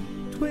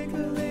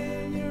twinkle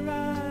in your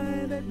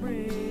eye that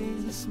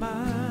brings a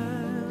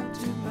smile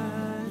to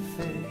my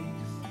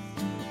face.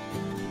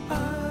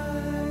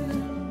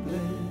 Island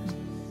bliss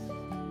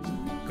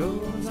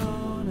goes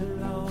on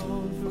and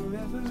on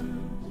forever,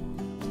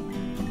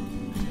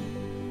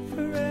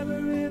 forever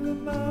in the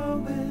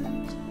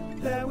moment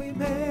that we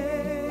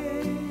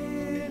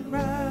made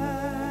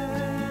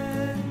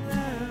right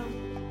now,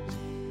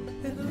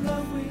 and the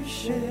love we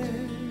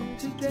share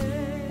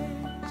today.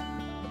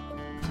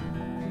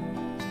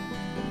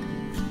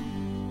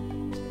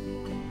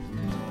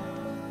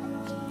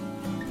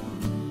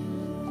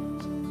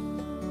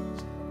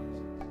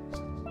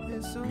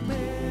 There's so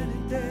many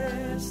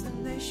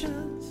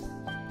destinations,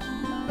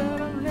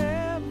 but I've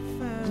never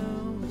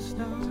found the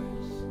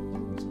stars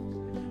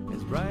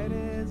as bright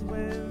as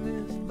when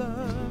this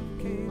love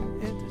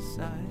came into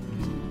sight.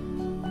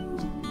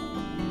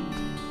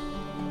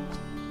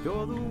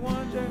 You're the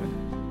wonder,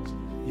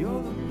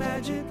 you're the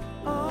magic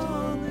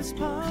on this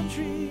palm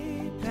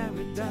tree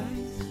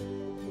paradise.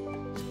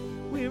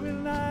 We're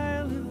an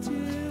island to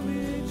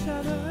each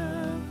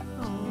other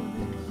on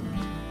this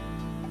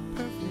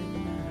perfect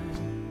night.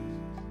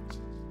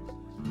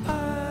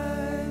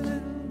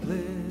 Island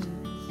bliss,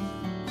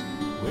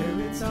 where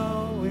it's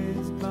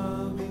always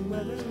balmy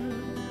weather.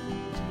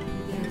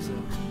 There's a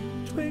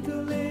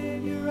twinkle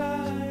in your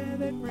eye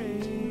that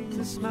brings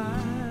a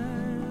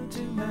smile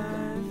to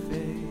my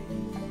face.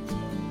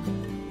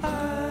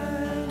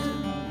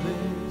 Island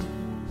bliss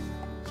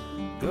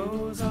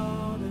goes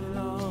on and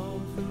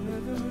on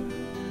forever,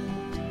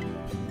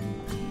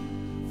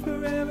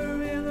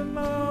 forever in the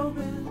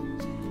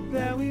moment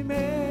that we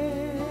made.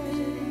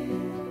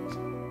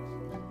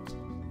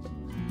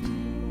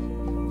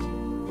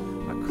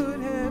 I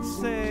could have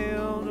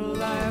sailed a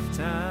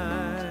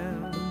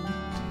lifetime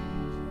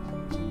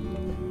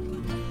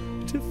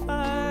to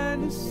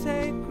find a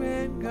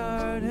sacred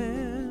garden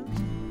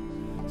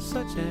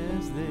such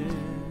as this.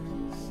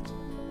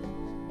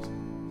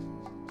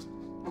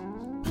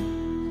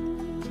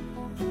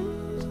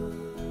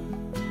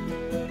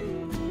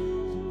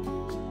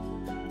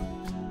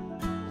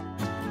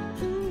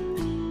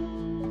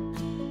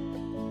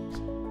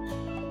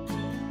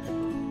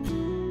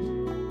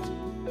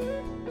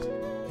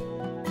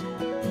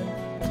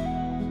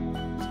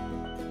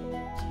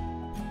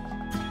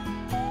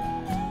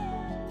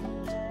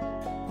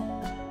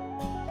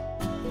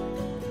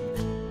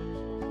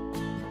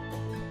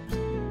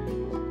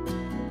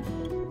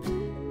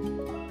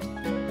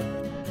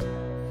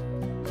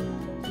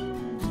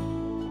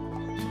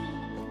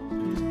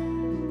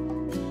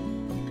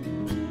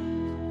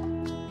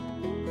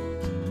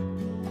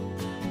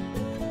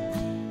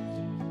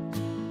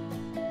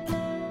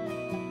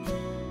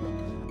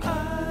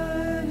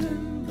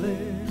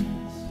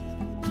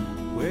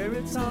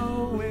 It's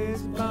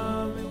always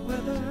balmy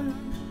weather.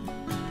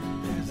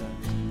 There's a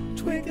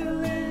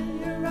twinkle in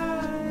your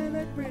eye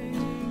that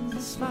brings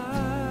a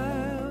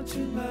smile to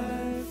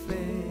my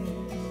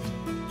face.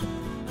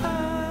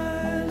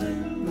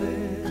 Island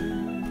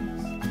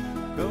bliss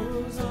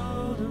goes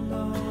on and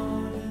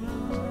on and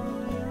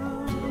on and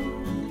on.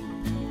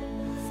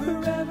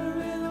 Forever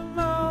in a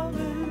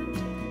moment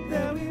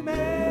that we make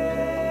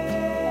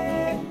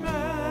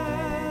right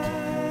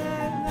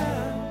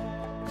now.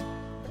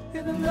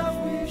 In the love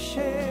we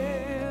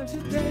share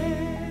today.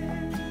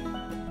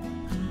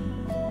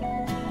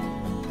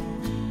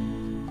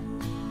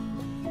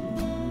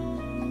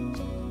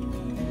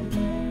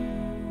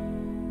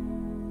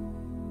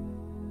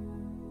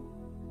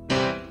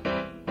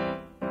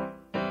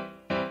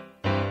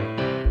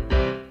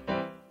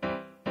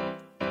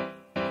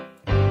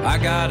 I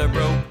got a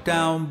broke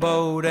down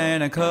boat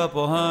and a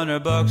couple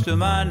 $100 to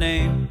my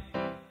name.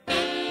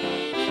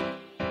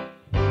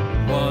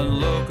 One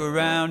look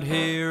around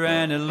here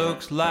and it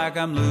looks like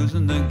I'm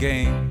losing the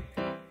game.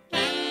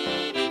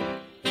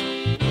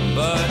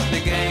 But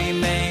the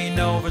game ain't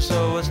over,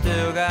 so I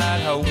still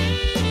got hope.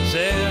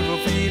 Several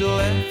feet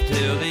left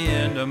till the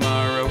end of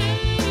my rope.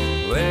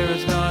 Where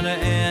it's gonna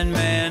end,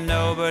 man,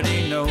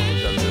 nobody knows.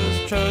 I'm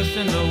just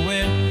trusting the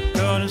wind,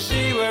 gonna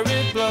see where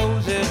it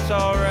blows. It's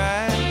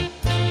alright,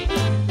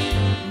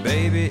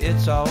 baby,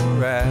 it's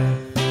alright.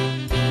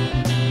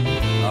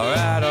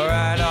 Alright,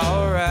 alright,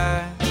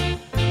 alright.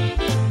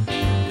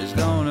 It's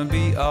gonna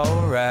be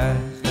alright.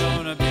 It's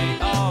gonna be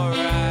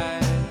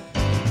alright.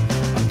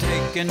 I'm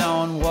taking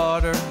on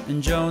water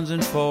and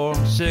jonesing for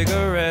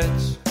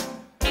cigarettes.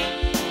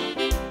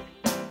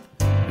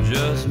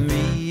 Just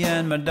me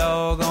and my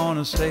dog on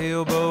a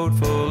sailboat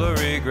full of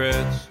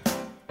regrets.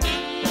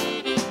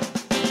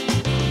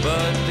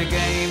 But the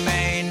game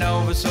ain't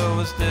over, so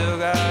I still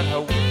got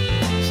hope.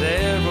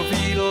 Several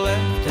feet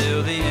left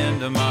till the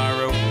end of my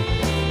rope.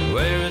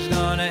 Where it's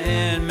gonna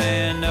end,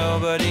 man,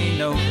 nobody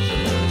knows.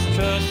 I'm just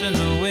trusting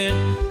the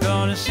wind,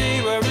 gonna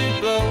see where it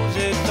blows.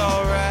 It's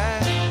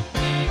alright,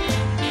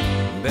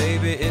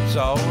 baby, it's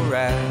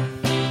alright.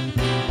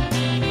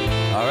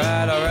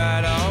 Alright,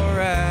 alright,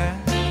 alright.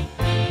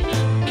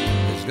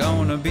 It's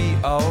gonna be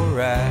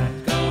alright.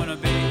 It's gonna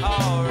be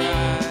alright.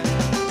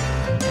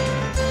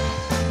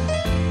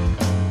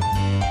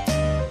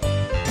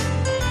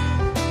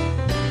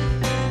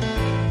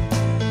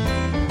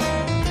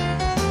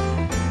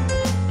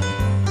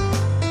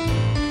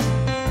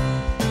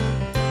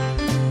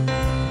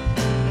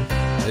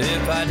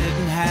 If I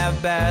didn't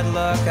have bad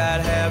luck,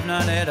 I'd have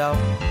none at all.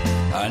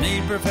 I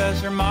need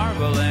Professor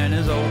Marvel and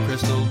his old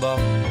crystal ball.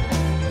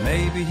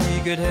 Maybe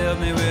he could help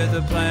me with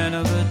a plan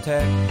of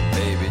attack.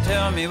 Maybe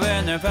tell me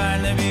when there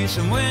finally be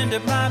some wind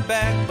at my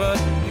back. But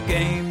the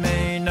game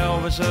ain't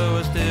over, so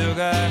I still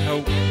got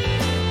hope.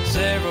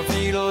 Several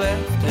feet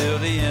left till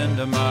the end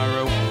of my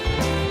rope.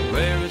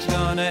 Where it's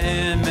gonna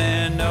end,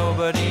 man,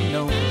 nobody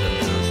knows. I'm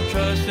just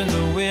trusting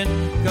the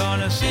wind,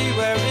 gonna see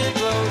where it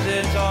blows.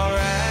 It's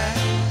alright,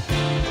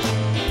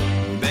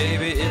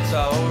 baby, it's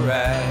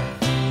alright.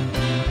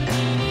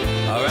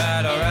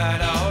 Alright,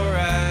 alright,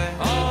 alright.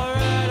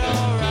 Alright,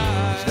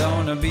 alright. It's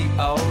gonna be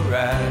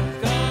alright.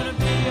 It's gonna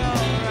be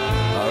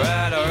alright.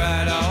 Alright,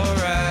 alright,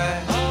 alright.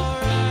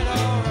 Alright,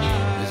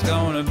 alright. It's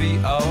gonna be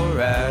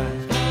alright.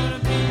 It's gonna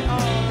be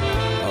alright.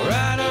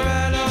 Alright,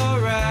 alright,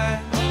 alright.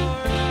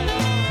 Alright,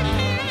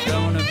 alright. It's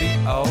gonna be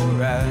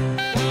alright.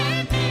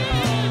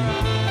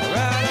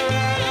 Alright,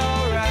 alright,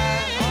 alright.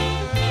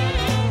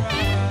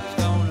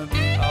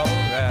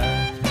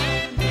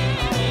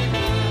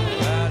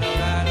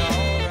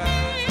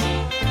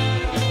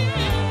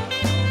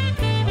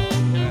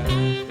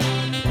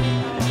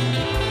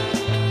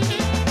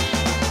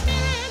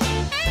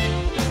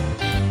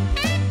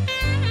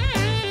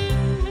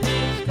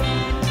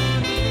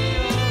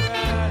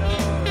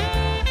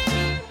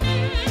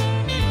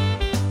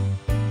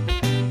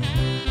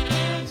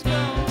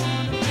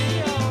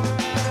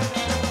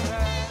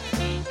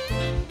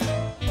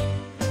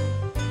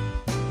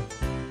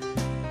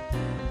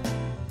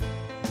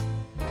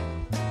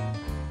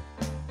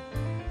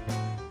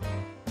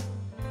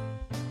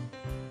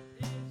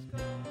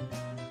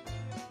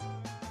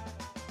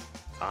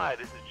 Hi,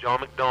 this is John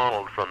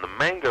McDonald from the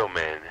Mango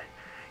Men.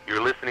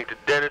 You're listening to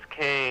Dennis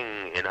King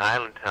in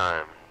Island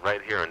Time,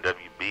 right here on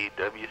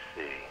WBWC.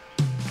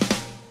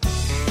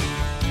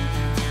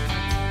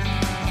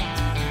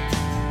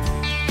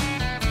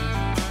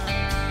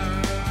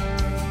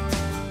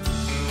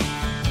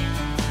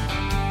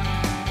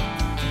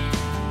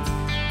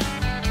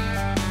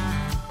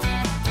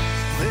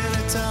 Well,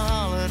 it's a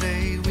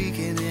holiday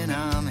weekend and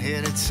I'm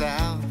headed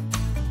south.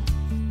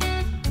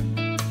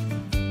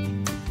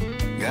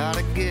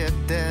 Gotta get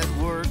that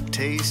work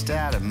taste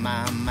out of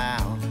my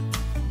mouth.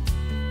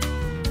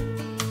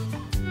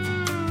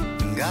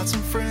 Got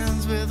some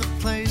friends with a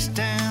place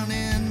down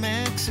in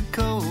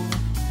Mexico.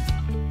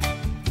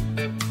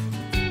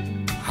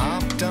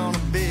 Hopped on a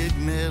big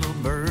metal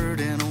bird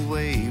and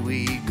away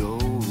we go.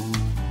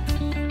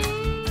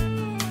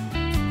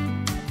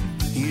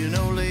 You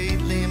know,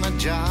 lately my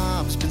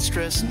job's been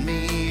stressing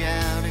me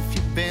out. If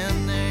you've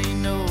been there, you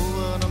know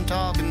what I'm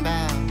talking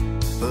about.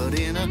 But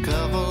in a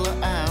couple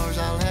of hours,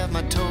 I'll have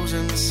my toes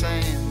in the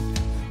sand,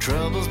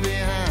 troubles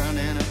behind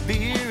and a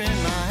beer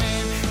in my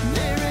hand.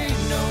 There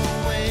ain't no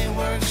way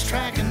work's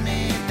tracking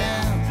me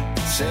down.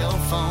 Cell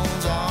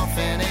phone's off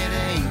and it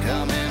ain't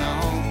coming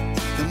on.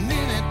 The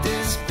minute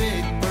this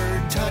big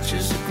bird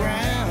touches the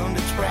ground,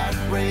 it's rat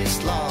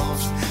race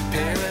lost,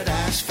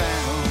 paradise found.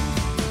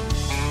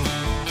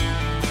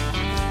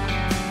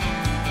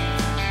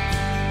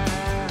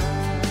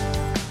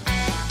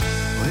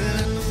 Well,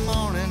 in the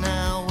morning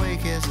I'll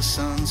wake as the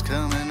sun's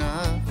coming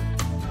up.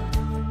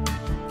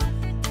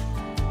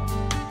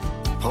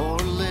 Pour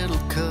a little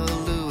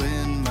Kahlua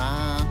in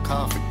my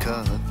coffee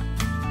cup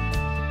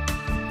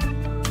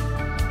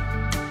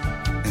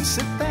and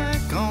sit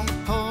back on the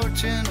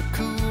porch in a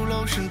cool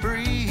ocean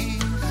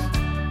breeze,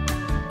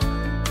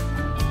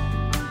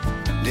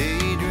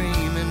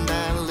 daydreaming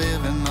about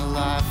living my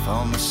life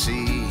on the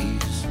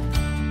seas.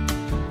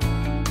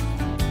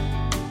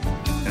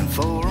 And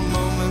for a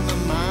moment my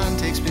mind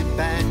takes me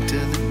back to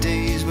the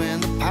days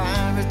when the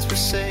pirates were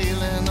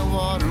sailing the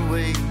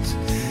waterways.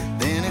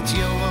 Then it's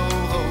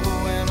yo-ho-ho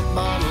and a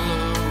bottle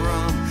of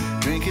rum,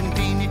 drinking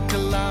pina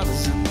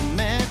coladas in the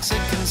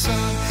Mexican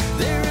sun.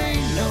 There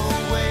ain't no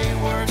way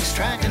work's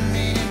tracking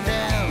me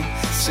down.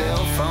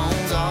 Cell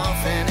phone's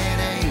off and it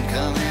ain't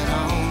coming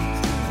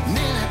on. The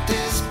minute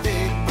this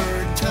big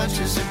bird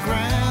touches the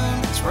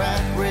ground, it's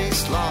rat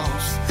race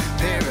lost,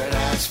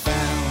 paradise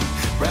found.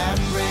 Rat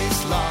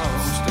race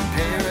lost and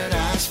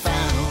paradise found.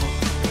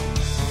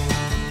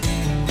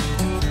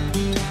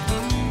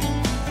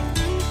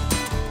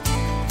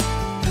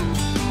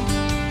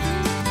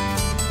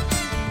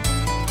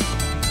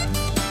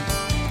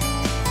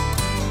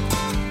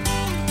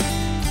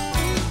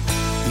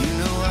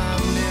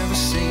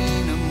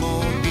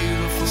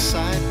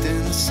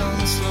 The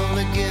sun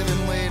slowly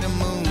giving way to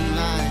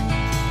moonlight,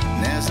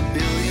 and as the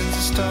billions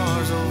of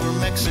stars over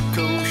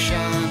Mexico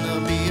shine,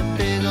 there'll be a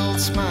big old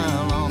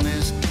smile on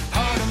this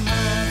heart of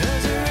mine.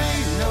 'Cause there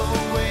ain't no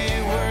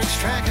way work's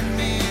tracking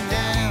me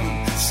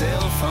down.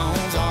 Cell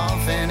phone's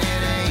off and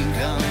it ain't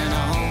coming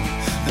on.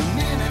 The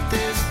minute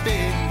this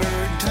big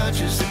bird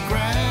touches the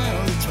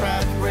ground, it's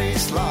rat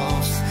race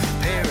lost,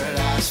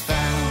 paradise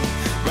found.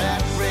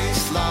 Rat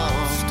race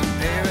lost and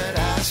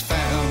paradise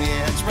found.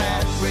 Yeah, it's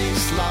rat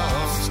race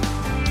lost.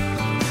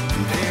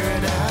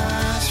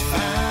 Paradise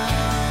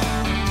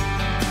found,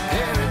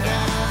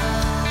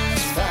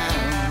 paradise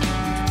found.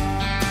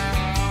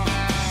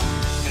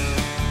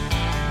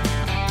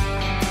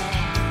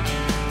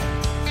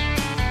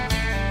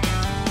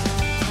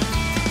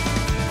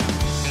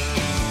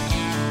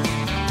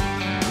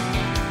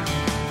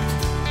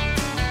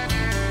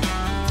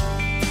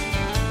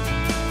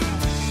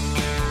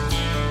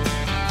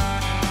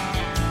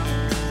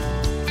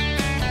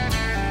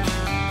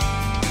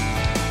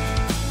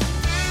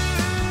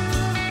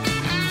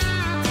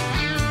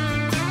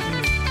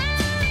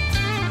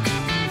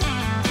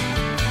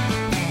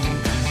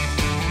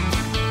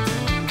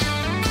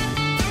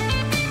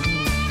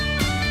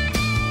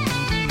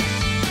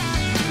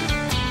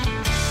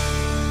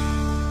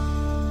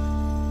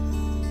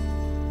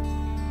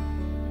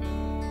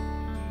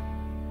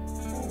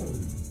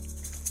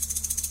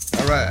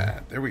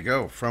 There we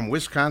go. From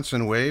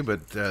Wisconsin way,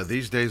 but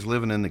these days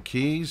living in the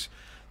Keys.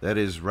 That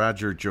is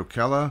Roger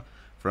Jokela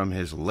from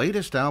his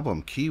latest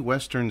album, Key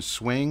Western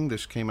Swing.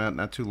 This came out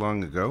not too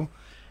long ago.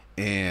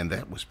 And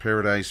that was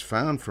Paradise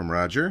Found from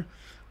Roger.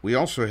 We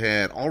also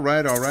had All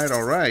Right, All Right,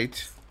 All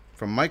Right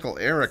from Michael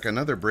Eric,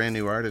 another brand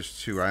new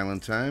artist to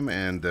Island Time.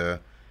 And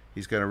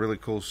he's got a really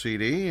cool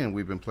CD, and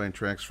we've been playing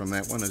tracks from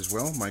that one as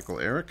well, Michael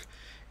Eric.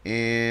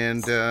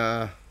 And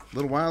a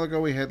little while ago,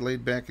 we had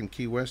Laid Back and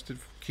Key Wasted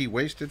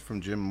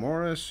from Jim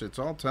Morris. It's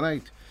all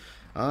tonight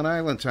on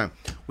Island Time.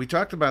 We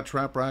talked about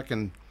Trop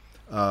Rockin'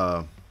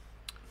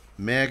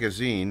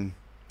 magazine,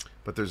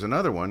 but there's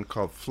another one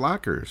called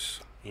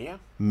Flockers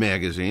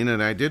magazine,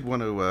 and I did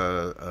want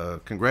to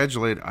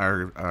congratulate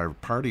our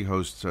party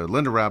host,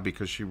 Linda Robb,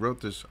 because she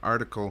wrote this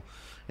article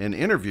and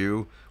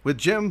interview with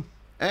Jim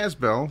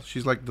Asbell.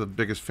 She's like the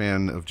biggest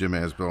fan of Jim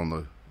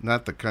Asbell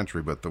not the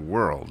country, but the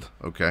world,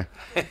 okay?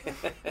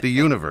 The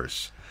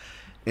universe.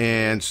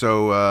 And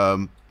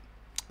so,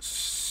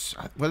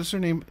 what is her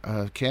name?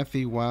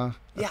 Kathy Wah?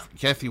 Yeah.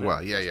 Kathy Wah,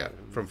 yeah,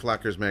 from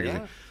Flockers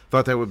Magazine. Yeah.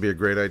 Thought that would be a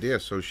great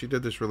idea. So she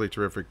did this really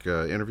terrific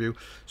interview.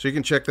 So you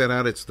can check that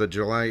out. It's the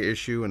July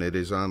issue, and it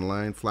is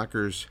online.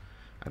 Flockers,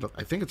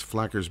 I think it's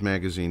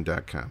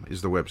flockersmagazine.com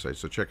is the website.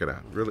 So check it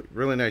out. Really,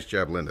 really nice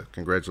job, Linda.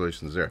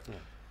 Congratulations there. Yeah.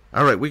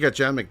 All right, we got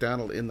John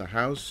McDonald in the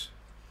house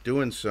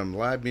doing some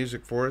live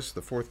music for us.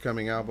 The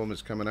forthcoming album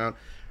is coming out.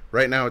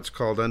 Right now it's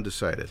called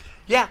Undecided.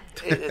 Yeah,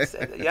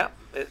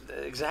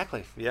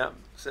 exactly. Yeah.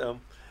 So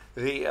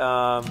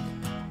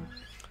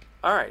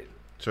all right.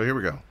 So here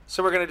we go.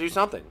 So we're going to do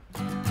something.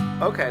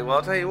 Okay, well,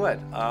 I'll tell you what.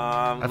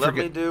 Let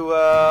me do,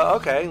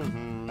 okay.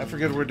 I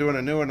forget if we're doing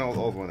a new and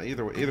old one.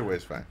 Either way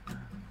is fine.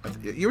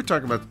 You were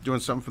talking about doing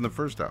something from the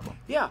first album.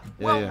 Yeah,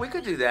 well, we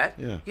could do that.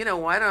 Yeah. You know,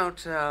 why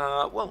don't,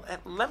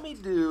 let me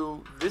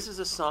do, this is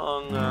a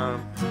song,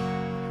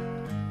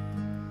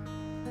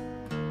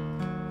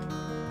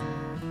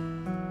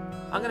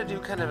 I'm going to do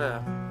kind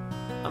of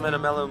I'm in a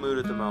mellow mood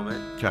at the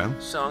moment. Okay.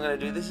 So I'm going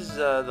to do, this is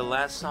the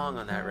last song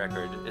on that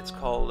record. It's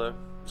called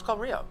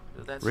Rio.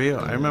 That's Rio,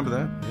 I remember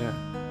that, yeah.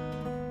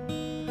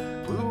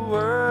 We'll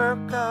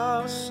work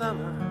all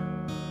summer,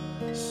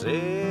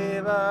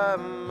 save our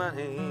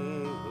money,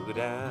 we'll go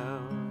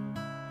down,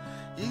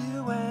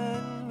 you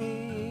and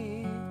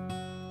me,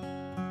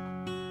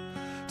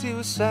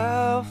 to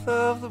south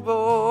of the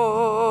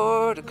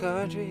border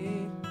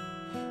country,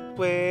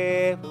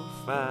 where we'll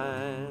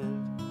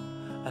find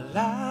a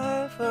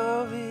life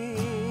of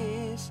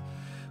ease.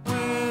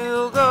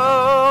 We'll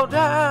go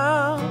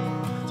down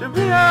to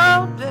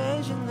Rio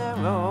de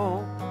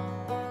Janeiro,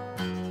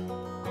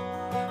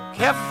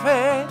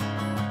 Cafe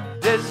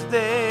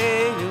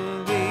desde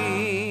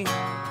be.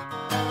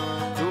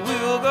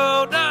 We'll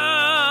go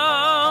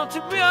down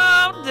to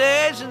Rio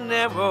de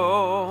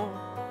Janeiro,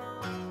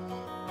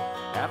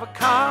 have a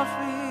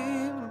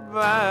coffee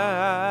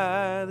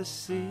by the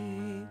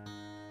sea.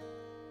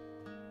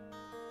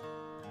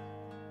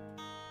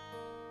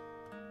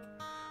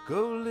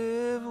 Go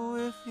live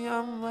with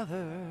your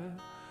mother,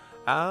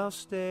 I'll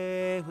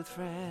stay with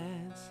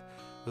friends,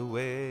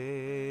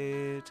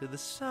 away till the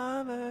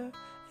summer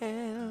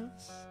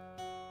ends.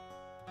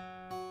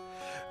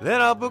 Then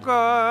I'll book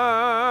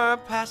our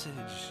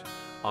passage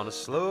on a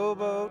slow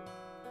boat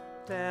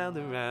down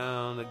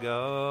around the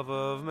Gulf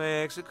of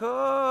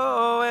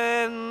Mexico,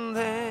 and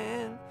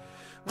then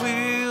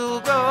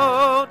we'll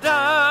go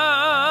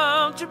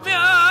down to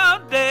Rio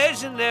de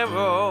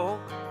Janeiro,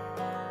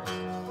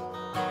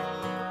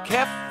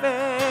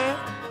 Cafe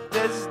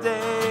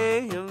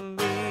desde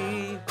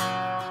me.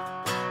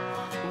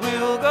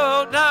 We'll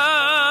go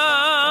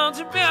down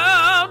to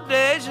Rio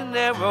de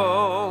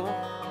Janeiro,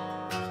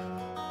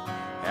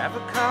 have a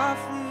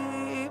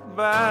coffee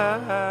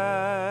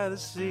by the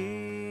sea.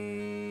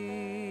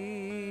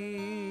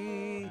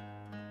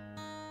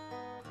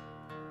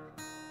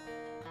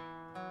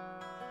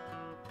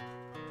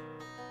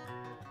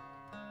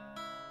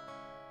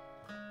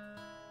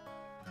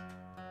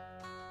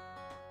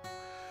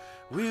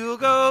 We'll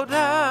go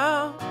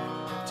down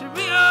to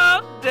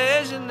Rio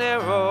de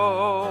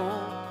Janeiro,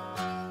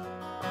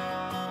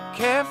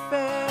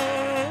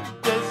 Cafe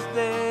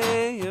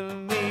desde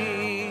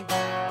me.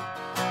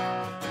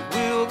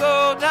 We'll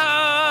go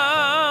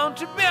down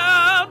to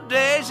Rio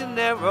de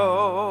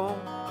Janeiro,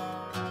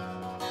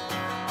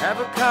 have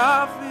a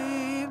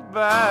coffee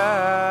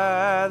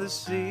by the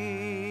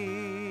sea,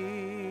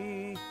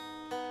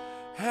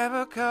 have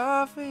a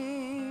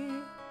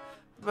coffee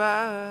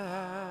by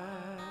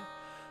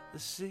the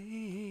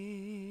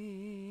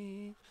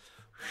sea.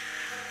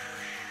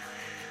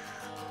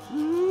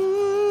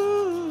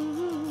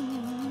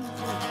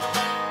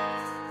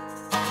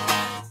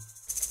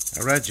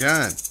 All right,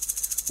 John.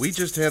 We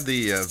just had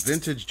the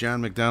vintage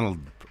John McDonald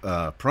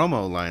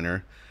promo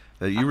liner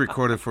that you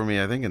recorded for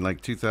me, I think, in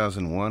like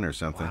 2001 or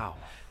something. Wow.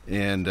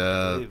 And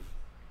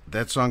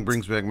that song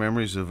brings back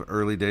memories of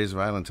early days of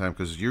Island Time,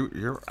 because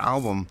your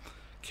album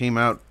came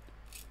out.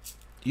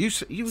 You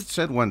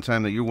said one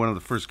time that you were one of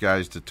the first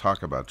guys to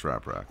talk about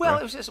trop rock. Well,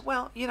 right? it was just,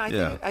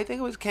 I think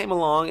it was came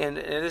along, and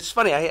it's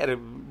funny. I had a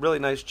really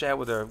nice chat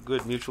with our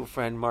good mutual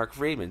friend Mark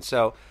Friedman,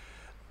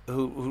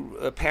 who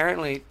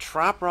apparently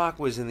trop rock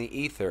was in the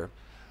ether,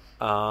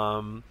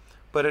 but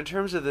in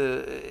terms of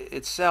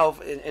itself,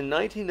 in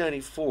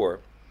 1994,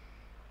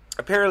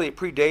 apparently it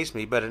predates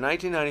me, but in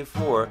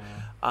 1994,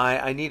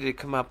 I needed to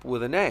come up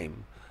with a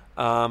name.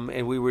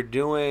 And we were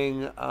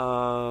doing,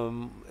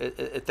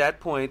 at that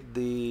point,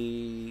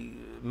 the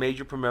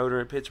major promoter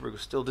in Pittsburgh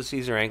was still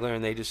DeCesar Angler,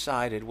 and they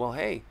decided, well,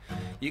 hey,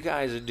 you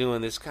guys are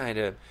doing this kind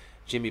of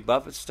Jimmy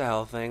Buffett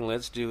style thing.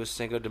 Let's do a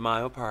Cinco de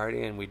Mayo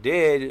party. And we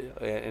did,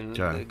 and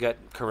got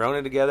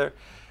Corona together.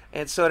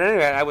 And so at any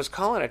rate, I was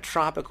calling it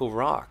tropical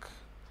rock.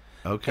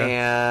 Okay.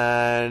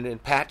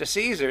 And Pat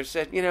DeCesar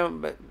said,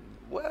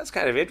 well, that's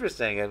kind of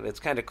interesting. It's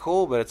kind of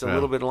cool, but it's a Yeah.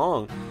 little bit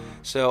long.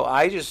 So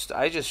I just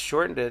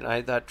shortened it.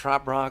 I thought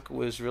Trop Rock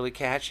was really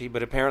catchy,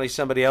 but apparently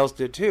somebody else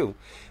did too.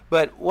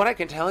 But what I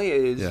can tell you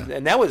is, Yeah.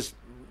 and that was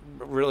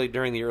really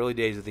during the early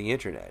days of the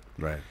internet.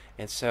 Right.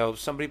 And so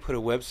somebody put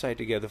a website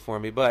together for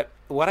me. But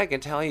what I can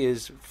tell you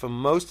is,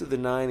 from most of the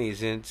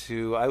 90s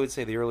into, I would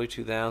say, the early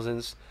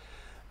 2000s,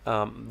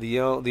 the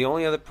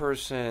only other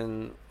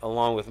person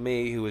along with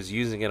me who was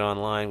using it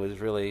online was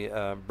really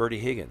Bertie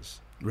Higgins.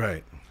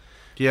 Right.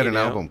 He had You an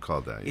know? album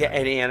called that. Yeah,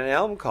 and he had an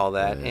album called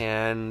that.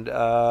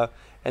 Yeah.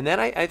 And then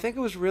I think it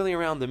was really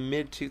around the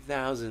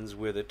mid-2000s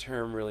where the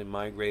term really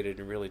migrated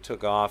and really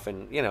took off.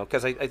 And, you know,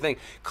 because I think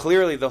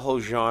clearly the whole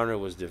genre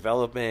was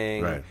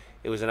developing. Right.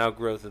 It was an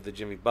outgrowth of the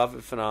Jimmy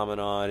Buffett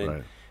phenomenon. And,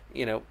 Right.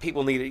 you know,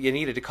 people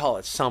needed to call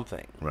it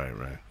something. Right,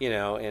 right. You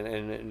know,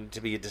 and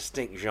to be a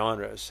distinct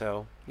genre.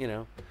 So, you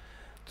know.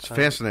 It's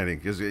fascinating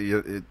because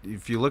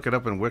if you look it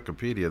up in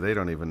Wikipedia, they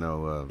don't even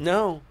know.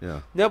 No.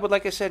 Yeah. No, but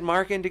like I said,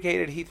 Mark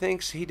indicated he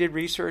thinks he did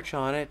research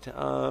on it,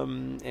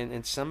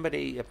 and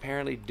somebody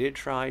apparently did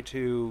try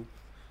to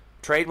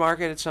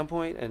trademark it at some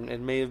point, and it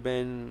may have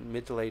been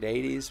mid to late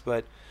 80s,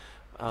 but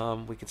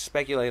we could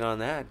speculate on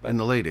that. But In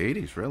the late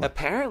 80s, really?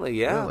 apparently,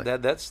 yeah, Really?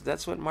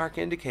 that's what Mark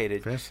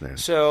indicated. Fascinating.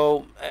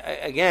 So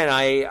again,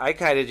 I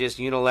kind of just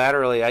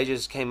unilaterally, I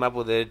just came up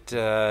with it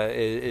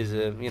as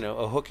a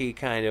a hooky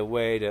kind of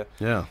way to.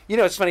 Yeah. You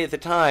know, it's funny at the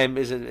time.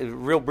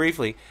 Real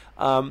briefly.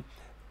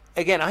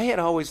 Again, I had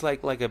always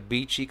liked like a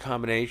beachy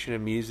combination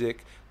of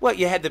music. Well,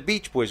 you had the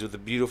Beach Boys with the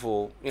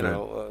beautiful,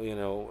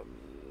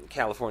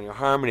 California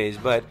harmonies,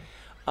 but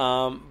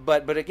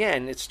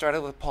again, it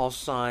started with Paul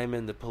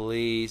Simon, the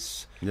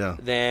Police, Yeah.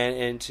 then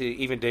into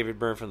even David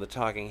Byrne from the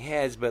Talking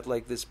Heads, but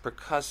like this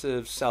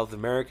percussive South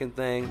American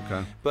thing.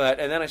 Okay.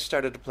 And then I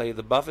started to play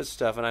the Buffett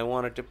stuff, and I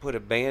wanted to put a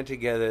band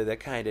together that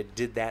kind of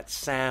did that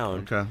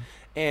sound. Okay.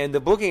 And the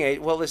booking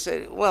agent, they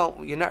said, well,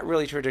 you're not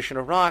really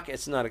traditional rock.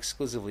 It's not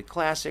exclusively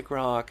classic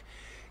rock.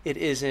 It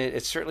isn't.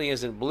 It certainly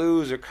isn't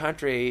blues or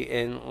country.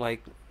 And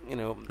Right.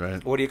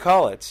 what do you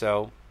call it?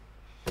 So,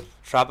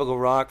 tropical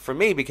rock for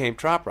me became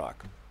trop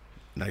rock.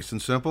 Nice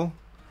and simple.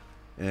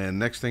 And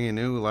next thing you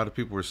knew, a lot of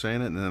people were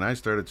saying it, and then I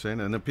started saying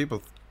it, and then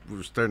people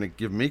were starting to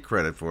give me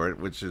credit for it,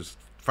 which is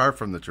far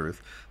from the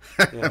truth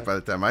Yeah. by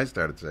the time I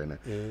started saying it.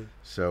 Yeah.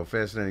 So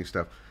fascinating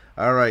stuff.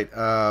 All right,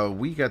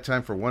 we got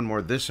time for one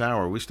more this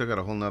hour. We still got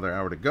a whole nother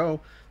hour to go.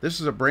 This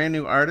is a brand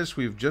new artist.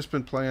 We've just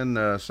been playing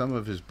some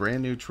of his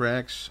brand new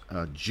tracks,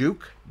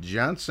 Juke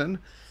Johnson,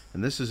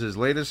 and this is his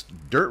latest,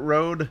 Dirt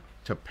Road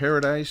to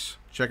Paradise.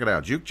 Check it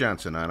out, Juke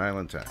Johnson on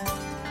Island Time.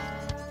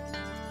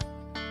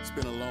 It's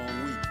been a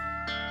long week.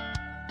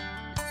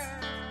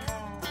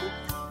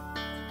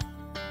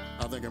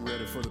 I think I'm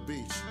ready for the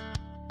beach.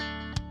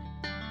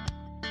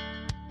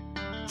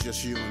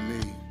 Just you and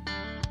me.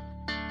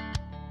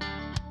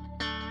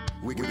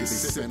 We could be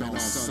sipping on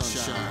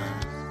sunshine.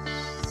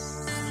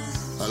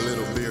 A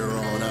little beer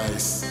on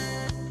ice.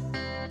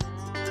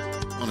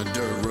 On a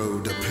dirt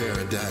road to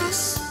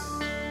paradise.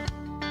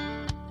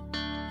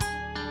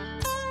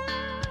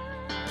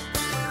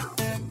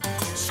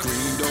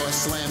 Screen door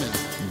slamming,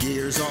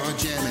 gears are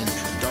jamming,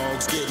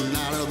 dogs getting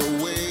out of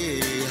the way.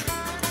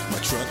 My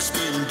truck's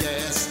been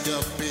gassed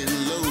up and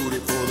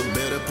loaded for the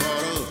better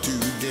part of 2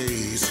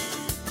 days.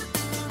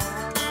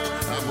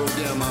 I broke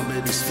down my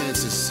baby's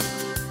fences,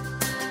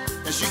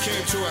 and she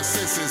came to her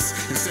senses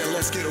and said,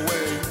 let's get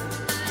away.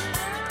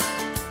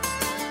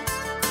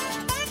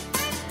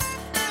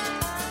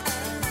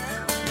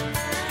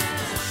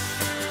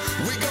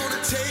 We're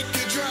gonna take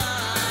a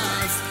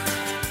drive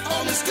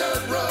on this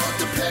dirt road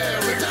to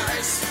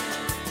paradise.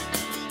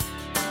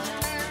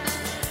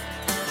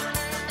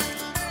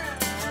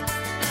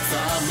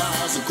 5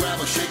 miles of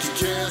gravel, shake your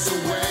cares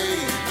away.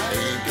 I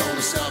ain't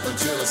gonna stop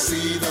until I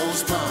see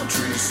those palm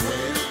trees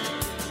sway.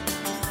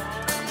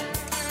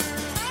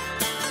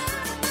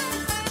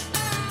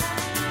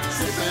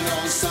 Sipping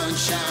on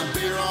sunshine,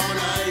 beer on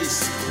ice,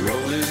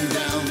 rolling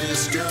down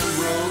this dirt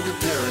road to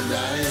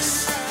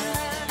paradise.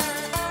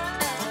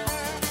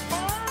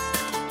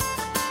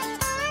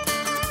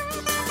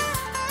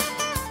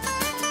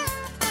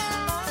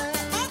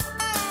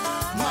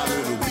 My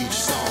little beach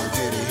song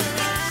ditty.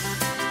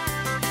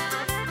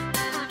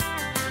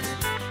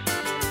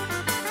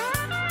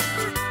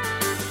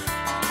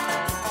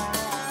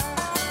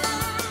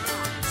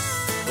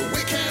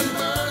 We can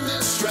burn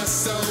this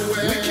stress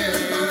away. We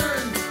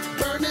can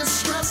burn this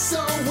stress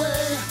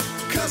away.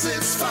 'Cause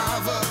it's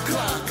 5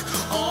 o'clock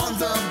on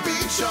the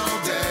beach all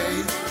day.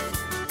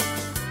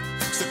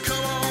 So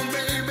come on,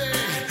 baby,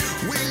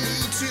 we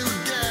need to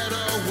get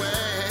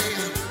away.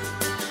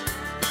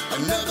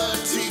 Another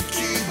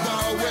tiki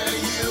bar where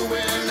you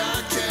and I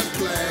can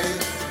play.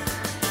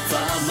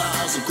 5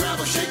 miles of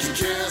gravel, shake your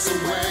cares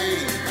away.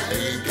 I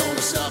ain't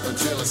gonna stop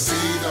until I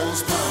see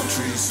those palm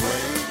trees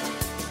sway.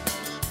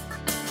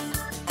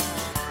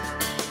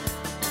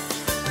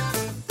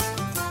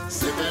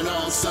 Sipping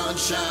on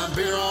sunshine,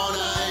 beer on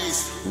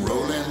ice,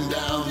 rolling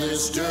down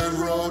this dirt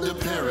road to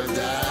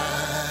paradise.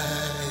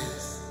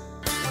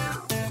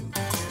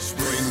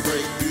 Spring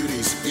break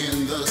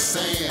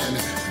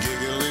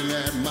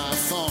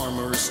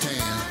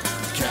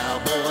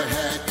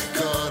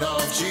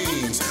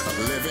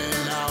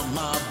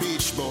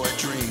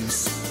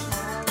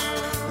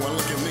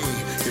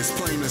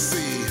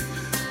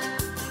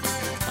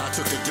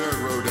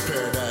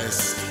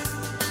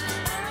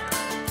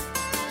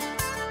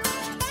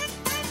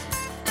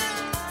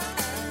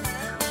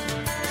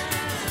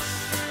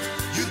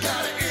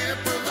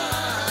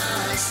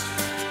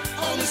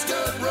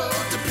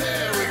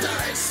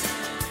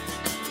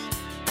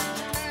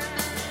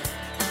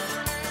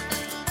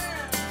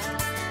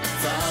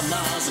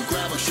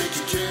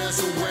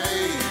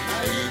away.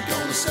 I ain't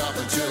gonna stop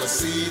until I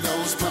see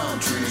those palm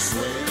trees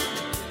sway.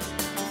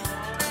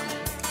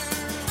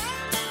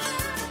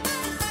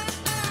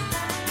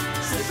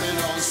 Sipping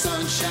on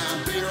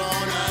sunshine, beer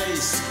on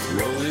ice,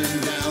 rolling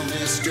down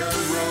this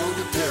dirt road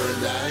to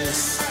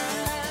paradise.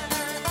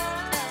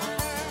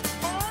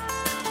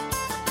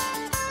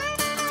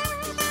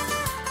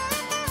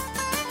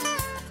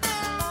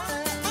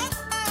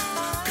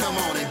 Come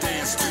on and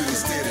dance to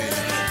this ditty.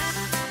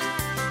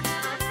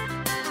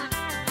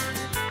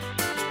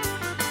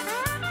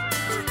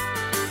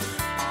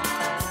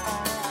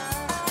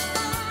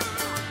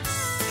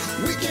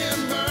 We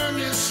can burn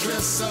this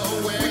stress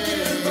away. We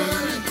can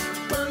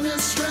burn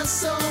this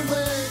stress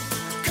away.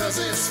 'Cause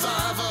it's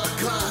 5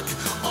 o'clock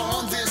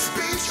on this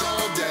beach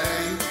all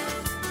day.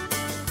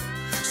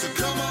 So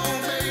come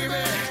on,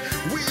 baby,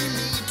 we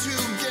need to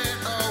get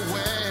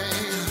away.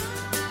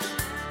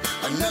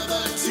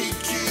 Another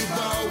tiki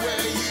bar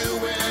where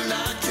you and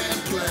I can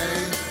play.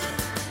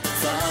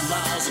 5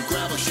 miles of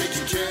gravel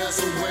shaking cares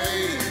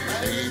away.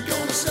 I ain't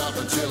gonna stop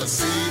until I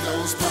see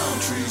those palm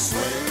trees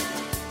sway.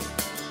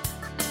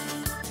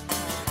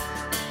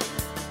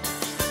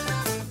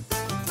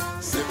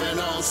 Sipping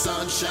on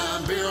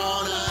sunshine, beer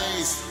on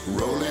ice,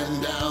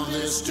 rolling down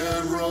this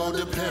dirt road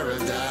to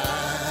paradise.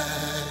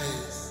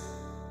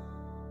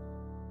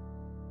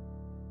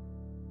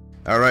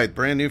 All right,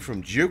 brand new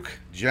from Juke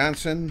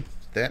Johnson.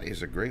 That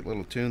is a great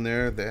little tune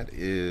there. That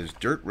is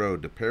Dirt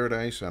Road to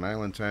Paradise on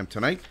Island Time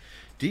tonight.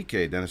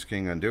 DK, Dennis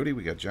King on duty.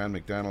 We got John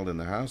McDonald in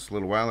the house. A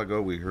little while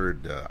ago, we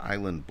heard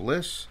Island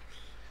Bliss.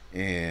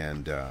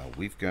 And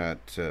we've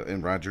got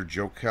and Roger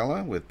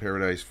Jokella with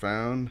Paradise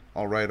Found.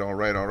 All right, all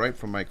right, all right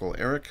from Michael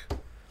Eric.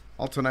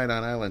 All tonight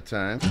on Island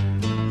Time.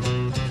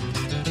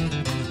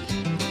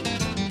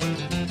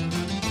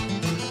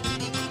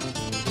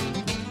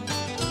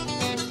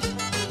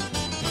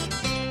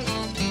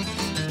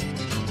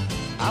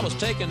 I was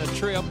taking a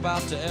trip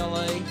out to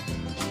L.A.,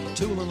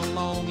 tooling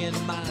along in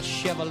my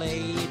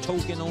Chevrolet,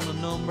 toking on a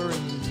number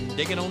and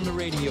digging on the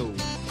radio.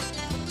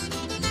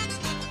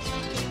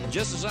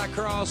 Just as I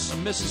crossed the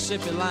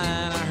Mississippi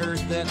line, I heard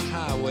that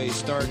highway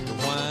start to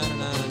whine,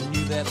 and I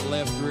knew that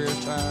left rear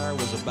tire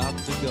was about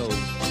to go.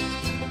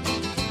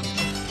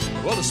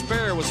 Well, the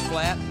spare was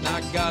flat, and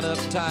I got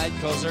uptight,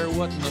 'cause there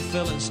wasn't a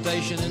filling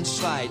station in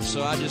sight,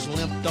 so I just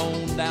limped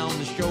on down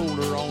the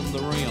shoulder on the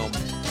rim.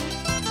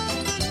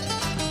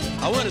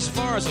 I went as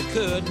far as I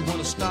could, and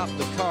when I stopped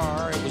the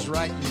car, it was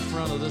right in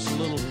front of this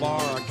little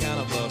bar, kind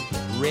of a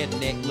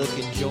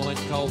redneck-looking joint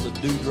called the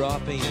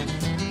Dewdrop Inn.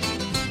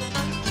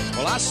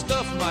 Well, I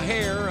stuffed my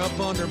hair up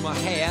under my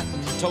hat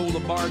and told the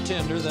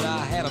bartender that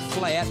I had a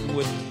flat, and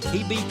would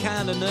he be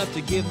kind enough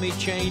to give me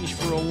change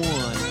for a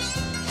one.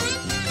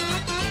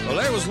 Well,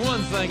 there was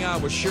one thing I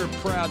was sure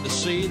proud to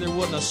see. There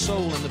wasn't a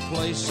soul in the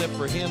place except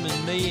for him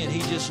and me, and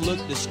he just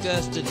looked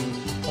disgusted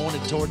and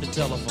pointed toward the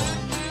telephone.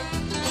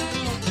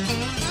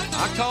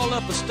 I called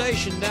up a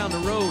station down the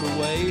road a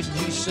ways, and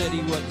he said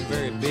he wasn't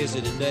very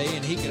busy today,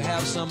 and he could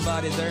have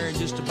somebody there in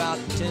just about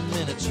 10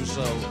 minutes or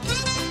so.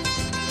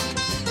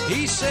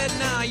 He said,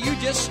 now you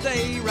just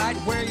stay right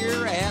where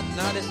you're at, and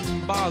I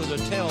didn't bother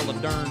to tell the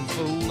darn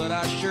fool that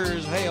I sure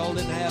as hell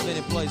didn't have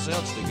any place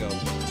else to go.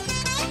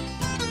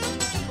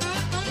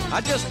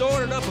 I just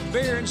ordered up a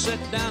beer and sat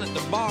down at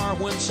the bar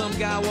when some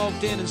guy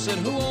walked in and said,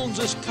 who owns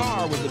this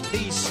car with the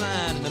peace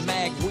sign and the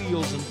mag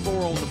wheels and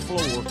 4 on the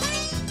floor?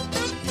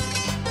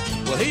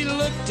 Well, he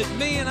looked at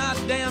me and I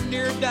damn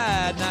near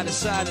died, and I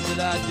decided that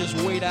I'd just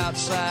wait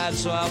outside,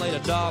 so I laid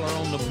 $1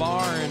 on the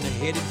bar and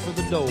headed for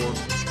the door.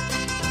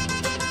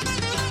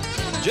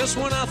 Just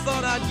when I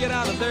thought I'd get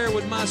out of there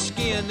with my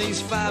skin,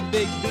 these 5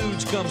 big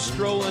dudes come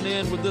strolling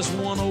in with this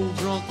one old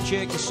drunk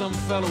chick and some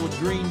fellow with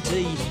green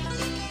teeth.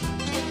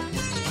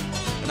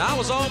 And I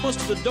was almost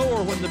at the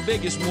door when the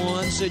biggest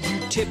one said, you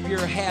tip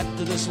your hat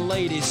to this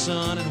lady,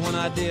 son, and when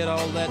I did,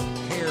 all that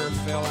hair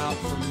fell out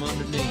from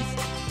underneath.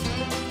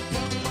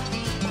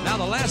 Now,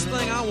 the last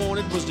thing I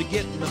wanted was to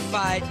get in a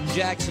fight in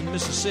Jackson,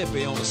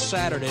 Mississippi on a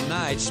Saturday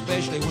night,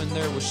 especially when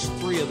there was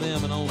 3 of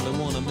them and only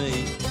 1 of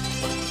me.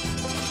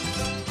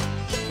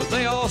 But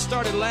they all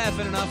started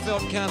laughing, and I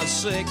felt kind of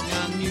sick, and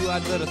I knew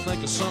I'd better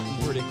think of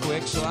something pretty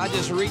quick, so I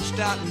just reached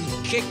out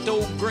and kicked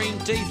old Green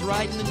Teeth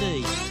right in the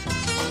knee.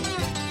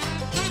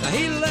 Now,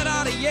 he let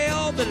out a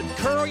yell that'd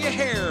curl your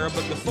hair,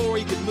 but before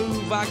he could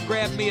move, I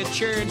grabbed me a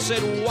chair and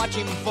said, watch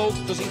him, folks,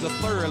 because he's a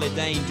thoroughly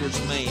dangerous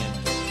man.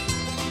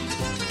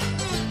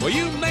 Well,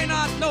 you may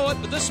not know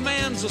it, but this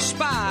man's a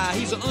spy.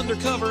 He's an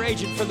undercover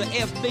agent for the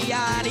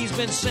FBI, and he's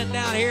been sent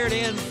down here to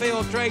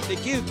infiltrate the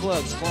Ku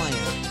Klux Klan.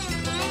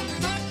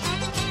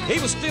 He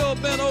was still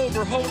bent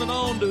over, holding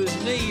on to his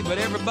knee, but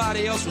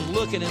everybody else was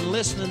looking and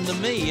listening to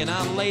me, and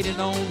I laid it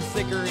on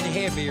thicker and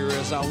heavier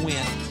as I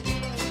went.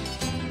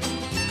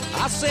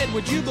 I said,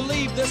 would you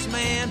believe this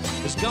man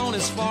has gone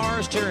as far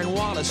as tearing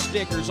Wallace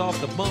stickers off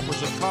the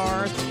bumpers of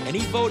cars, and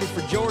he voted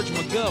for George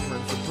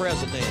McGovern for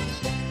president.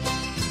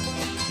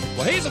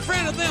 Well, he's a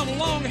friend of them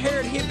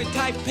long-haired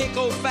hippie-type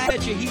pinko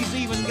fadger. He's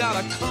even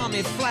got a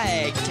commie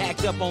flag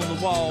tacked up on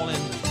the wall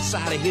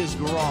inside of his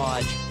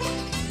garage.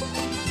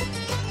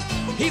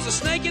 He's a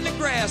snake in the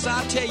grass,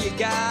 I tell you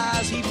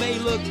guys. He may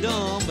look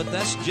dumb, but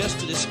that's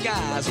just a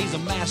disguise. He's a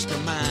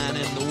mastermind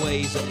in the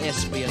ways of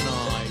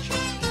espionage.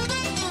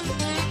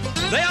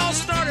 They all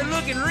started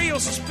looking real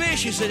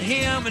suspicious at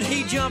him, and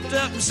he jumped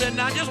up and said,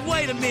 "Now just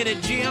wait a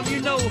minute, Jim.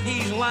 You know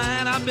he's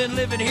lying. I've been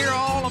living here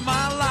all of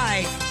my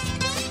life.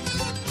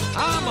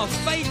 I'm a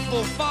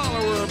faithful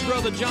follower of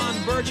Brother John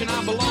Birch, and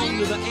I belong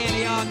to the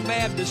Antioch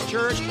Baptist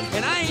Church,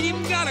 and I ain't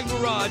even got a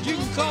garage. You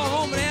can call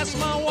home and ask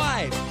my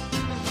wife."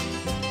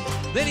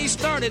 Then he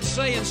started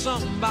saying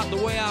something about the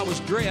way I was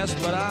dressed,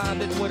 but I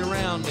didn't wait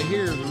around to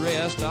hear the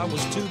rest. I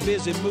was too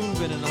busy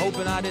moving and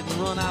hoping I didn't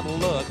run out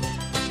of luck.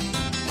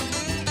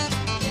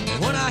 And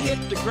when I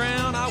hit the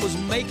ground, I was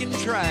making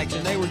tracks,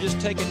 and they were just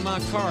taking my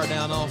car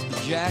down off the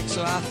jack,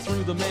 so I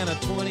threw the man a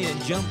 20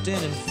 and jumped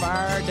in and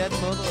fired that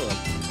mother up.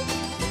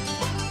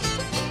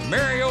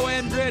 Mario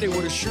Andretti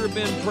would have sure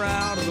been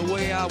proud of the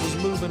way I was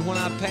moving when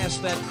I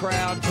passed that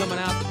crowd coming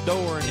out the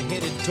door and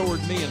headed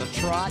toward me in a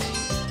trot.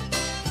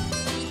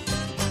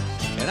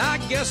 And I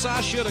guess I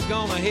should have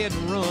gone ahead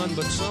and run,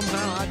 but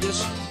somehow I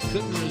just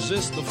couldn't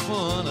resist the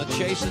fun of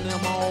chasing them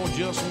all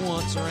just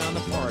once around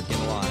the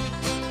parking lot.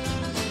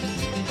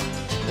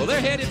 Well, they're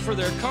headed for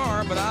their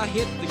car, but I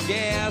hit the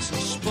gas and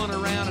spun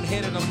around and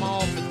headed them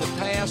off at the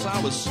pass.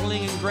 I was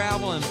slinging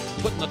gravel and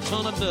putting a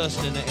ton of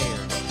dust in the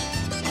air.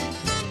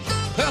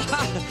 Well,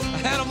 I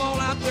had them all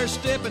out there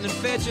stepping and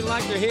fetching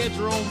like their heads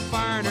were on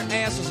fire and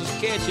their asses was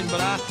catching, but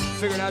I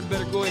figured I'd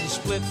better go ahead and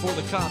split before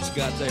the cops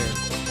got there.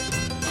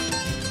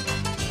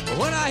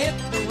 When I hit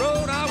the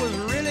road, I was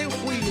really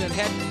wheeling,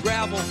 had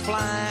gravel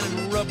flying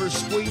and rubber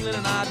squealing,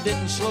 and I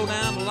didn't slow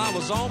down till I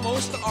was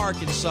almost to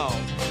Arkansas.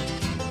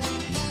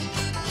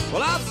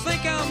 Well, I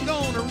think I'm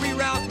going to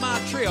reroute my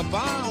trip.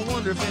 I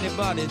wonder if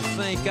anybody'd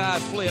think I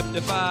flipped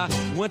if I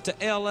went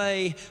to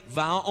L.A.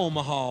 via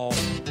Omaha.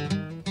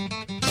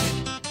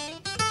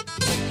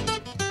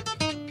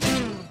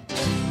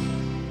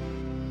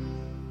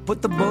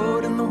 Put the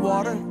boat in the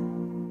water.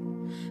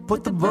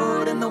 Put the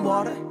boat in the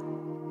water.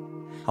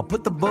 I'll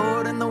put the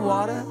boat in the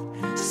water,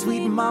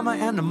 sweet mama,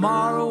 and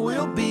tomorrow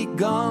we'll be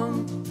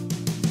gone.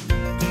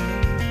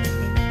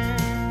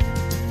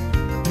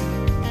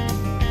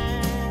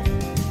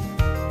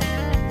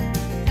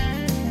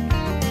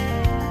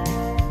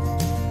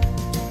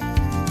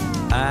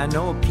 I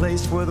know a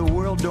place where the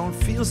world don't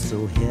feel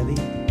so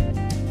heavy,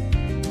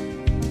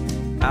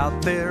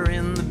 out there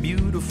in the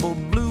beautiful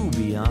blue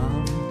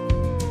beyond.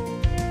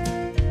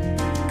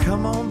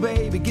 Come on,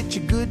 baby, get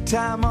your good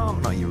time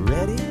on. Are you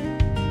ready?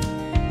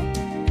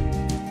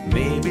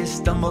 Maybe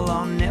stumble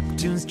on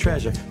Neptune's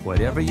treasure,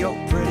 whatever your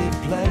pretty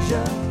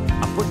pleasure.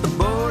 I put the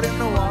boat in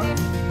the water,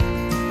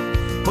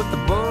 put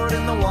the boat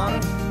in the water,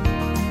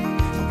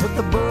 I put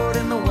the boat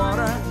in the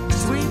water,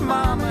 sweet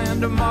mama, and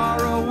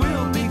tomorrow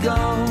we'll be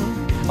gone.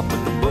 I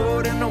put the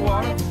boat in the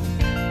water,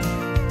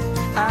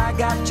 I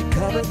got you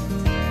covered.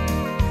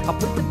 I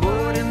put the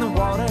boat in the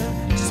water,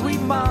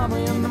 sweet mama,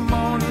 in the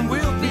morning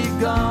we'll be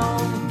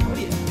gone. Oh,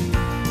 yeah.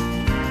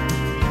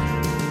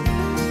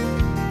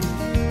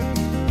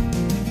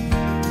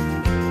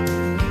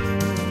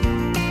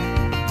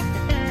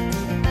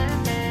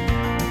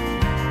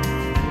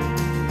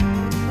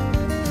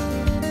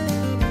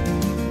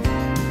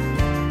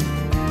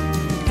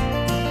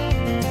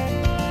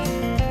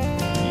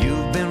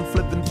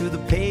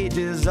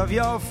 Pages of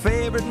your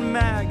favorite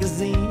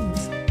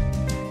magazines.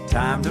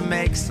 Time to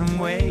make some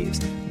waves,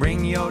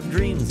 bring your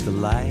dreams to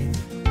life.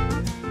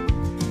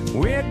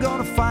 We're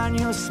gonna find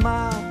your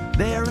smile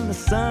there in the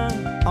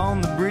sun,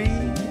 on the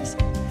breeze.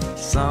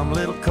 Some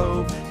little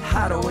cove,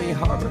 hideaway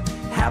harbor,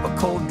 have a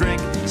cold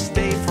drink,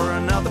 stay for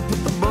another.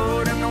 Put the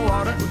boat in the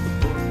water,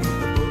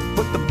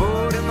 put the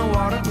boat in the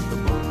water,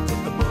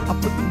 I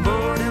put the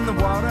boat in the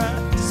water,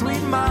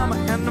 sweet mama,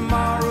 and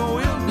tomorrow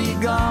we'll be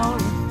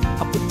gone.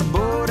 I put the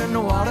boat in the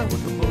water,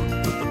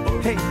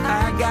 hey,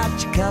 I got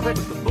you covered.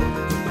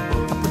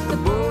 I put the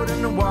boat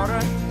in the water,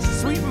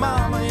 sweet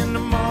mama, in the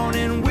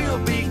morning we'll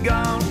be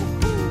gone.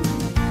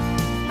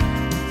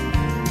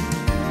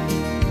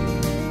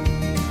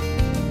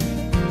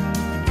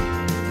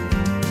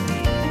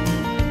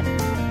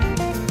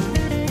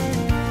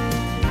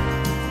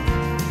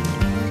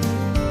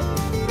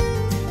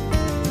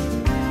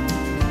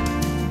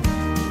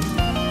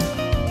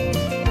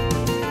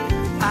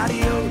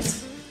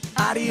 Adios,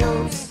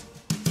 adios,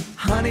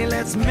 honey,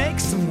 let's make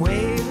some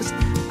waves.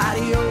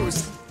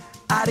 Adios,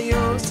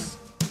 adios,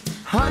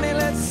 honey,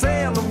 let's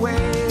sail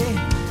away.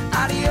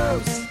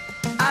 Adios,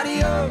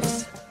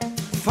 adios,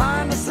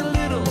 find us a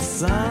little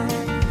sun.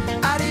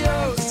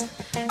 Adios,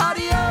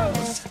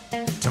 adios,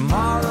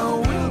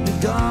 tomorrow we'll be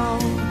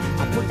gone.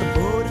 I put the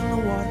boat in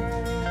the water,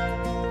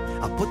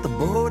 I put the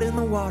boat in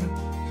the water,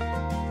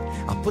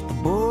 I put the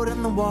boat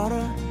in the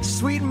water,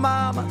 sweet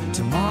mama,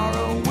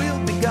 tomorrow we'll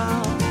be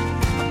gone.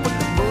 I put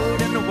the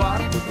boat in the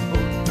water,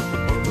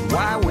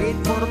 why wait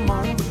for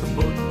tomorrow?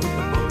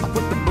 I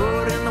put the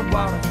boat in the water.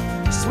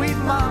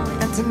 mama,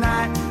 and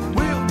tonight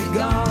we'll be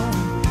gone.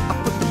 I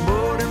put the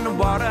boat in the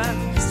water,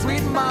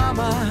 sweet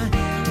mama,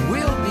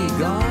 we'll be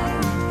gone.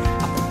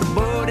 I put the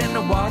boat in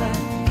the water,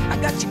 I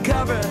got you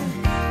covered,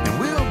 and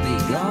we'll be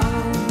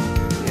gone.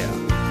 Yeah.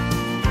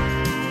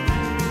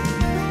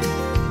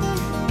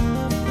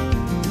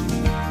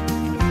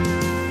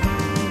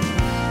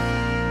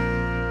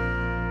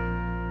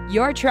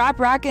 You're Trop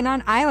Rockin'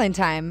 on Island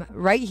Time,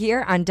 right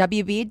here on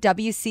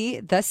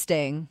WBWC The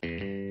Sting.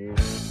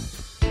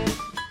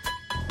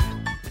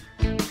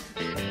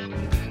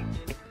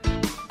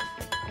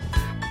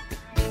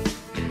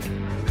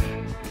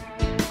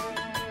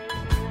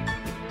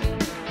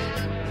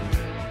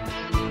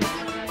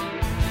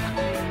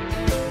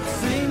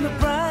 Seen the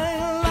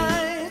bright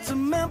lights of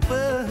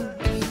Memphis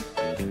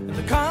and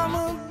the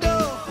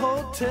Commodore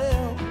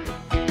Hotel.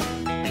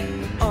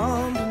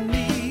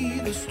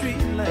 Underneath the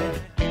street lamp,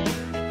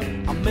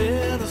 I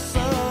met a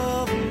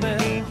Southern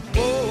belle.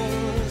 Oh,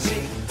 she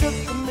took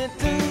me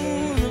to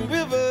the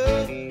river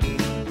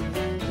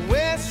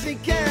where she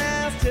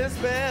cast her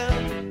spell.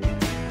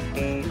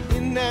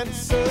 In that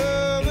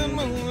southern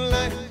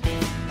moonlight,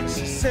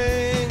 she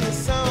sang a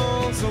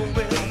song so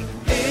well.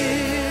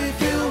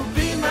 If you'll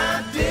be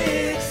my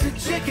Dixie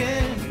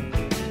chicken,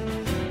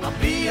 I'll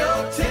be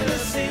your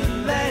Tennessee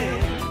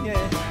lamb.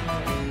 Yeah,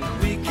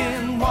 we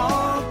can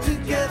walk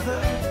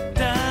together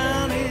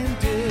down in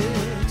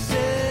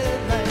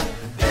Dixieland,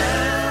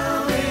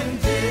 down in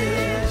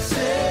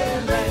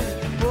Dixieland.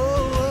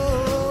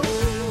 Whoa.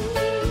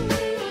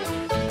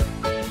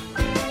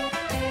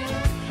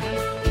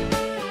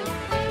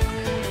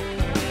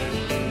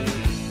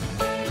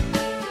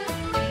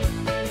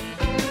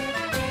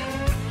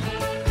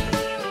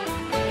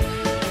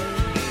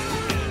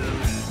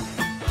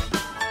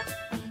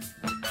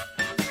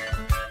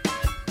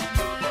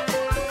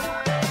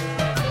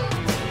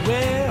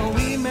 Well,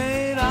 we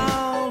made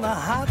all the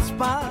hot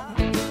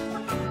spots.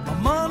 My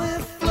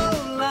money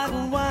flowed like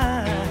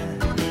wine.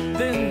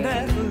 Then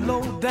that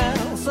low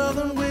down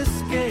southern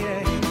whiskey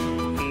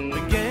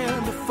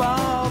began to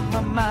fog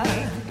my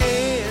mind.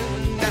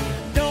 And I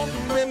don't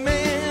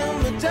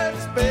remember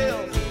touch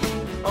bills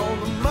on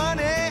the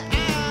money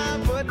I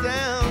put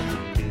down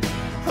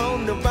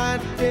on the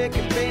white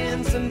picket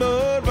fence and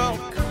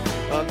boardwalk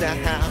of that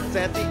house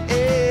at the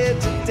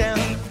edge of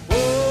town.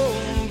 Oh,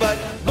 but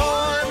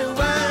boy, do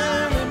I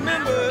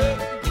remember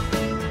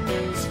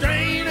the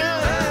strain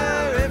of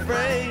her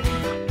refrain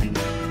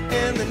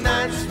and the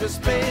nights we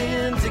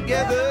spent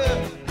together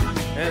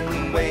and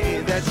the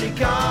way that she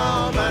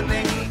called my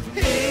name.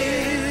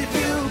 If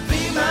you'll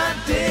be my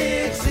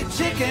Dixie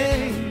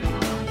chicken,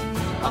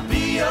 I'll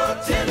be your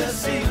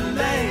Tennessee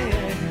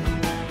lamb.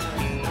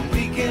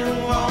 We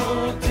can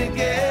walk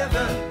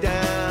together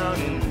down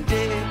in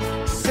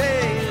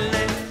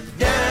Dixieland,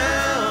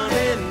 down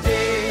in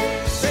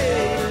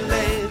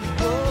Dixieland.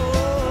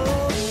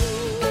 Oh.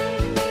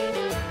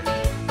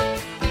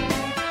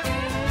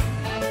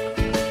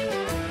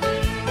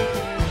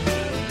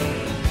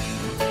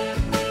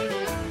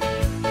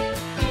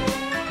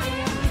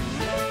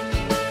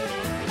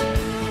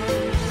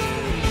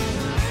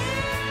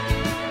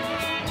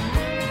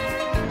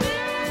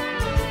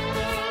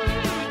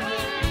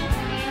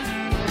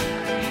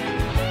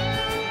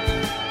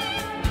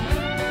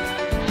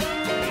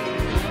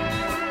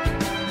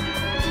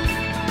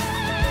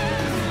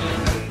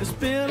 It's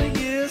been a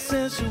year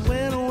since you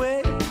went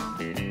away.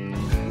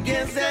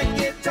 Guess that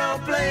guitar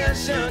player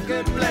sure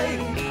could play.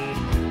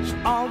 She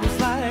always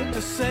liked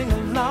to sing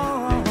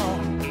along.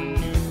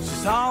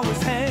 She's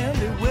always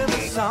handy with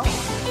a song.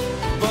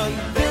 But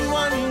then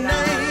one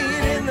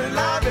night in the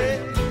lobby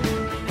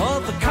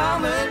of the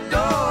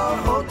Commodore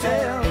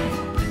Hotel,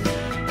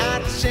 I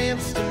had a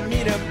chance to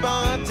meet a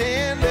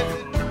bartender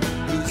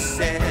who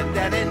said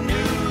that he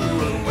knew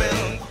her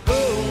well.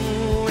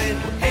 Oh, and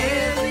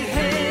as he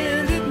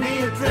handed me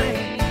a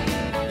drink,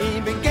 he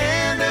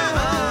began to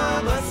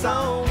hum a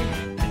song.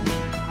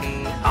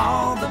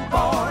 All the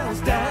boys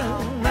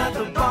down at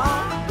the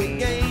bar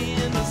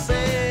began to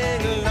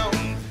sing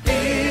along.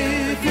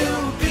 If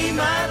you'll be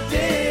my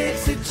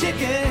Dixie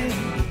chicken,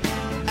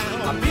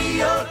 I'll be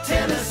your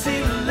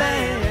Tennessee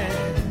lamb.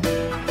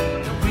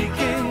 We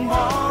can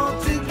walk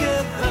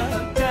together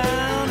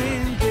down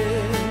in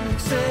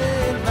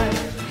Dixieland.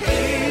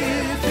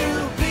 If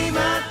you'll be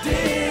my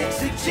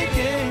Dixie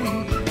chicken,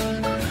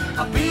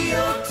 I'll be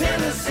your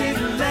Tennessee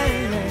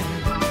lamb.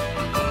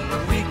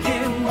 We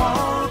can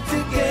walk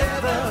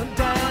together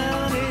down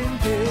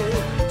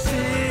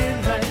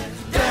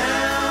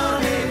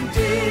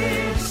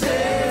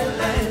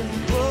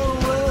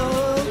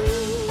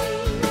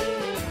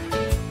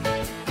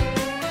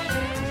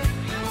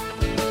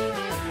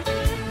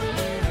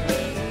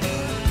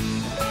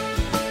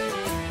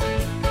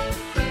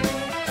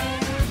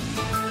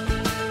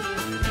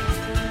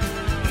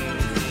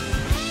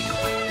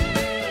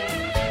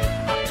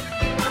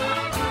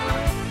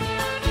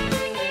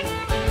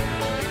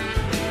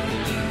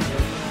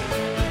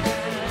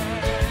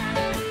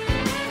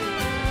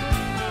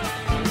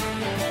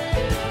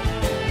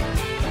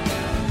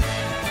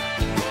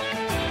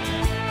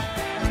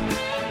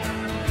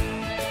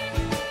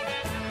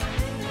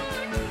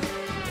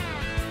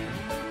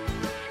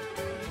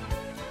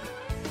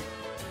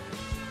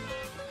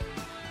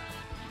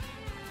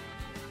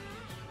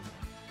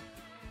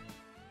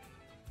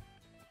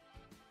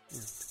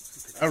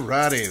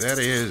Alrighty, that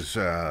is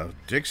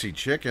Dixie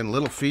Chick and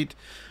Little Feat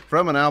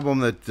from an album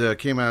that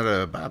came out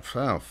about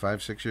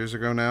 5-6 years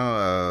ago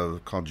now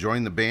called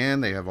Join the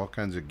Band. They have all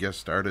kinds of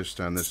guest artists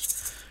on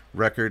this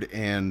record,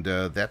 and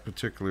that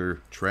particular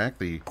track,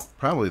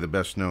 probably the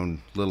best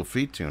known Little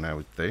Feat tune, I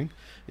would think,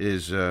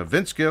 is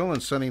Vince Gill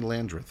and Sonny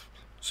Landreth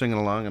singing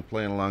along and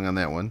playing along on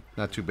that one.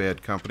 Not too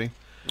bad company.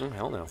 Oh,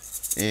 hell no.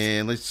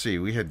 And let's see,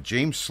 we had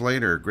James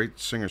Slater, great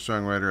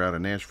singer-songwriter out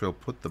of Nashville,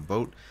 Put the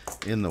Boat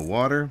in the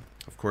Water.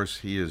 Of course,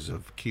 he is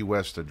of Key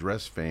West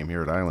Address fame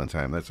here at Island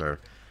Time. That's our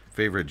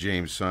favorite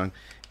James song.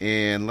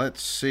 And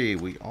let's see,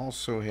 we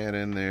also had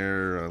in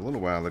there a little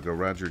while ago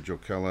Roger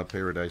Jokella,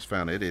 Paradise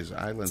Found. It is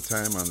Island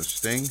Time on the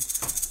Sting,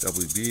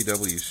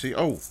 WBWC.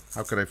 Oh,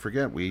 how could I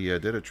forget? We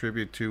did a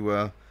tribute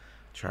to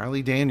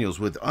Charlie Daniels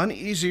with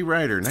Uneasy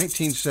Rider,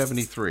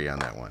 1973 on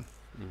that one.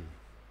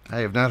 I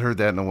have not heard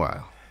that in a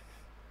while.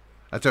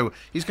 I tell you,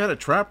 he's got a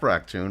trop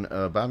rock tune.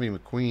 Bobby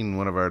McQueen,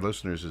 one of our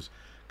listeners, is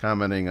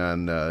commenting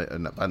on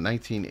about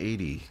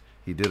 1980.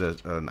 He did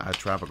a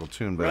tropical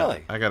tune, but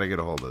really? I got to get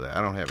a hold of that.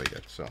 I don't have it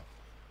yet. So,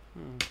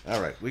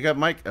 all right, we got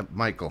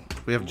Michael.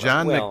 We have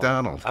John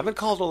McDonald. I've been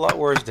called a lot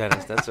worse,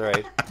 Dennis. That's all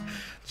right.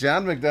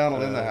 John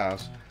McDonald in the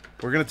house.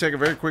 We're going to take a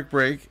very quick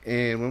break,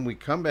 and when we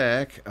come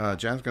back,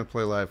 John's going to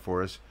play live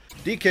for us.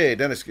 DK,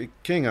 Dennis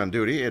King on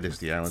duty. It is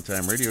the Island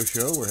Time Radio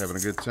Show. We're having a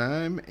good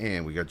time,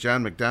 and we got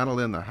John McDonald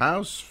in the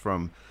house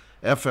from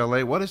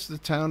FLA. What is the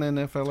town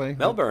in FLA?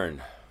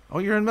 Melbourne. Oh,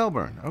 you're in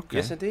Melbourne. Okay.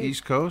 Yes, indeed.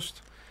 East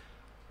Coast.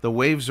 The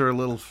waves are a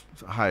little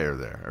higher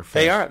there. Or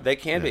they are. They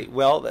can be.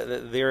 Well,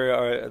 there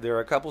are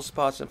a couple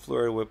spots in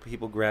Florida where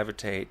people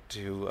gravitate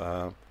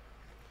to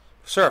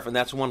surf, and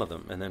that's one of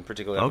them. And then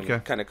particularly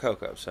kind of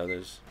Cocoa. So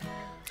there's.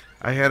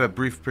 I had a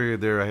brief period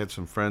there. I had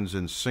some friends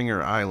in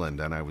Singer Island,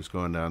 and I was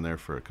going down there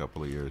for a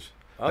couple of years.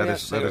 Oh,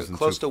 that is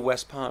close to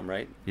West Palm,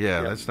 right?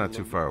 Yeah, that's not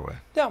too far away.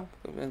 No,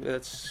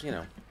 that's,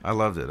 I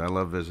loved it. I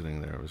loved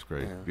visiting there. It was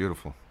great. Yeah.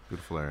 Beautiful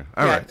area.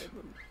 All right.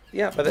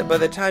 Yeah, by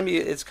the time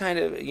it's kind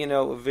of,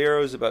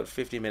 Vero's about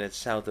 50 minutes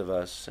south of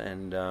us,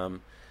 and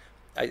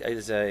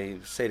as I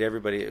say to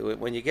everybody,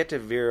 when you get to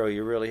Vero,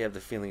 you really have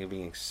the feeling of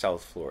being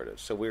South Florida.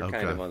 So we're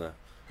kind of on the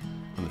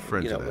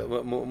fringe of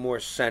that. More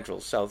central,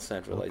 South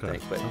Central, I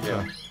think.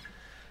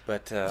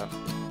 But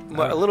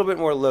a little bit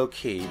more low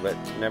key, but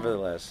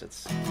nevertheless,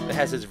 it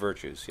has its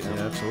virtues. Yeah,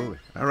 absolutely.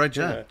 All right,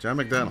 John. John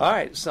McDonald. All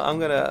right, so I'm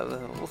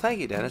gonna. Well, thank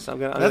you, Dennis.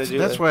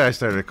 That's why I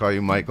started to call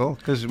you Michael,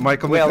 because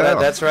Michael. Well,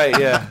 that's right.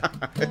 Yeah.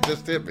 It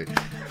just hit me.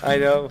 I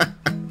know.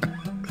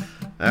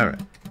 All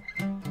right.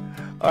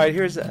 All right.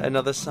 Here's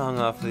another song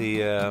off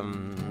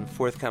the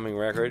forthcoming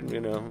record.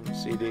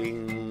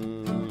 CD.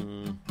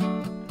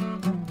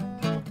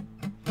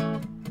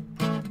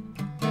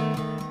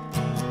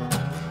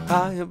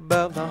 High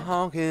above the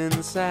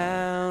honking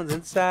sounds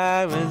and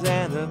sirens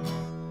and the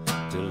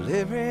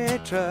delivery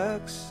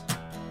trucks,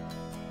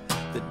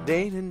 the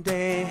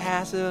day-to-day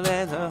hassle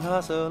and the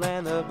hustle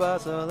and the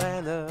bustle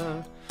and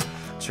the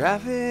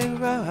traffic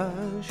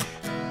rush.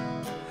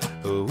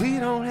 We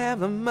don't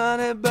have the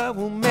money, but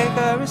we'll make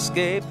our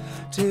escape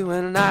to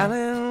an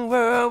island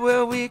world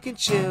where we can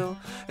chill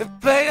and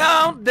play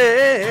all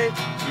day.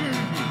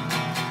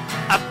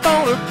 Up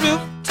on a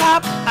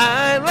rooftop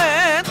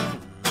island,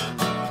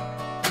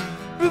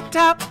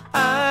 rooftop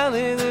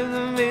island in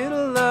the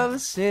middle of the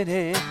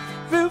city.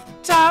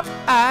 Rooftop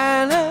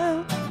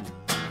island,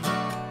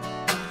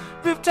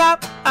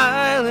 rooftop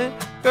island.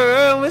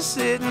 Girl, we're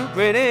sitting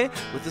pretty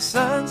with the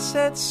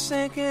sunset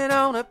sinking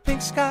on a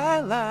pink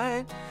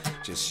skyline.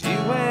 Just you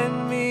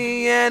and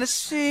me and a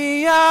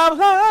sea of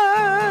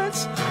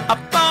lights. Up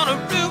on a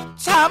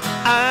rooftop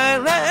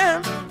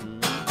island,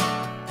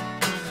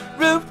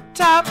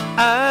 rooftop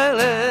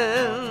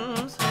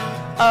islands.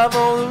 Up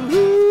on the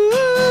roof.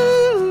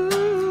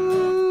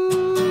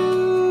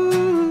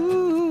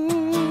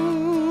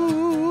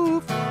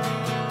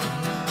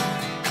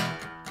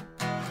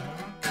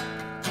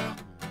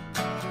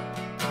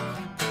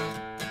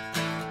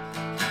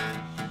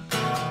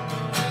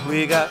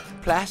 We got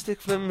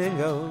plastic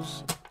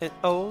flamingos, an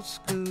old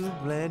school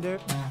blender,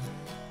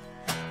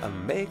 a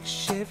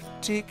makeshift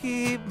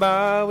tiki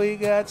bar. We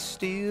got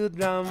steel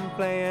drum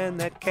playing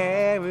that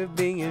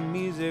Caribbean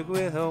music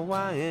with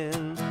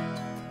Hawaiian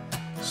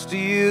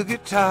steel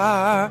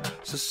guitar.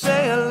 So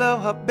say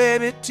aloha,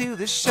 baby, to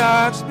the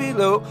sharks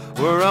below.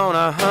 We're on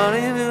a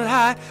honeymoon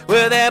high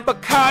with that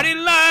Bacardi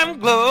lime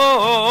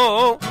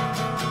glow.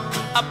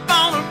 Up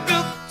on a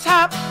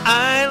rooftop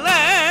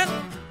island,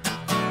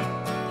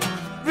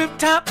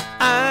 rooftop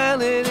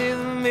island in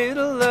the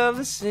middle of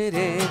the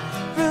city.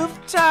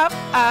 Rooftop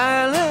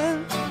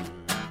island,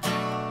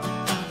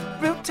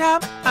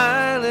 rooftop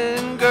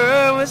island.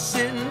 Girl, we're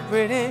sitting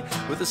pretty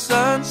with the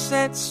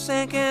sunset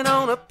sinking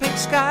on a pink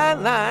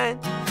skyline.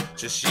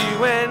 Just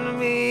you and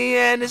me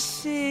and the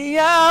sea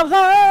of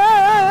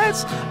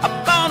lights.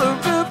 Up on a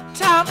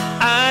rooftop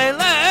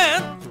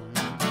island,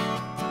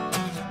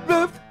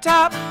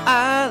 rooftop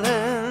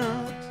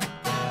island.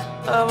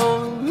 Up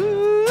on the roof.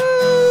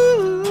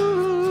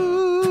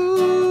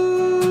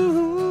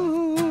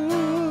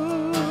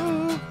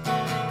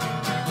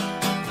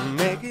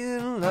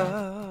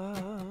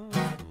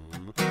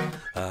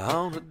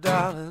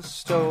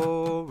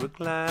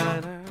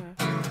 recliner,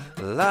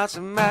 lots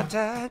of my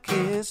time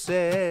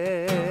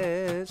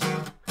kisses,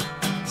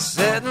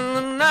 setting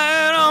the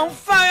night on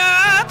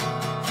fire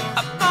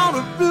up on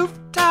a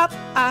rooftop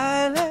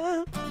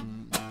island.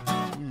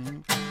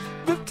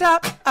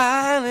 Rooftop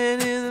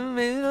island in the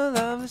middle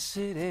of the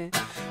city.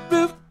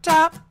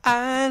 Rooftop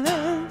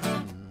island.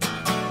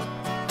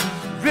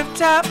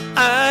 Rooftop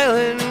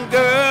island,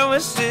 girl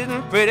was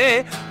sitting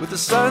pretty with the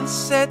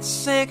sunset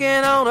sinking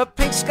on a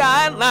pink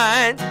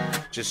skyline.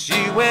 Just you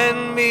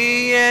and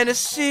me and a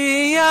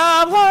sea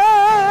of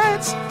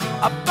words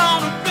up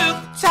on a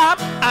rooftop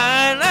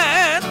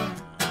island.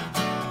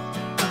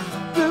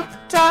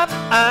 Rooftop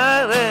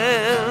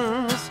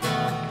islands,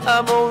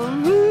 I'm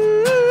on the roof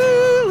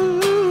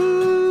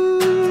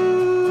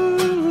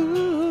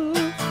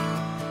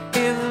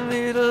in the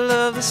middle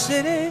of the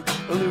city.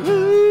 On the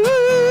roof.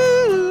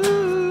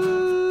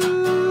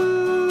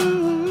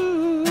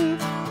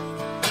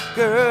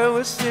 Girl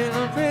was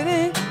sitting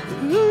pretty.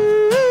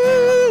 Ooh.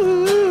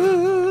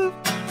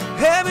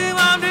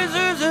 Everyone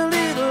deserves a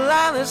little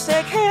island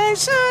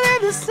staycation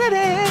in the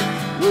city.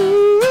 Ooh.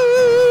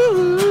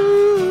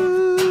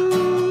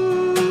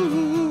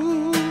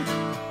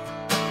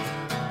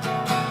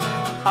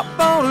 Up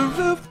on a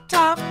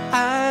rooftop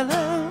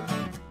island.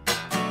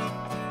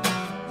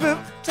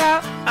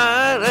 Rooftop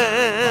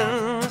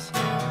islands.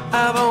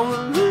 Up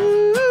on the roof.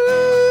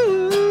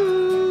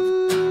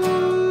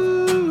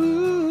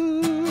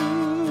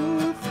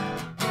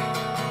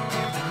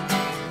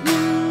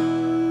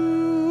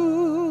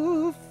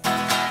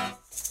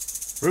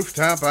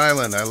 Rooftop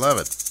Island, I love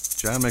it.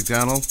 John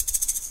McDonald.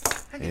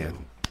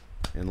 And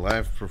in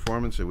live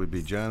performance, it would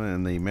be John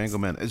and the Mango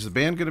Men. Is the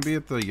band going to be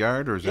at the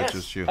Yard, or is that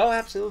just you? Oh,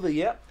 absolutely,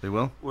 yep. They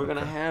will? We're going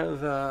to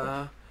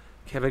have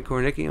Kevin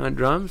Kornicki on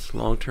drums,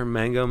 long-term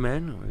Mango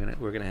Men.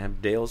 We're gonna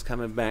have Dale's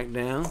coming back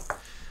down.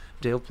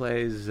 Dale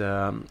plays,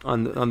 on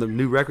the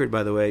new record,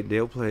 by the way,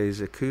 Dale plays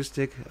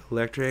acoustic,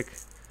 electric,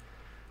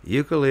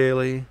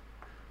 ukulele,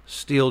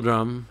 steel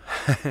drum.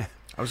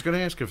 I was going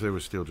to ask if there were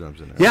steel drums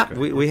in there. Yeah,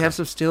 Okay. we have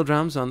some steel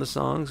drums on the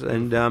songs,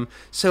 and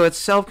so it's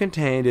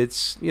self-contained.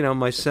 It's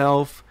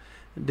myself,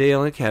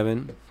 Dale, and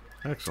Kevin.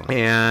 Excellent.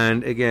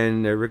 And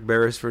again, Rick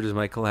Beresford is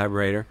my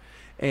collaborator,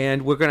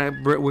 and we're gonna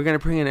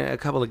bring in a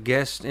couple of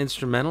guest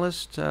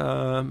instrumentalists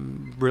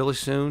really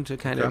soon to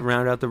kind of Okay.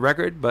 round out the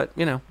record. But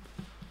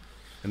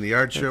And the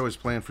Yard show is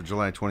planned for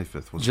July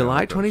 25th. We'll see how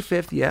July it goes.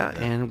 25th, yeah,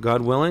 and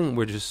God willing,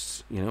 we're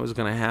just it's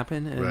going to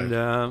happen, and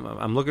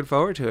Right. I'm looking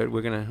forward to it.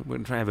 We're gonna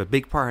try to have a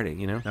big party,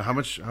 Now,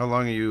 how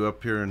long are you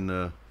up here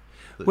in?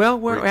 Well,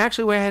 we're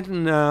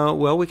heading.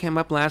 We came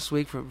up last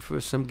week for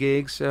some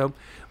gigs, so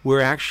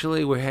we're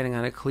heading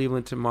out of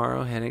Cleveland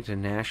tomorrow, heading to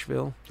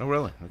Nashville. Oh,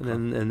 really? Okay.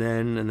 And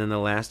then the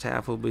last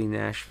half will be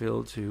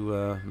Nashville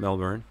to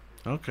Melbourne.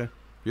 Okay.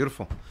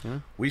 Beautiful. Yeah.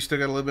 We still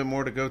got a little bit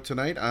more to go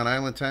tonight on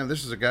Island Time.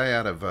 This is a guy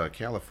out of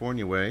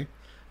California way.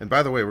 And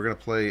by the way, we're going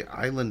to play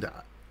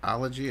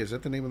Islandology. Is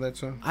that the name of that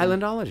song?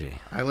 Islandology.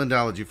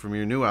 Islandology from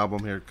your new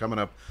album here coming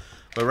up.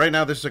 But right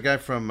now, this is a guy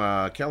from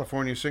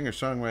California,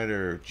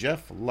 singer-songwriter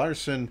Jeff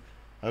Larson.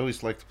 I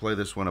always like to play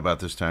this one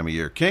about this time of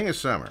year. King of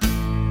Summer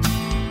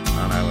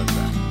on Island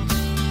Time.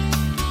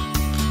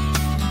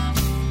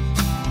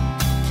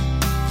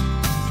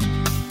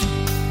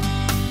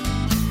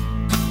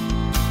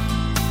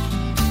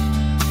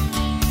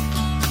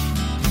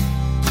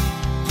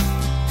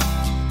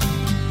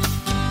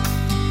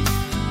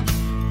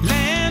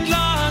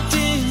 Landlocked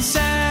in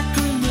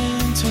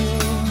Sacramento,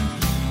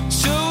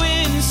 so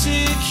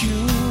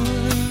insecure.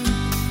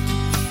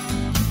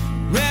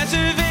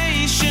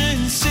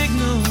 Reservation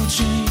signal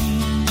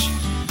change.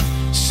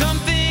 Some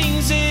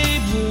things they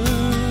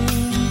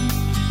blur.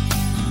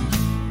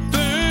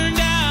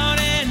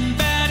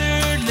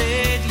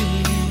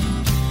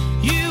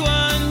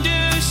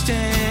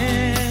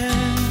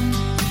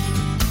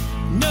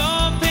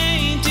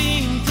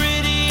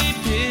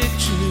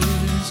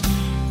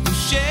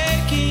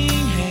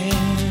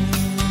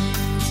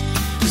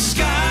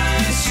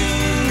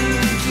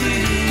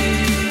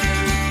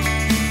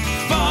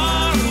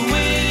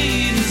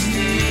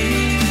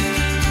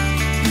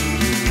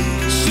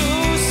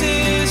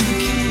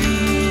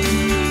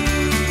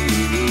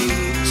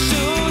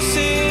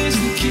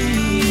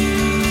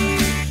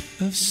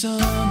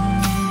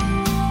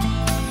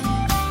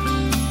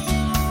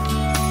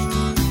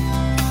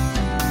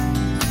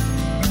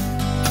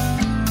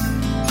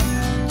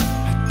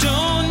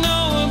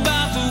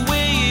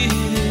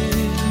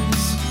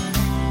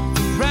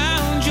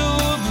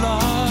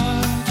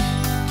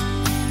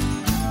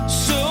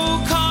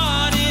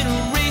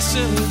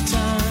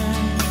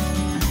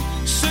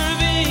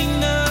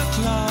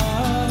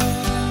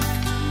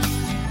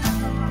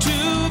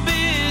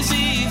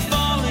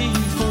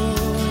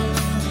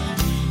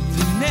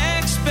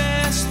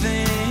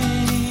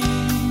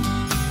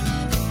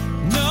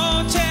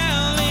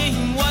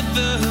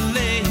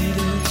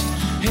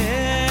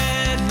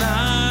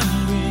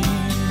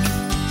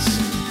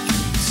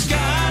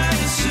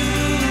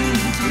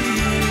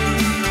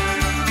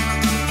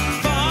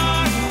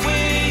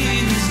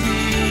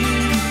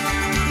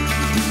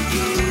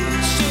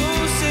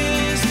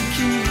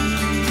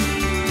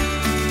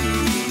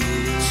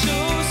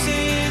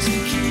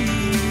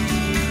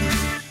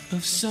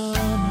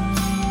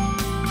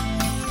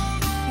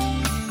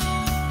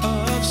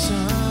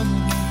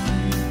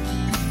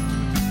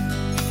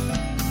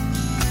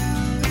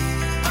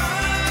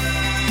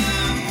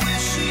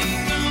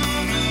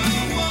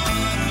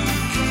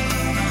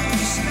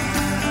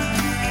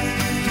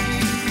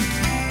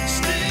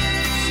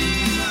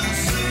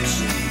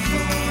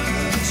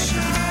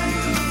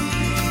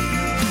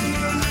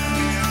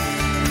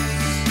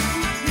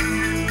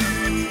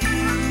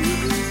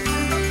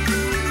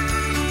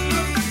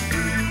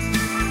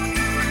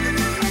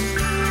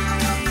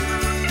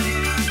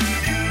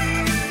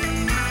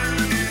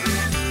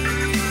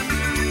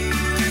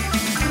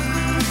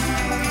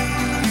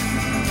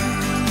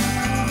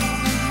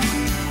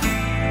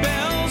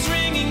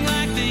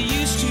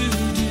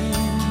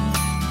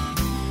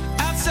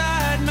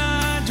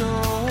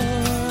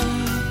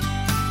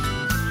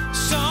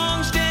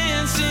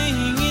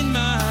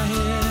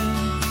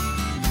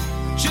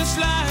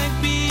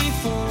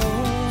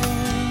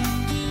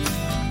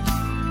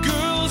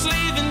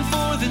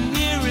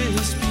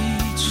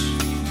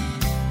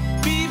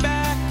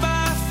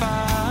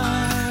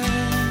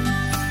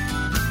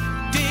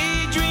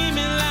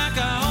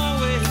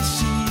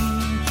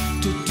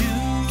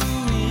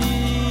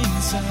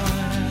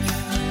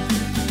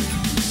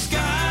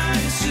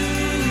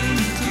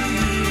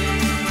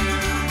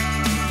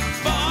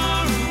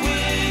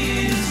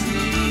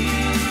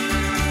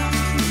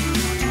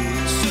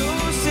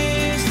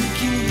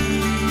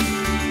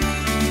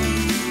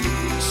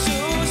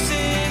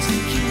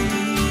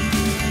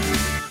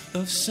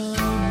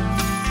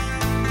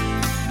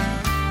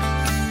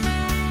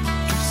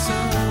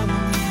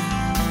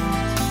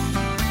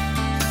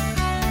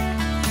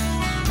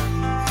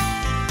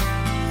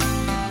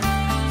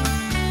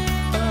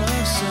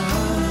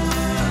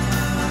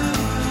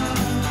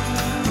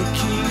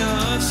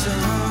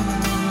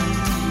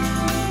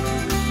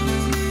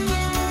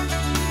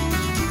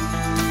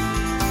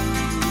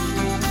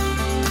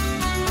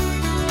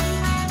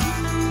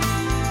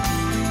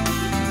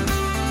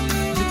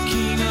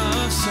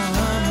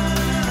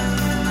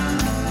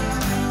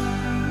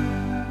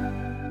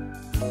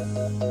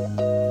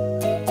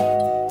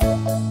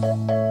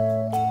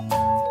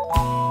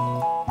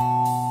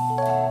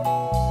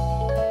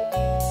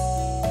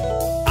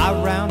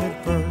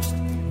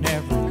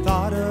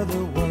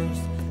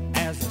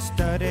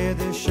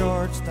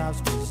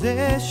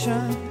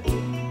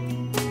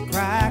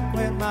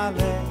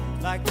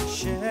 like to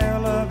share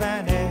love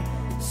and a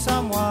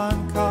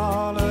someone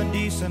call a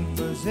decent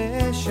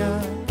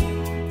physician.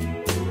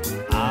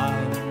 I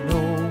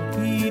know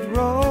Pete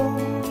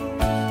Rose,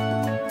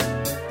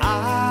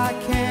 I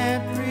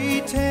can't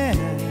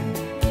pretend,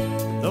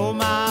 though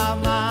my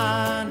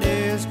mind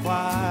is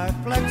quite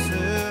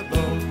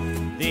flexible,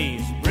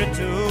 these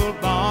brittle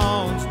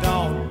bones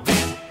don't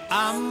bend.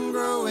 I'm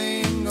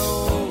growing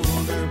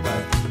older,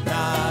 but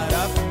not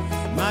up.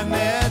 My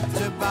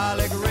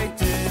metabolic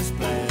rate is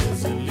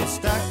pleasantly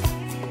stuck.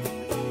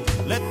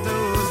 Let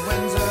those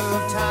winds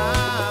of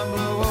time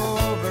blow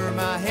over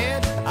my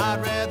head.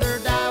 I'd rather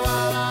die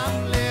while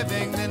I'm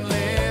living than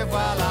live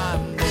while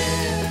I'm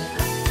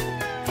dead.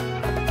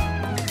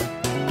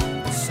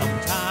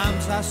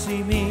 Sometimes I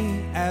see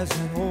me as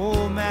an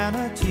old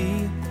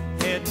manatee,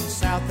 heading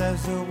south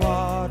as the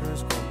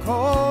waters grow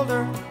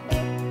colder.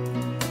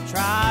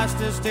 Tries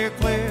to steer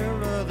clear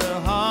of the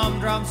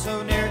humdrum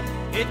so near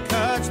it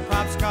cuts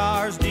pop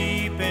scars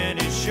deep in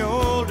his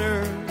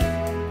shoulder.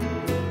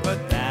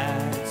 But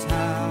that's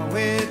how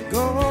it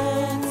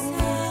goes,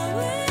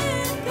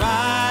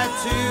 right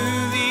to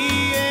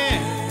the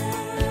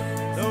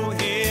end. Though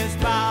his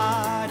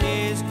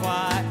body's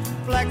quite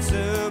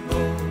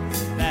flexible,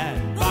 that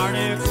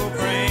barnacle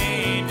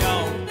brain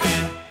don't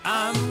bend.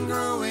 I'm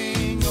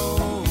growing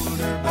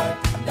older, but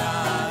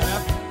not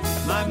up.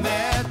 My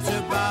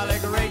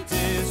metabolic rate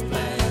is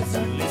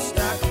pleasantly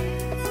stuck.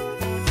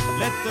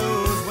 Let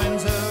those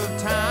winds of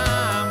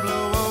time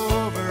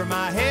blow over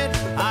my head.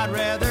 I'd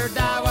rather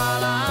die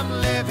while I'm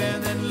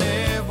living than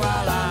live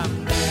while I'm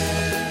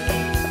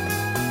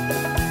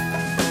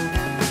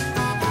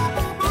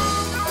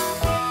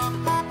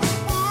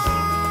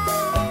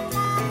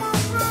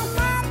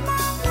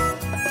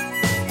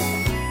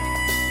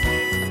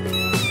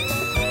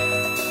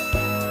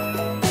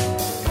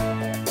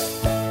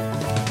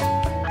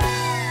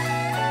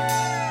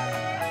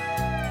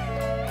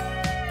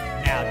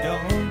Now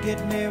don't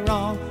get me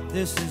wrong,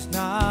 this is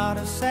not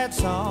a sad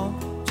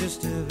song,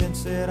 just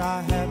events that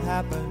I have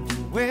happened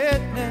to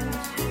witness.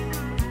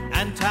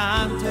 And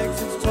time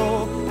takes its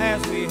toll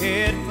as we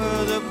head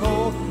for the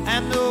pole,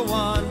 and no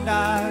one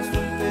dies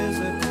from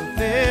physical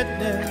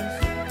fitness.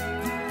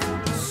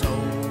 So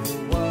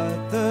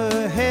what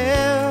the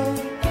hell,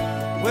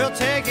 we'll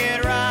take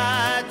it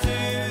right to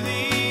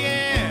the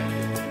end.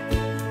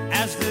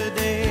 As the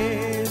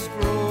days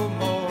grow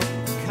more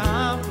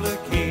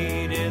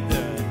complicated,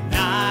 the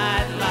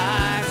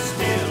nightlife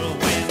still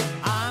wins.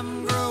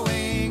 I'm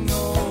growing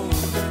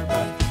older,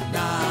 but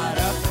not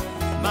up.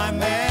 My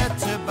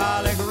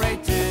metabolic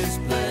rate is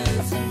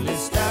pleasantly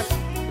stuck.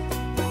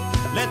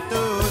 Let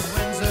those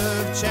winds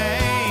of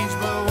change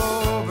blow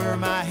over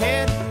my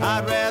head.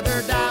 I'd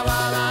rather die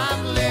while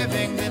I'm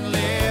living than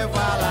live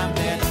while I'm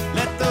dead.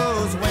 Let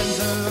those winds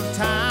of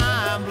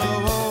time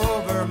blow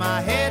over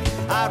my head.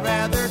 I'd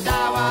rather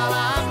die while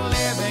I'm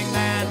living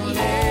than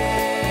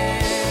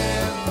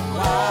live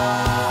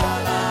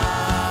while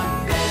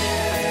I'm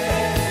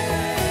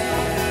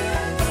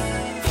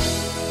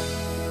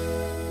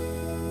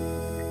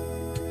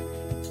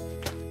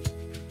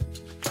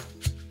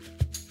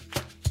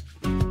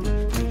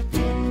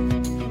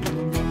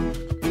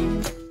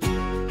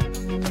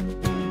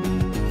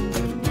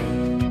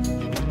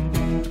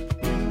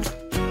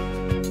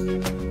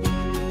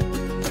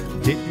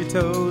Dip your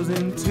toes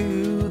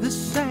into the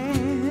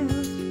sand,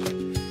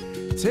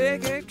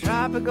 take a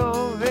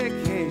tropical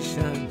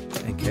vacation,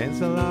 and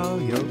cancel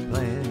all your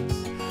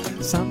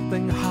plans.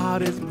 Something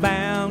hot is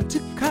bound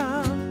to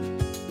come.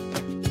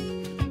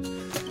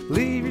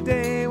 Leave your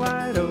day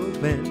wide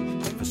open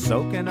for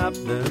soaking up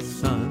the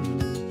sun.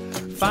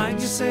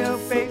 Find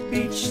yourself a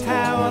beach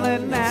towel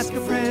and ask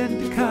a friend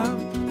to come.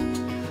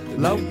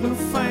 Love will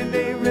find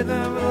a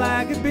rhythm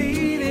like a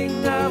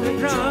beating of a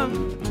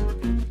drum.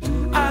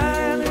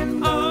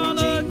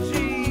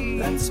 Islandology,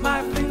 that's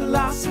my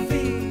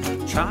philosophy.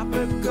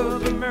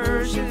 Tropical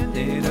immersion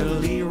in a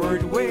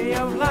leeward way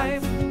of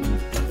life.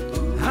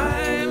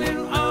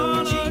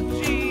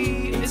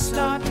 Islandology, it's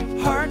not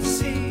hard to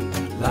see.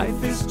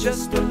 Life is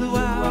just a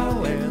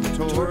luau and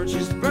the torch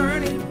is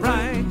burning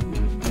bright.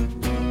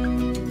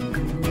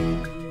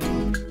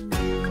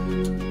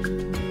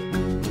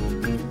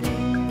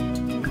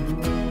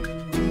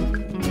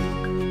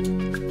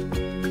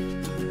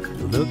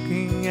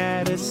 Looking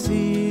at a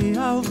sea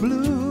of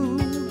blue,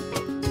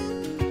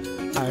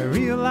 I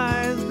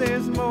realize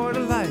there's more to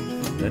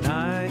life than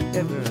I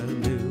ever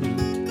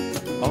knew.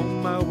 All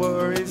my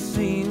worries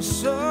seem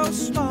so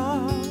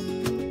small,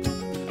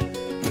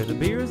 where the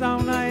beer's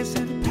on ice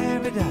and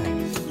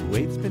paradise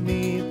waits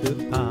beneath the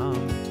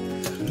palm.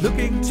 Look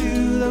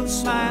into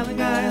those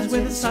smiling eyes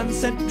where the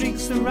sunset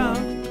drinks the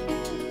rum.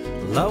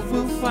 Love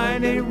will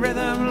find a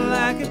rhythm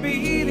like a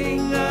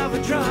beating of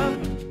a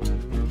drum.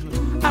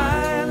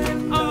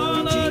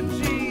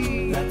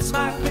 Islandology, that's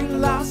my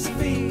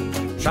philosophy.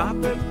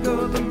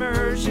 Tropical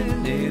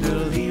immersion in a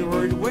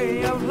leeward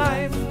way of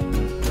life.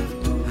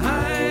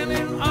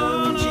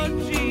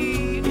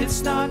 Islandology,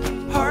 it's not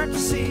hard to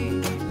see.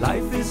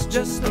 Life is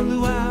just a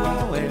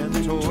luau and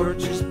the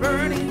torch is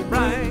burning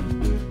bright.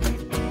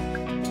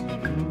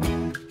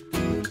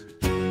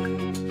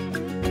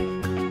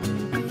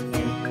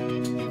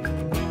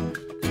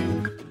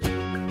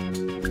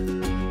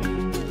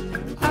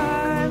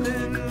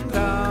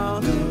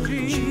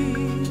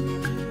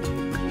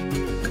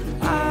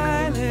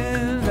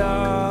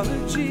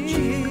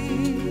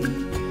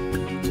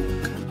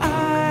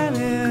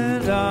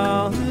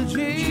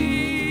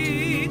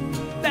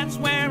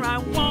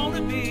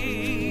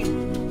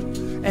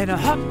 a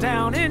hut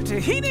down in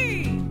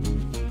Tahiti.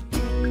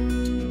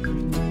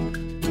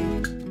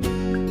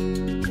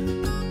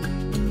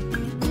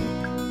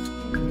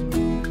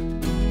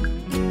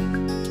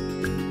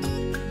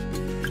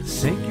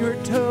 Sink your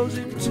toes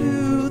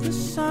into the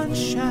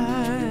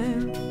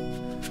sunshine,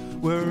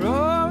 where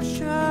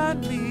ocean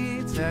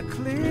meets a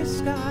clear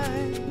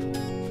sky.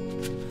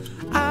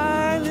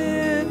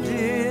 Island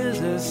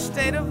is a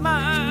state of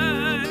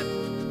mind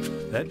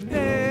that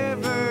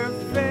never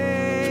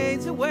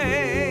fades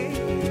away.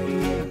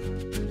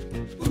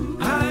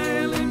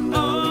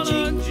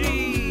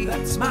 Islandology,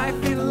 that's my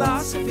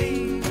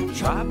philosophy.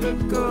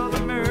 Tropical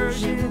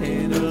immersion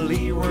in a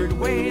leeward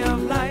way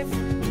of life.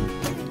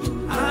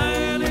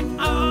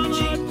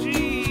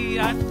 Islandology,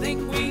 I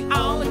think we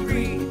all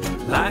agree.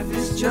 Life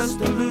is just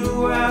a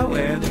luau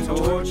where the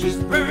torch is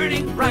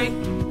burning bright.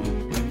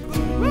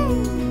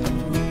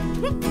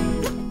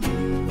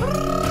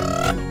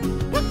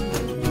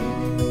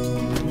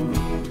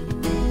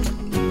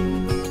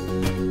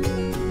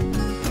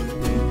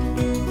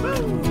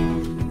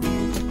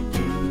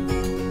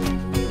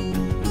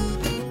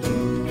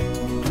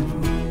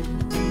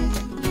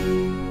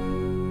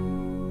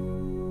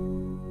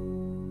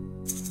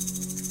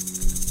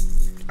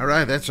 All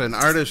right, that's an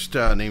artist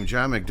named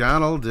John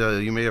McDonald.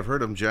 You may have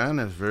heard him, John.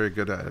 A very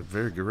good,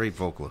 very great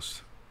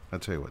vocalist. I'll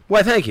tell you what.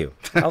 Why, thank you.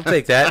 I'll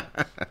take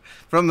that.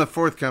 From the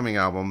forthcoming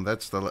album,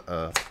 that's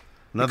the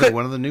another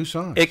one of the new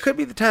songs. It could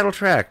be the title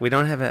track. We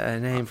don't have a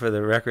name for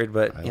the record,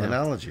 but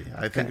Islandology.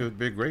 I think it would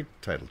be a great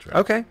title track.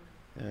 Okay.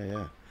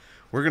 Yeah.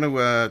 We're going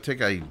to take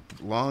a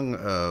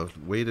long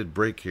waited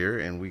break here,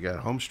 and we got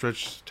home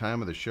stretch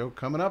time of the show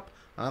coming up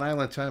on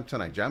Island Time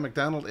tonight. John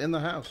McDonald in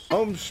the house.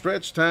 Home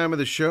stretch time of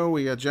the show.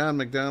 We got John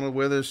McDonald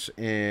with us,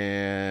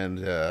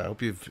 and I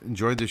hope you've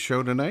enjoyed the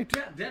show tonight.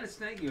 Yeah, Dennis,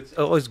 thank you. It's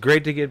always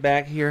great to get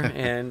back here,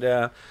 and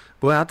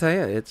well, I'll tell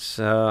you, it's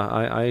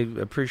I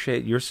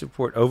appreciate your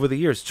support over the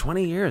years.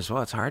 20 years.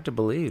 Well, it's hard to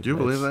believe. Do you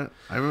believe that?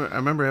 I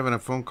remember having a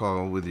phone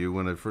call with you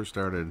when it first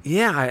started.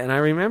 Yeah, and I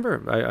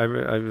remember. I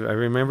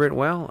remember it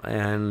well.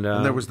 And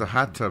there was the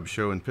hot tub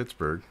show in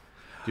Pittsburgh.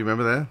 Do you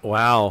remember that?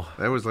 Wow.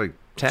 That was like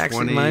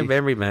taxing my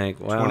memory bank.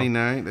 Wow.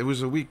 29. It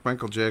was a week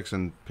Michael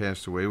Jackson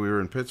passed away. We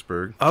were in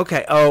Pittsburgh.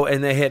 Okay. Oh,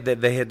 and they had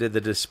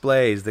the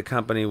displays. The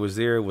company was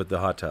there with the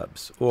hot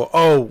tubs. No,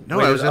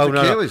 I was at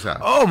the Cayley's house.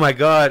 Oh my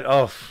God.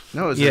 Oh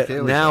no, it was at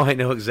Cayley's now house. I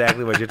know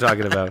exactly what you're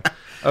talking about.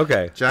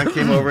 Okay. John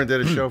came over and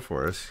did a show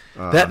for us.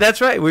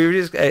 That's right. We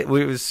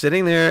were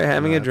sitting there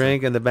having a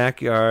drink in the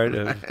backyard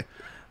of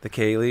the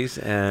Cayley's,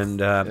 and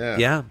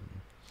yeah.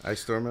 I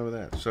still remember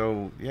that.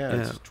 So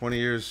it's 20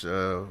 years.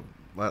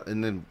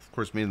 And then, of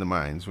course, Me and the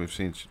Mines. We've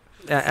seen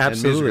absolutely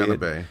and Music on the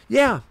Bay.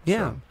 Yeah.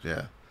 So,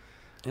 yeah.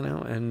 You know,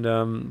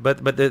 and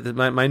but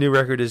my new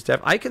record is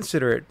I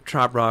consider it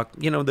trop rock.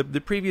 You know,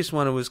 the previous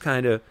one was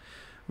kind of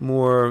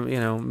more, you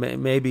know,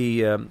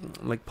 maybe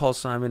like Paul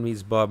Simon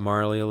meets Bob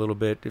Marley a little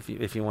bit,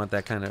 if you want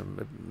that kind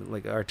of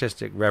like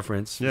artistic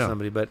reference to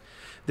somebody. But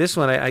this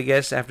one, I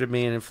guess, after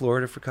being in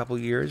Florida for a couple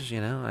of years,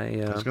 you know,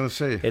 I was going to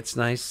say it's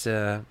nice.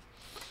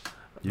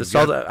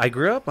 I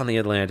grew up on the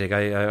Atlantic.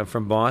 I'm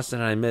from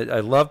Boston. I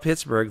love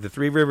Pittsburgh. The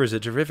Three Rivers are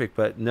terrific,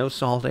 but no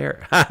salt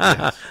air.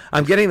 Yes.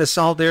 I'm getting the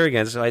salt air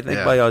again, so I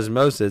think by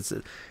osmosis,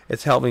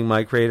 it's helping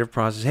my creative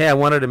process. Hey, I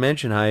wanted to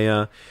mention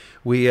one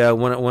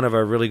of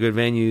our really good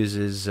venues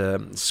is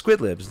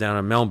Squid Lips down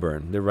in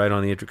Melbourne. They're right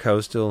on the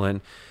Intercoastal,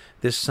 and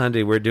this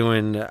Sunday we're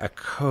doing a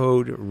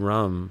Code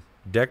Rum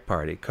deck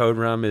party. Code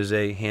Rum is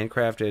a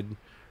handcrafted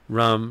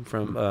rum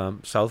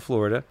from South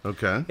Florida.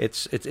 Okay.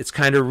 It's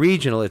kind of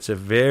regional. It's a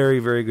very,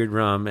 very good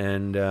rum,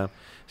 and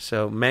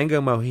so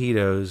mango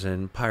mojitos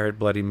and pirate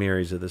Bloody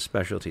Marys are the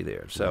specialty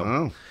there.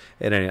 So,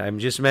 and anyway, I'm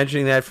just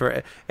mentioning that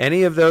for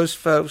any of those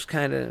folks,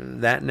 kind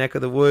of that neck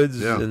of the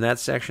woods in that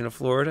section of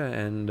Florida,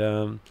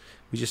 and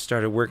we just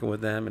started working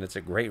with them, and it's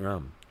a great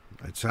rum.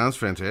 It sounds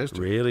fantastic.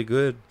 Really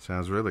good.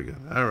 Sounds really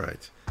good. All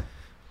right.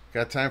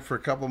 Got time for a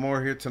couple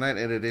more here tonight,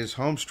 and it is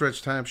Home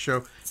Stretch Time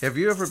show. Have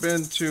you ever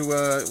been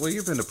to,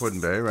 you've been to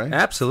Puddin' Bay, right?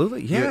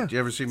 Absolutely, yeah. Did you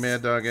ever see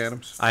Mad Dog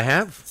Adams? I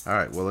have. All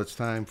right, well, it's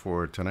time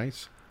for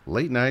tonight's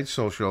Late Night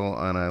Social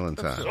on Island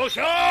Time.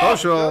 Social!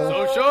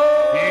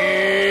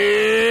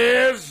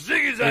 Yes!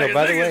 Ziggy Zagga,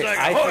 Ziggy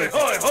Zagga, hoi,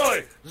 hoi,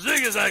 hoi!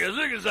 Ziggy Zagga,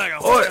 Ziggy Zagga,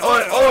 hoi,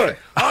 hoi, hoi!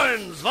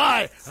 Ein,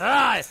 zwei,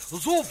 drei,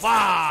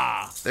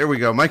 super! There we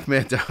go, Mike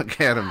Mad Dog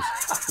Adams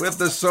with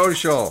the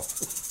social.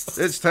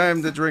 It's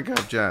time to drink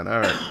up, John. All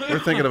right. We're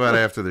thinking about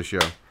after the show.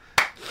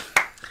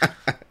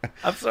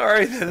 I'm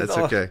sorry. That's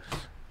okay.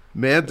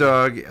 Mad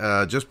Dog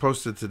just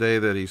posted today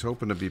that he's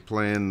hoping to be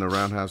playing the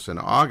Roundhouse in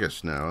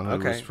August now.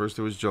 Okay. First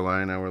it was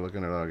July, now we're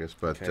looking at August.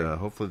 But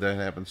hopefully that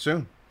happens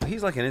soon.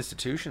 He's like an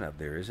institution up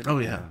there, isn't he? Oh,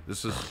 yeah.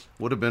 This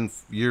would have been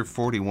year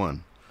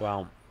 41.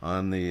 Wow.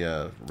 On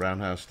the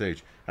Roundhouse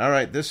stage. All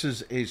right. This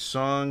is a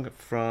song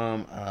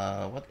from,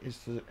 what is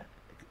the...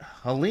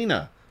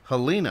 Helena.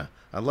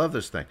 I love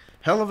this thing.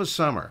 Hell of a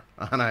Summer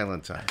on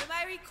Island Time. Am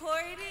I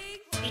recording?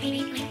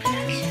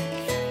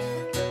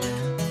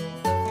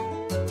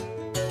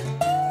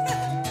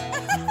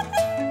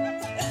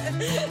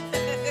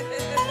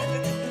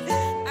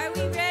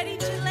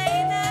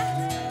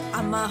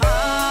 I'm a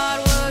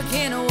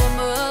hard-working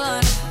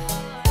woman,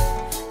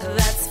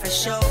 that's for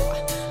sure.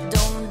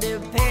 Don't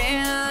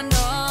depend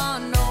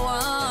on no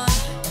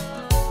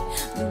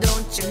one,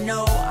 don't you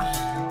know?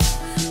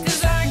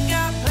 'Cause I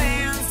got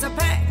plans to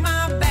pack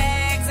my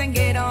bags and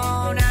get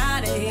on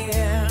out of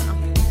here.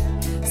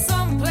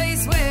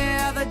 Someplace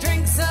where the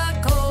drinks are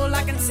cold,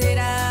 I can sit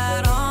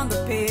out on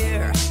the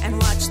pier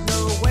and watch the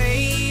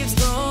waves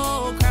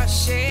go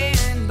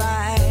crashing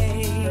by.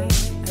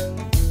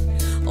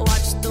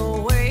 Watch the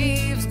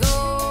waves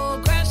go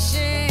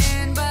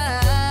crashing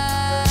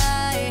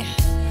by.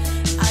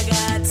 I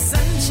got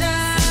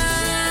sunshine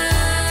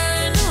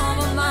on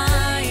my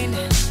mind,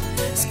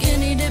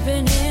 skinny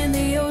dipping in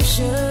the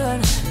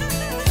ocean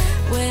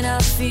when I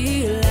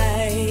feel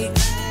like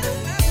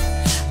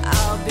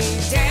I'll be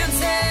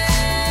dancing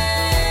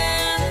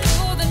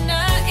through the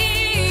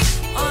night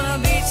on a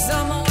beach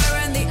somewhere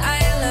in the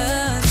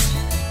islands,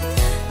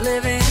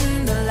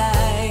 living the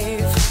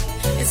life.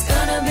 It's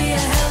gonna be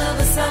a hell of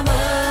a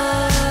summer.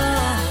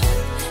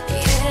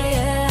 Yeah,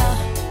 yeah.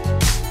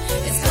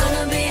 It's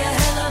gonna be a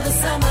hell of a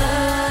summer.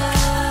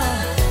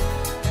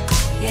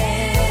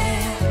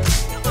 Yeah.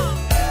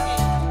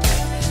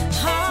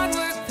 Hard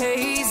work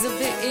pays the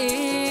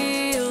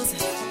bills,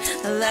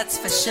 that's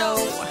for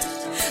sure.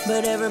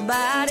 But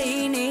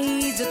everybody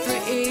needs a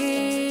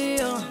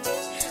thrill,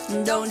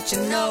 don't you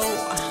know?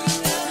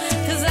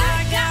 'Cause I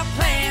got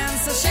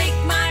plans to shake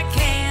my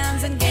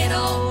cans and get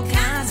all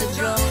kinds of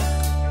drunk.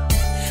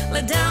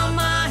 Let down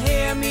my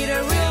hair, meet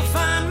a real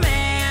fine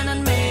man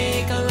and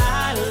make a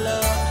lot of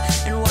love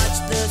and watch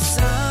the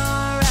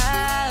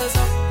sunrise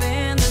up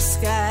in the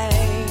sky.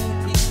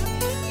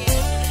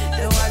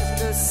 And watch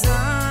the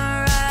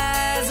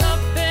sunrise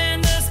up in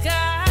the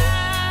sky.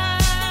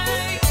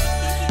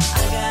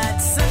 I got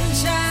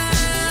sunshine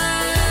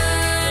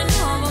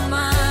on my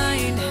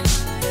mind,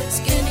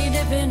 skinny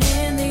dipping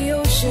in the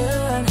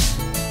ocean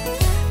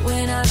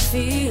when I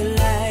feel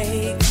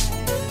like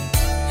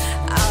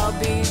I'll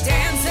be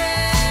dancing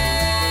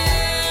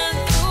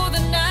through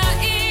the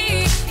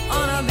night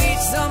on a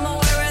beach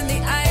somewhere in the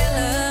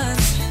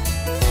islands,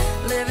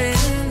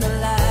 living the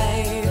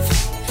life.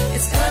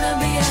 It's gonna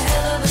be a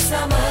hell of a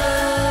summer.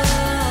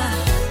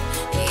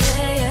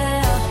 Yeah,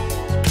 yeah.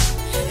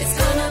 It's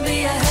gonna be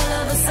a hell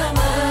of a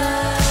summer.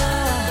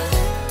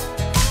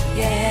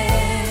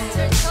 Yeah.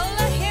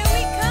 Turtola, here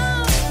we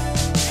come.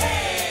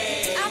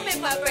 Hey. I'm in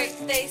my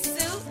birthday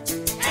suit.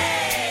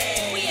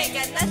 Hey. We ain't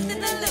got nothing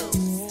to lose.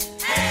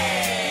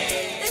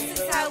 This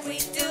is how we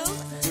do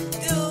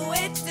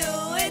it, do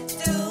it,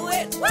 do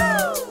it,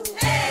 woo!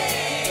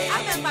 Hey!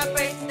 I'm in my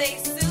birthday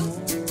suit.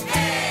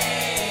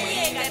 Hey! We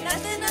ain't got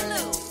nothing to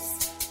lose.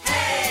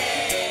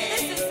 Hey!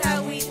 This is how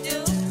we do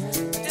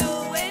it, do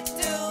it,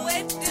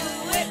 do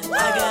it, woo!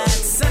 I got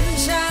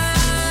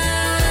sunshine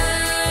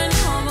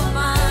on my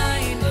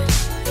mind,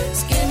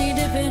 skinny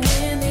dipping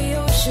in the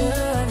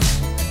ocean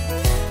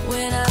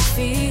when I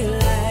feel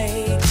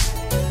like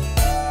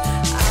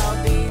I'll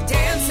be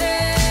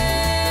dancing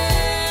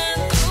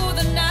through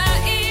the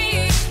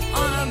night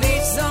on a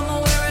beach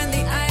somewhere in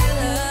the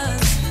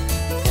islands,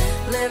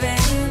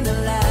 living the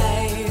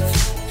life.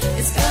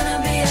 It's gonna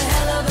be a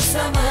hell of a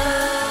summer.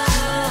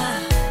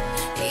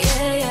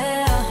 Yeah,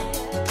 yeah.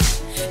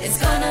 It's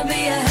gonna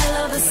be a hell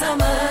of a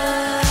summer.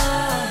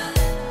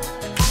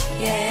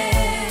 Yeah.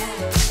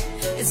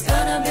 It's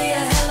gonna be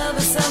a hell of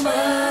a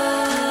summer.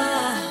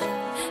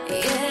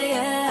 Yeah,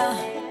 yeah.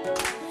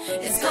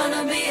 It's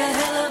gonna be a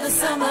hell of a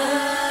summer.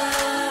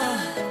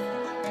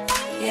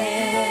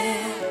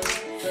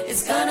 Yeah.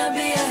 It's gonna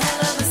be a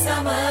hell of a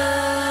summer.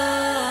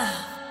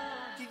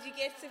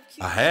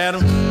 I had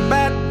a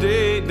bad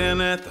day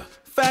down at the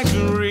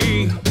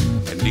factory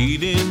and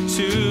needed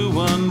to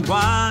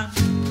unwind.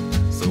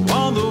 So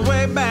on the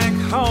way back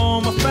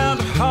home, I found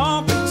a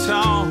honky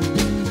tonk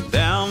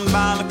down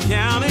by the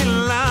county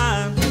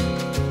line.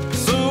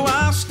 So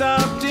I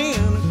stopped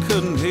in and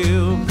couldn't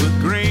help but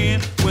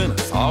grin when I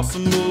saw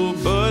some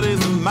old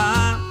buddies of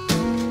mine.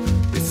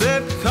 They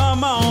said,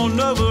 come on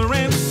over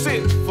and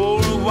sit for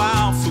a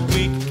while so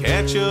we can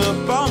catch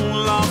up on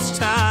lost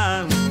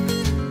time.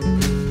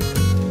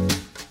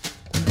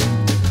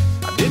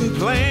 I didn't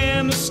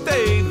plan to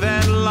stay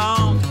that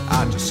long,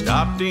 I just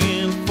stopped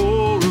in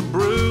for a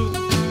brew.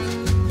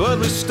 But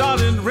we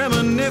started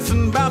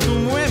reminiscing about the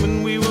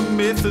women we were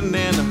missing,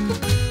 and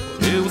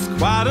it was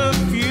quite a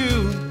few.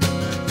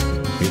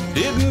 It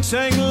didn't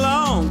take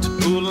long to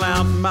pull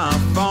out my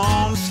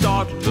phone,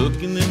 start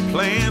looking at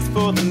plans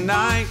for the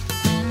night.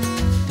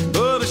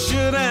 But I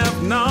should have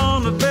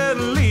known I'd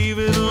better leave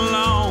it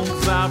alone,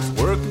 'cause I was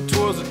working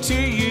towards a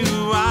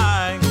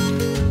TUI.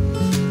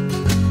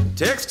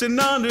 Texting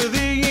under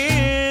the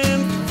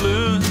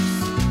influence,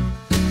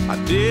 I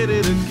did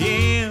it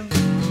again.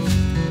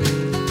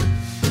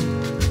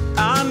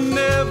 I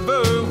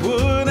never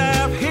would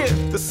have hit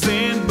the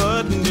send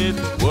button if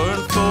it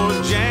weren't for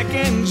Jack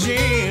and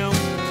Jim.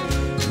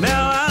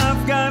 Now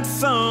I've got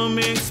some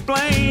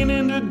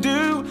explaining to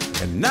do,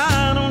 and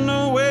I don't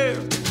know where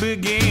to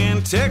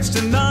begin.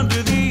 Texting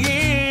under the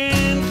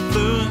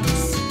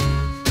influence,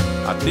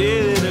 I I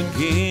did it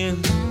again.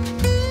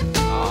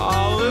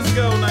 Oh, let's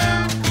go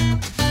now.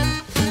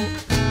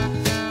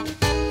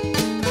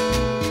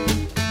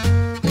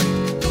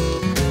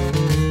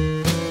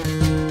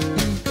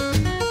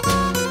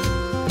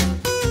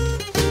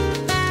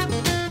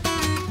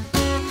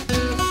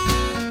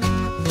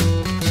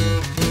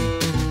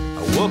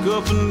 Woke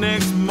up the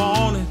next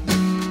morning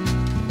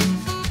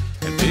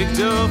and picked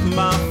up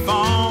my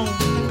phone.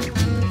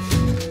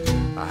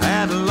 I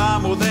had a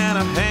lot more than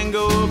a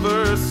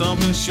hangover.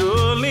 Something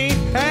surely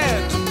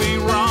had to be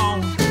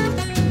wrong.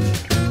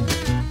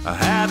 I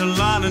had a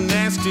lot of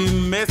nasty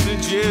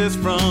messages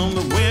from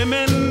the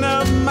women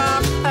of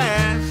my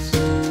past.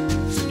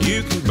 So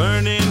you can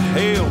burn in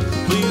hell,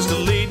 please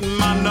delete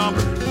my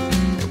number.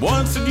 And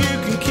once that you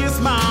can kiss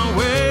my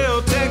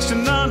well,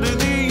 texting under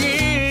the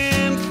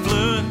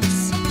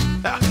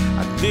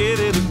I did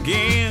it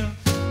again.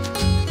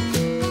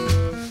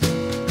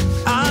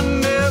 I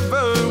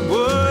never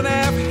would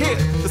have hit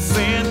the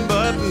send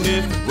button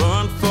if it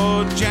weren't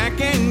for Jack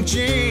and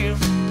Jim.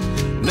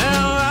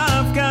 Now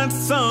I've got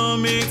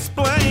some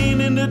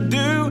explaining to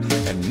do,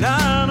 and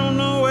I don't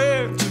know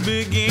where to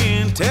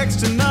begin.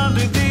 Texting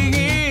under the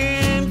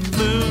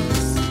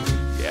influence,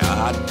 yeah,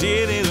 I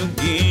did it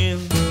again.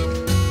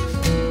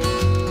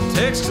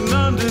 Texting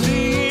under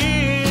the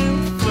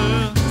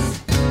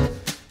influence,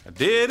 I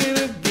did it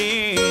again.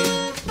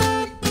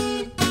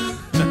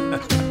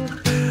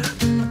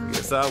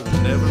 I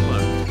will never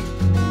learn.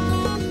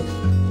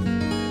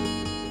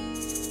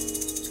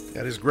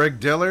 That is Greg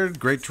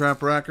Dillard, great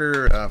trop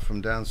rocker from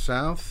down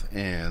south,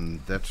 and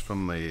that's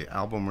from the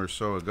album or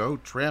so ago.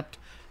 Trapped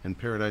in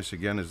Paradise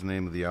Again is the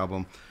name of the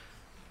album.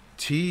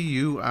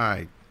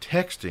 TUI,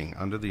 Texting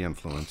Under the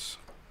Influence.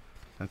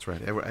 That's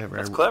right.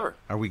 That's clever.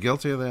 Are we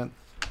guilty of that?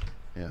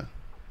 Yeah.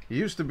 He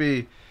used to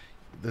be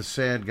the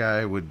sad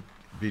guy would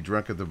be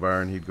drunk at the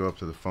bar and he'd go up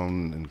to the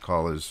phone and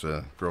call his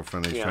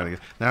girlfriend that he's trying to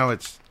get. Now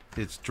it's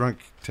drunk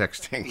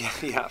texting.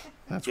 Yeah.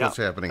 That's what's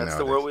happening now. That's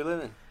the world we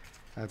live in.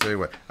 I'll tell you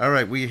what. All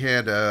right, we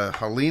had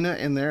Helena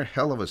in there,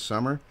 Hell of a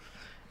Summer,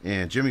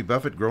 and Jimmy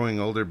Buffett, Growing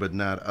Older But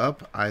Not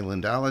Up,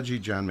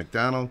 Islandology, John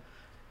McDonald,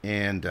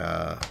 and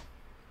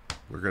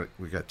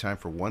we got time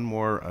for one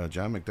more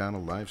John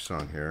McDonald live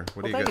song here.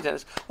 What do you thank got? you,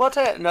 Dennis. Well, I'll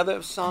tell you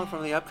another song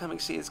from the upcoming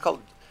CD. It's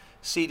called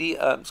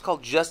it's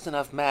called Just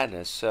Enough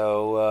Madness.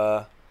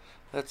 So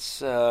that's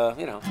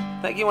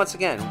thank you once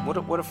again.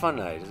 What a fun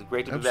night! It's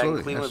great to be back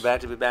in Cleveland.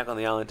 Glad to be back on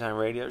the Island Time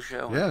Radio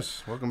Show.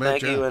 Yes, welcome back.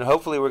 Thank John. you, and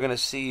hopefully we're going to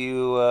see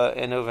you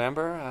in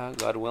November,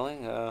 God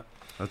willing.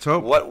 Let's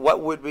hope.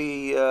 What would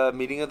be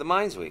Meeting of the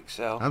Minds week?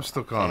 So I'm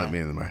still calling it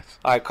Meeting of the Minds.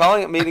 All right,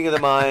 calling it Meeting of the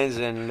Minds,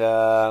 and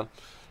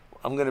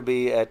I'm going to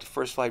be at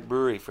First Flight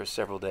Brewery for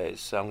several days.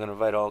 So I'm going to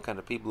invite all kinds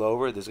of people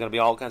over. There's going to be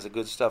all kinds of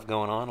good stuff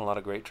going on, a lot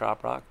of great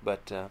trop rock.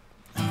 But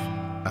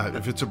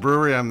if it's a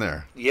brewery, I'm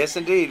there. Yes,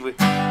 indeed.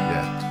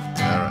 Yeah.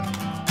 All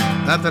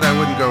right. Not that I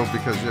wouldn't go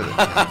because you're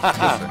there.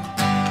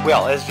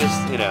 Well, it's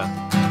just, it's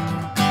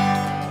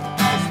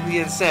the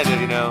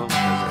incentive,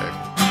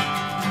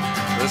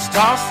 Let's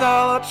toss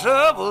all our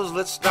troubles,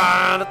 let's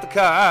start at the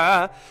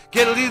car.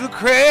 Get a little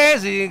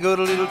crazy, go a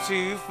little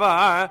too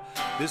far.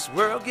 This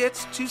world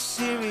gets too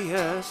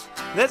serious,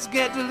 let's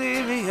get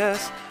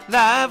delirious.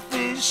 Life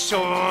is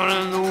short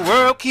and the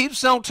world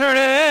keeps on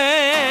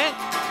turning.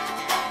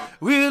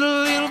 With a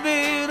little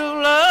bit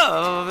of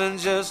love and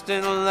just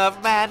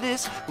enough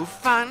madness, we'll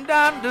find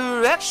our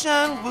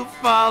direction, we'll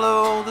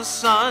follow the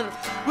sun.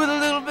 With a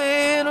little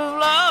bit of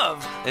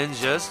love and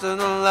just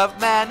enough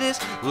madness,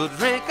 we'll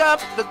drink up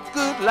the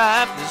good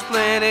life. There's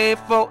plenty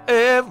for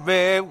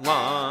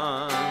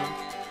everyone.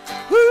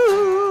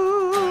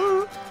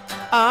 Ooh,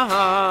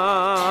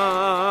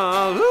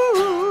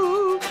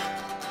 ooh.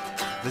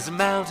 There's a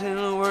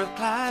mountain worth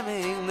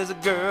climbing, there's a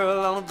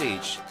girl on the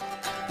beach.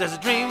 There's a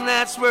dream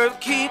that's worth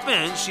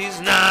keeping,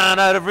 she's not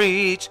out of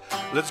reach.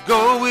 Let's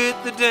go with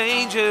the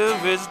danger,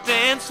 let's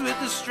dance with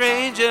the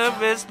stranger.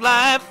 As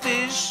life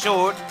is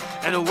short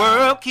and the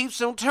world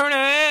keeps on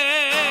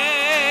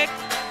turning.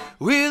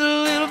 With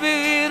a little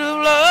bit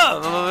of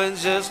love and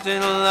just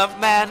enough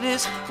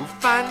madness, we'll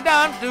find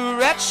our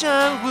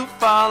direction, we'll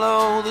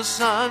follow the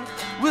sun.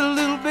 With a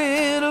little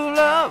bit of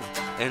love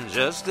and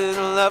just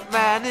enough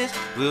madness,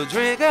 we'll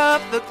drink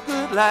up the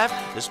good life.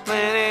 There's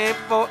plenty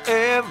for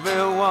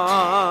everyone.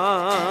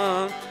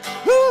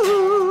 Ooh,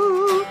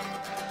 ooh.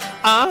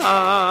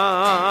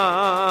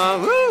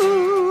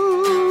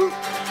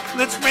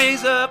 Let's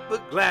raise up a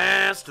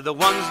glass to the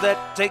ones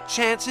that take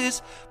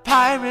chances.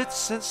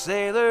 Pirates and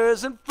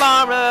sailors and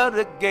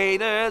Florida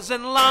gators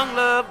and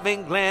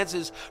long-loving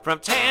glances from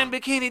tan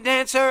bikini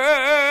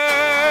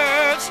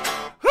dancers.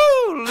 Woo!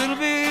 Little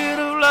bit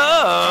of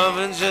love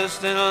and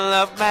just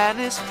enough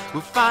madness,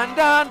 we'll find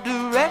our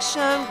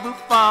direction, we'll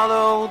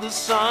follow the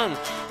sun.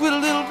 With a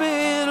little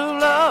bit of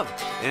love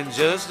and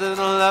just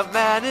enough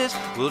madness,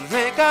 we'll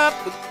drink up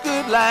the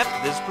good life.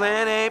 There's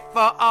plenty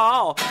for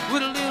all.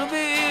 With a little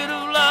bit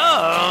of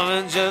love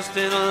and just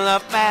in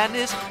love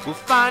madness. We'll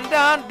find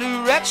our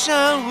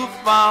direction, we'll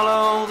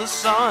follow the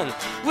sun.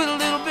 With a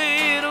little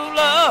bit of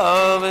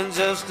love and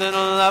just in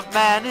love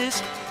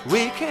madness,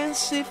 we can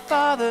see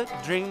farther,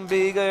 dream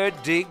bigger,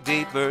 dig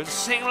deeper,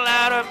 sing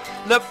louder,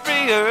 love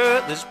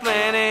freer. There's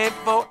plenty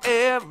for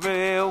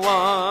everyone.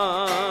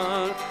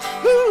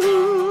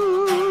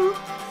 Ooh,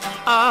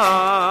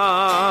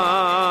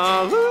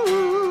 ah,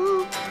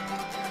 ooh.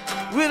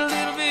 With a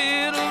little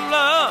bit of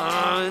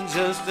love and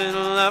just in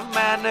love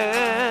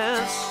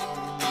madness.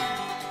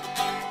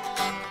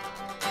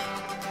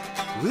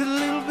 With a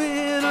little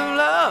bit of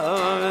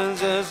love and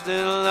just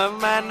in love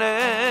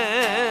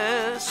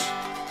madness.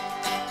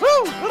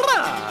 Woo!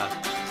 Hurrah!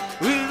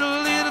 With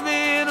a little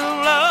bit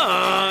of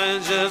love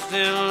and just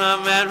in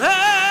love madness.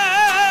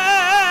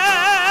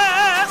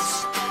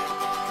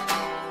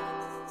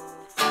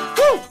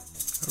 Woo!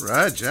 All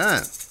right,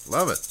 John.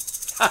 Love it.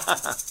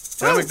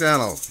 John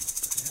McDonald,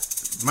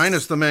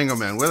 minus the Mango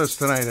Man, with us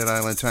tonight at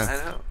Island Time. I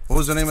know. What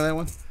was the name of that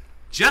one?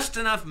 Just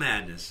Enough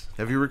Madness.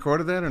 Have you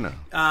recorded that or no?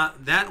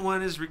 That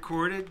one is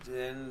recorded,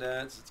 and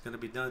it's going to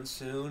be done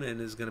soon, and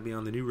is going to be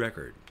on the new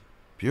record.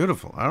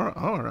 Beautiful. All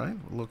right.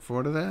 We'll look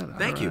forward to that.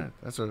 Thank All you. right.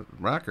 That's a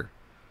rocker.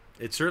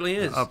 It certainly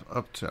is.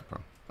 Up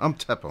tempo.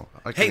 Tempo.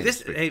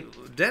 Hey,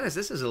 Dennis,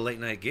 this is a late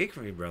night gig for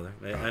me, brother.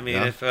 I mean,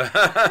 Yeah. if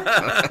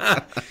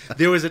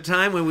there was a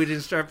time when we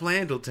didn't start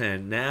playing till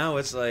 10. Now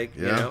it's like,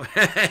 you know.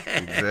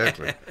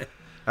 Exactly.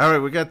 All right,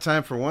 we got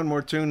time for one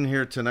more tune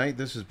here tonight.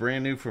 This is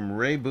brand new from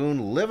Ray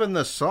Boone, Living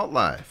the Salt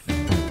Life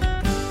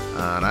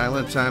on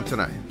Island Time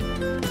tonight.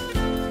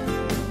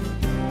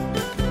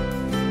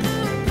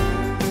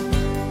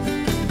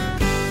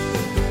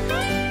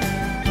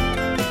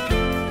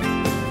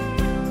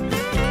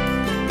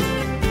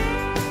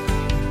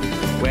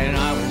 When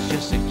I was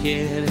just a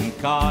kid and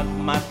caught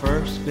my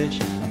first fish,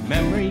 a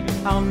memory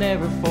I'll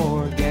never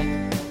forget.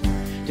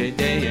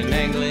 Today in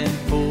England,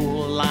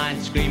 full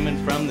line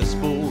screaming from the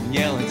spool,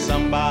 yelling,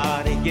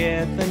 somebody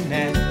get the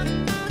net.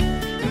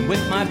 And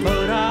with my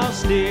boat I'll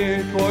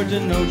steer towards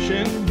an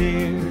ocean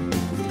near,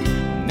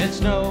 and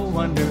it's no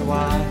wonder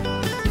why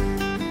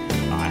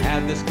I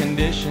have this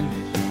condition,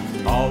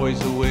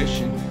 always a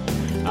wishing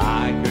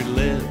I could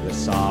live the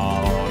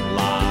salt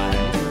life.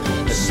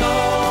 The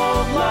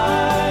salt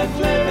life,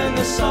 living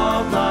the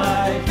salt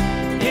life.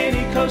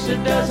 Any coast,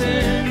 it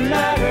doesn't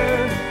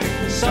matter.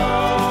 The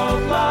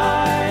salt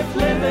life,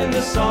 living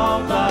the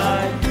salt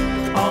life.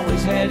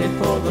 Always headed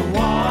for the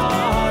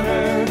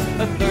water.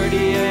 A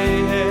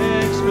 30-day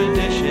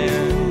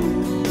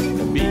expedition.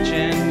 The beach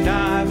and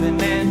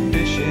diving and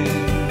fishing.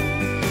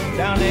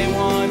 Down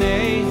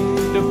A1A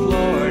to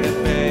Florida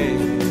Bay.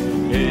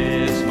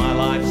 It's my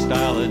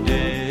lifestyle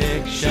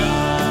addiction.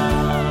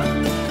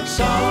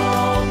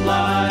 Salt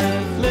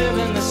life,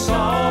 living the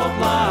salt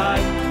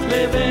life,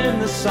 living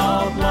the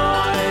salt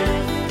life.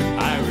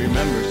 I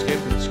remember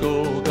skipping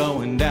school,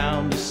 going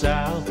down to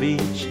South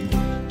Beach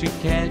to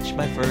catch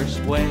my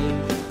first wave.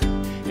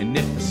 And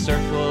if the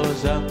surf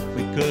was up,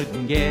 we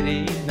couldn't get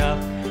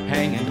enough.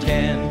 Hanging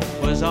 10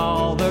 was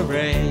all the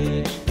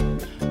rage.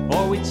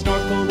 Or we'd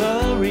snorkel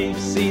the reef,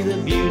 see the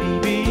beauty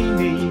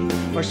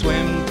beneath, or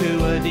swim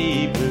to a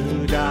deep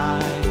blue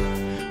dive.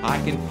 I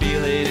can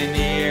feel it in the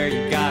air,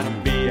 you gotta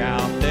be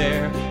out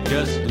there,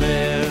 just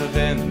live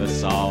in the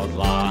salt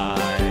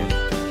life.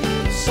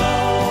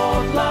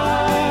 Salt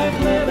life,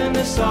 living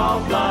the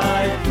salt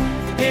life.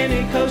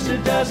 Any coast,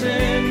 it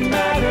doesn't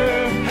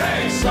matter.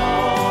 Hey,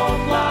 salt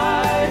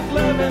life,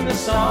 living the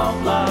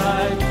salt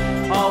life.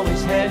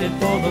 Always headed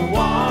for the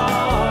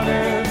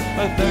water.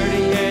 A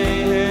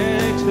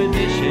 30-day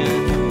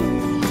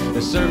expedition. The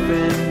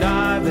surfing,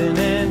 diving,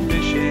 and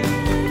fishing.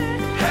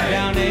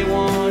 Down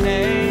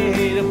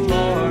A1A to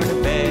Florida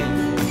Bay.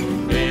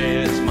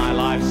 It's my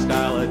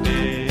lifestyle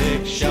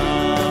addiction.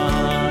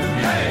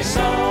 Hey,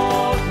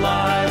 salt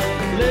life,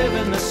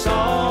 living the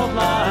salt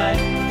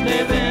life,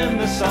 living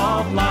the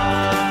salt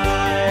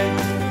life.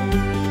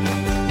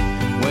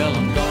 Well,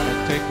 I'm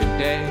gonna take a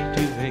day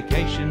to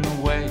vacation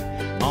away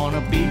on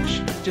a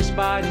beach, just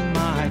biding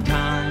my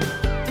time.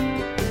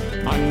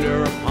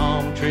 Under a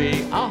palm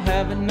tree, I'll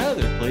have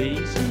another,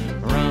 please.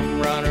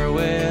 Rum runner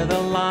with a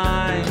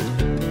line.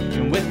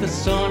 And with the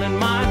sun in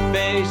my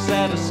face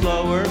at a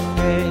slower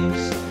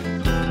pace,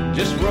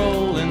 just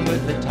rolling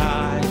with the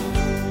tide.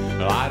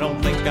 I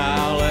don't think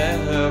I'll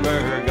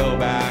ever go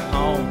back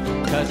home,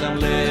 'cause I'm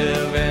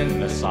living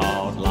the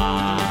salt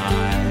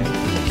life.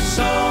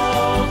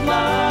 Salt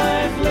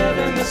life,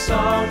 living the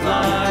salt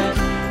life.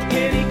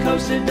 Any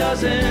coast, it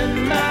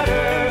doesn't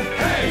matter.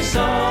 Hey,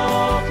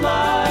 salt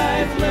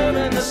life,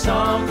 living the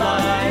salt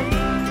life.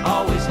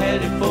 Always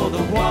headed for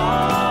the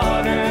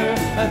water.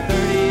 A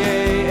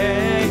 30-day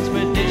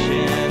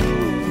expedition.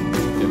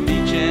 The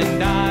beach and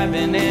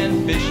diving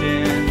and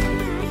fishing.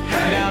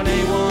 Down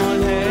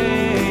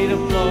A1A to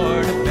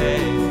Florida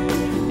Bay.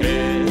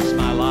 It's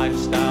my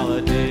lifestyle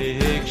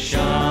addiction.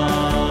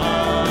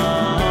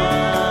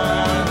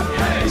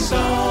 Hey,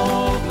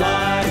 salt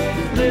life,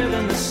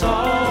 living the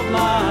salt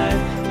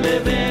life,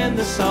 living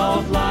the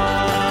salt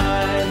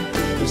life.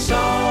 The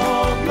salt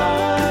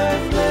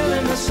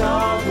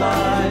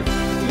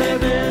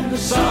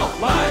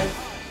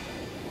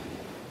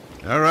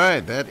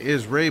right, that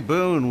is Ray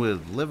Boone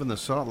with Living the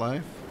Salt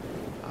Life.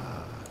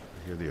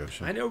 Hear the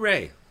ocean. I know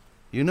Ray.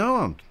 You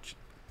know him.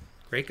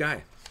 Great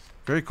guy.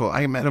 Very cool.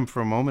 I met him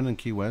for a moment in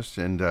Key West,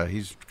 and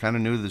he's kind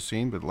of new to the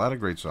scene, but a lot of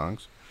great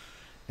songs.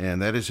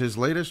 And that is his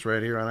latest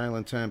right here on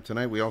Island Time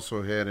tonight. We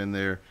also had in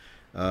there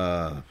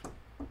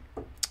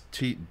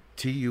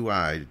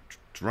TUI,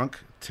 drunk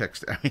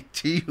text.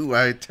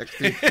 TUI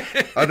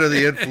texting under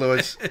the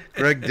influence.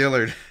 Greg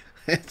Dillard.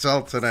 It's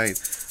all tonight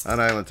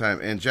on Island Time.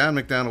 And John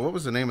McDonald, what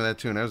was the name of that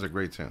tune? That was a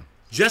great tune.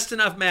 Just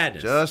Enough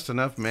Madness. Just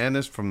Enough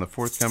Madness from the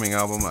forthcoming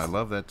album. I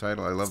love that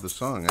title. I love the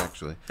song,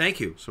 actually. Thank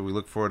you. So we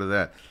look forward to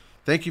that.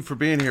 Thank you for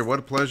being here. What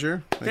a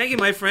pleasure. Thank you,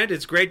 my friend.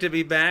 It's great to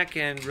be back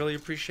and really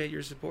appreciate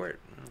your support.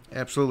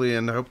 Absolutely,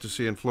 and I hope to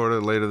see you in Florida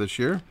later this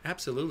year.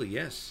 Absolutely,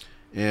 yes.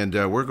 And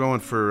we're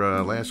going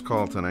for last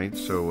call tonight,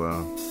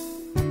 so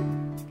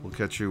we'll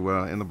catch you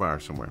in the bar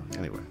somewhere.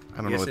 Anyway,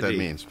 I don't know what that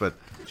means. But,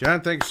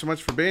 John, thank you so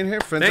much for being here.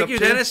 Thank you,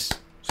 Dennis.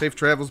 Safe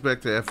travels back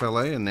to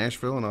FLA and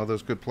Nashville and all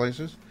those good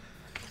places.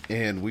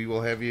 And we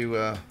will have you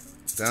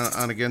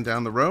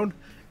down the road.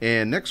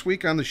 And next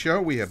week on the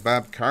show, we have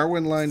Bob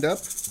Carwin lined up.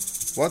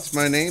 What's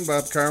my name,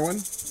 Bob Carwin?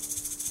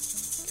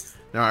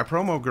 Now, our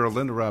promo girl,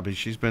 Linda Robbie,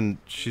 she's been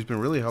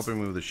really helping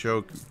me with the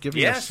show,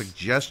 giving us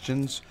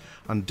suggestions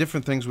on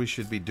different things we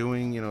should be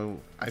doing. You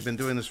know, I've been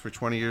doing this for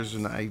 20 years,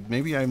 and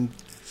I'm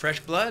fresh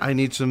blood. I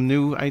need some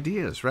new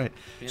ideas, right?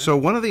 Yeah. So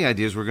one of the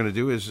ideas we're going to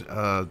do is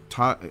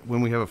talk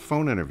when we have a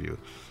phone interview.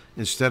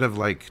 Instead of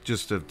like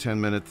just a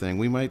 10-minute thing,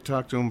 we might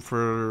talk to them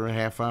for a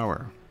half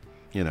hour,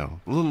 you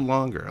know, a little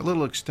longer, a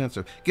little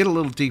extensive, get a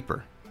little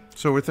deeper.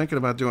 So we're thinking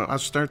about I'll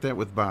start that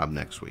with Bob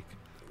next week.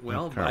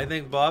 Well, I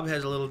think Bob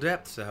has a little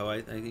depth, so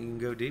I think you can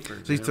go deeper.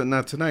 See,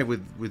 now tonight,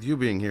 with you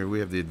being here, we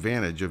have the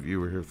advantage of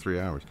you were here 3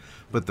 hours.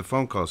 But the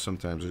phone calls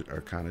sometimes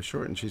are kind of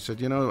short. And she said,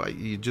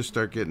 you just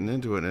start getting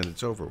into it and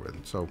it's over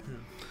with. So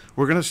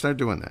we're going to start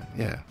doing that.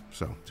 Yeah.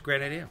 So it's a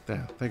great idea.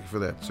 Yeah. Thank you for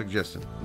that suggestion.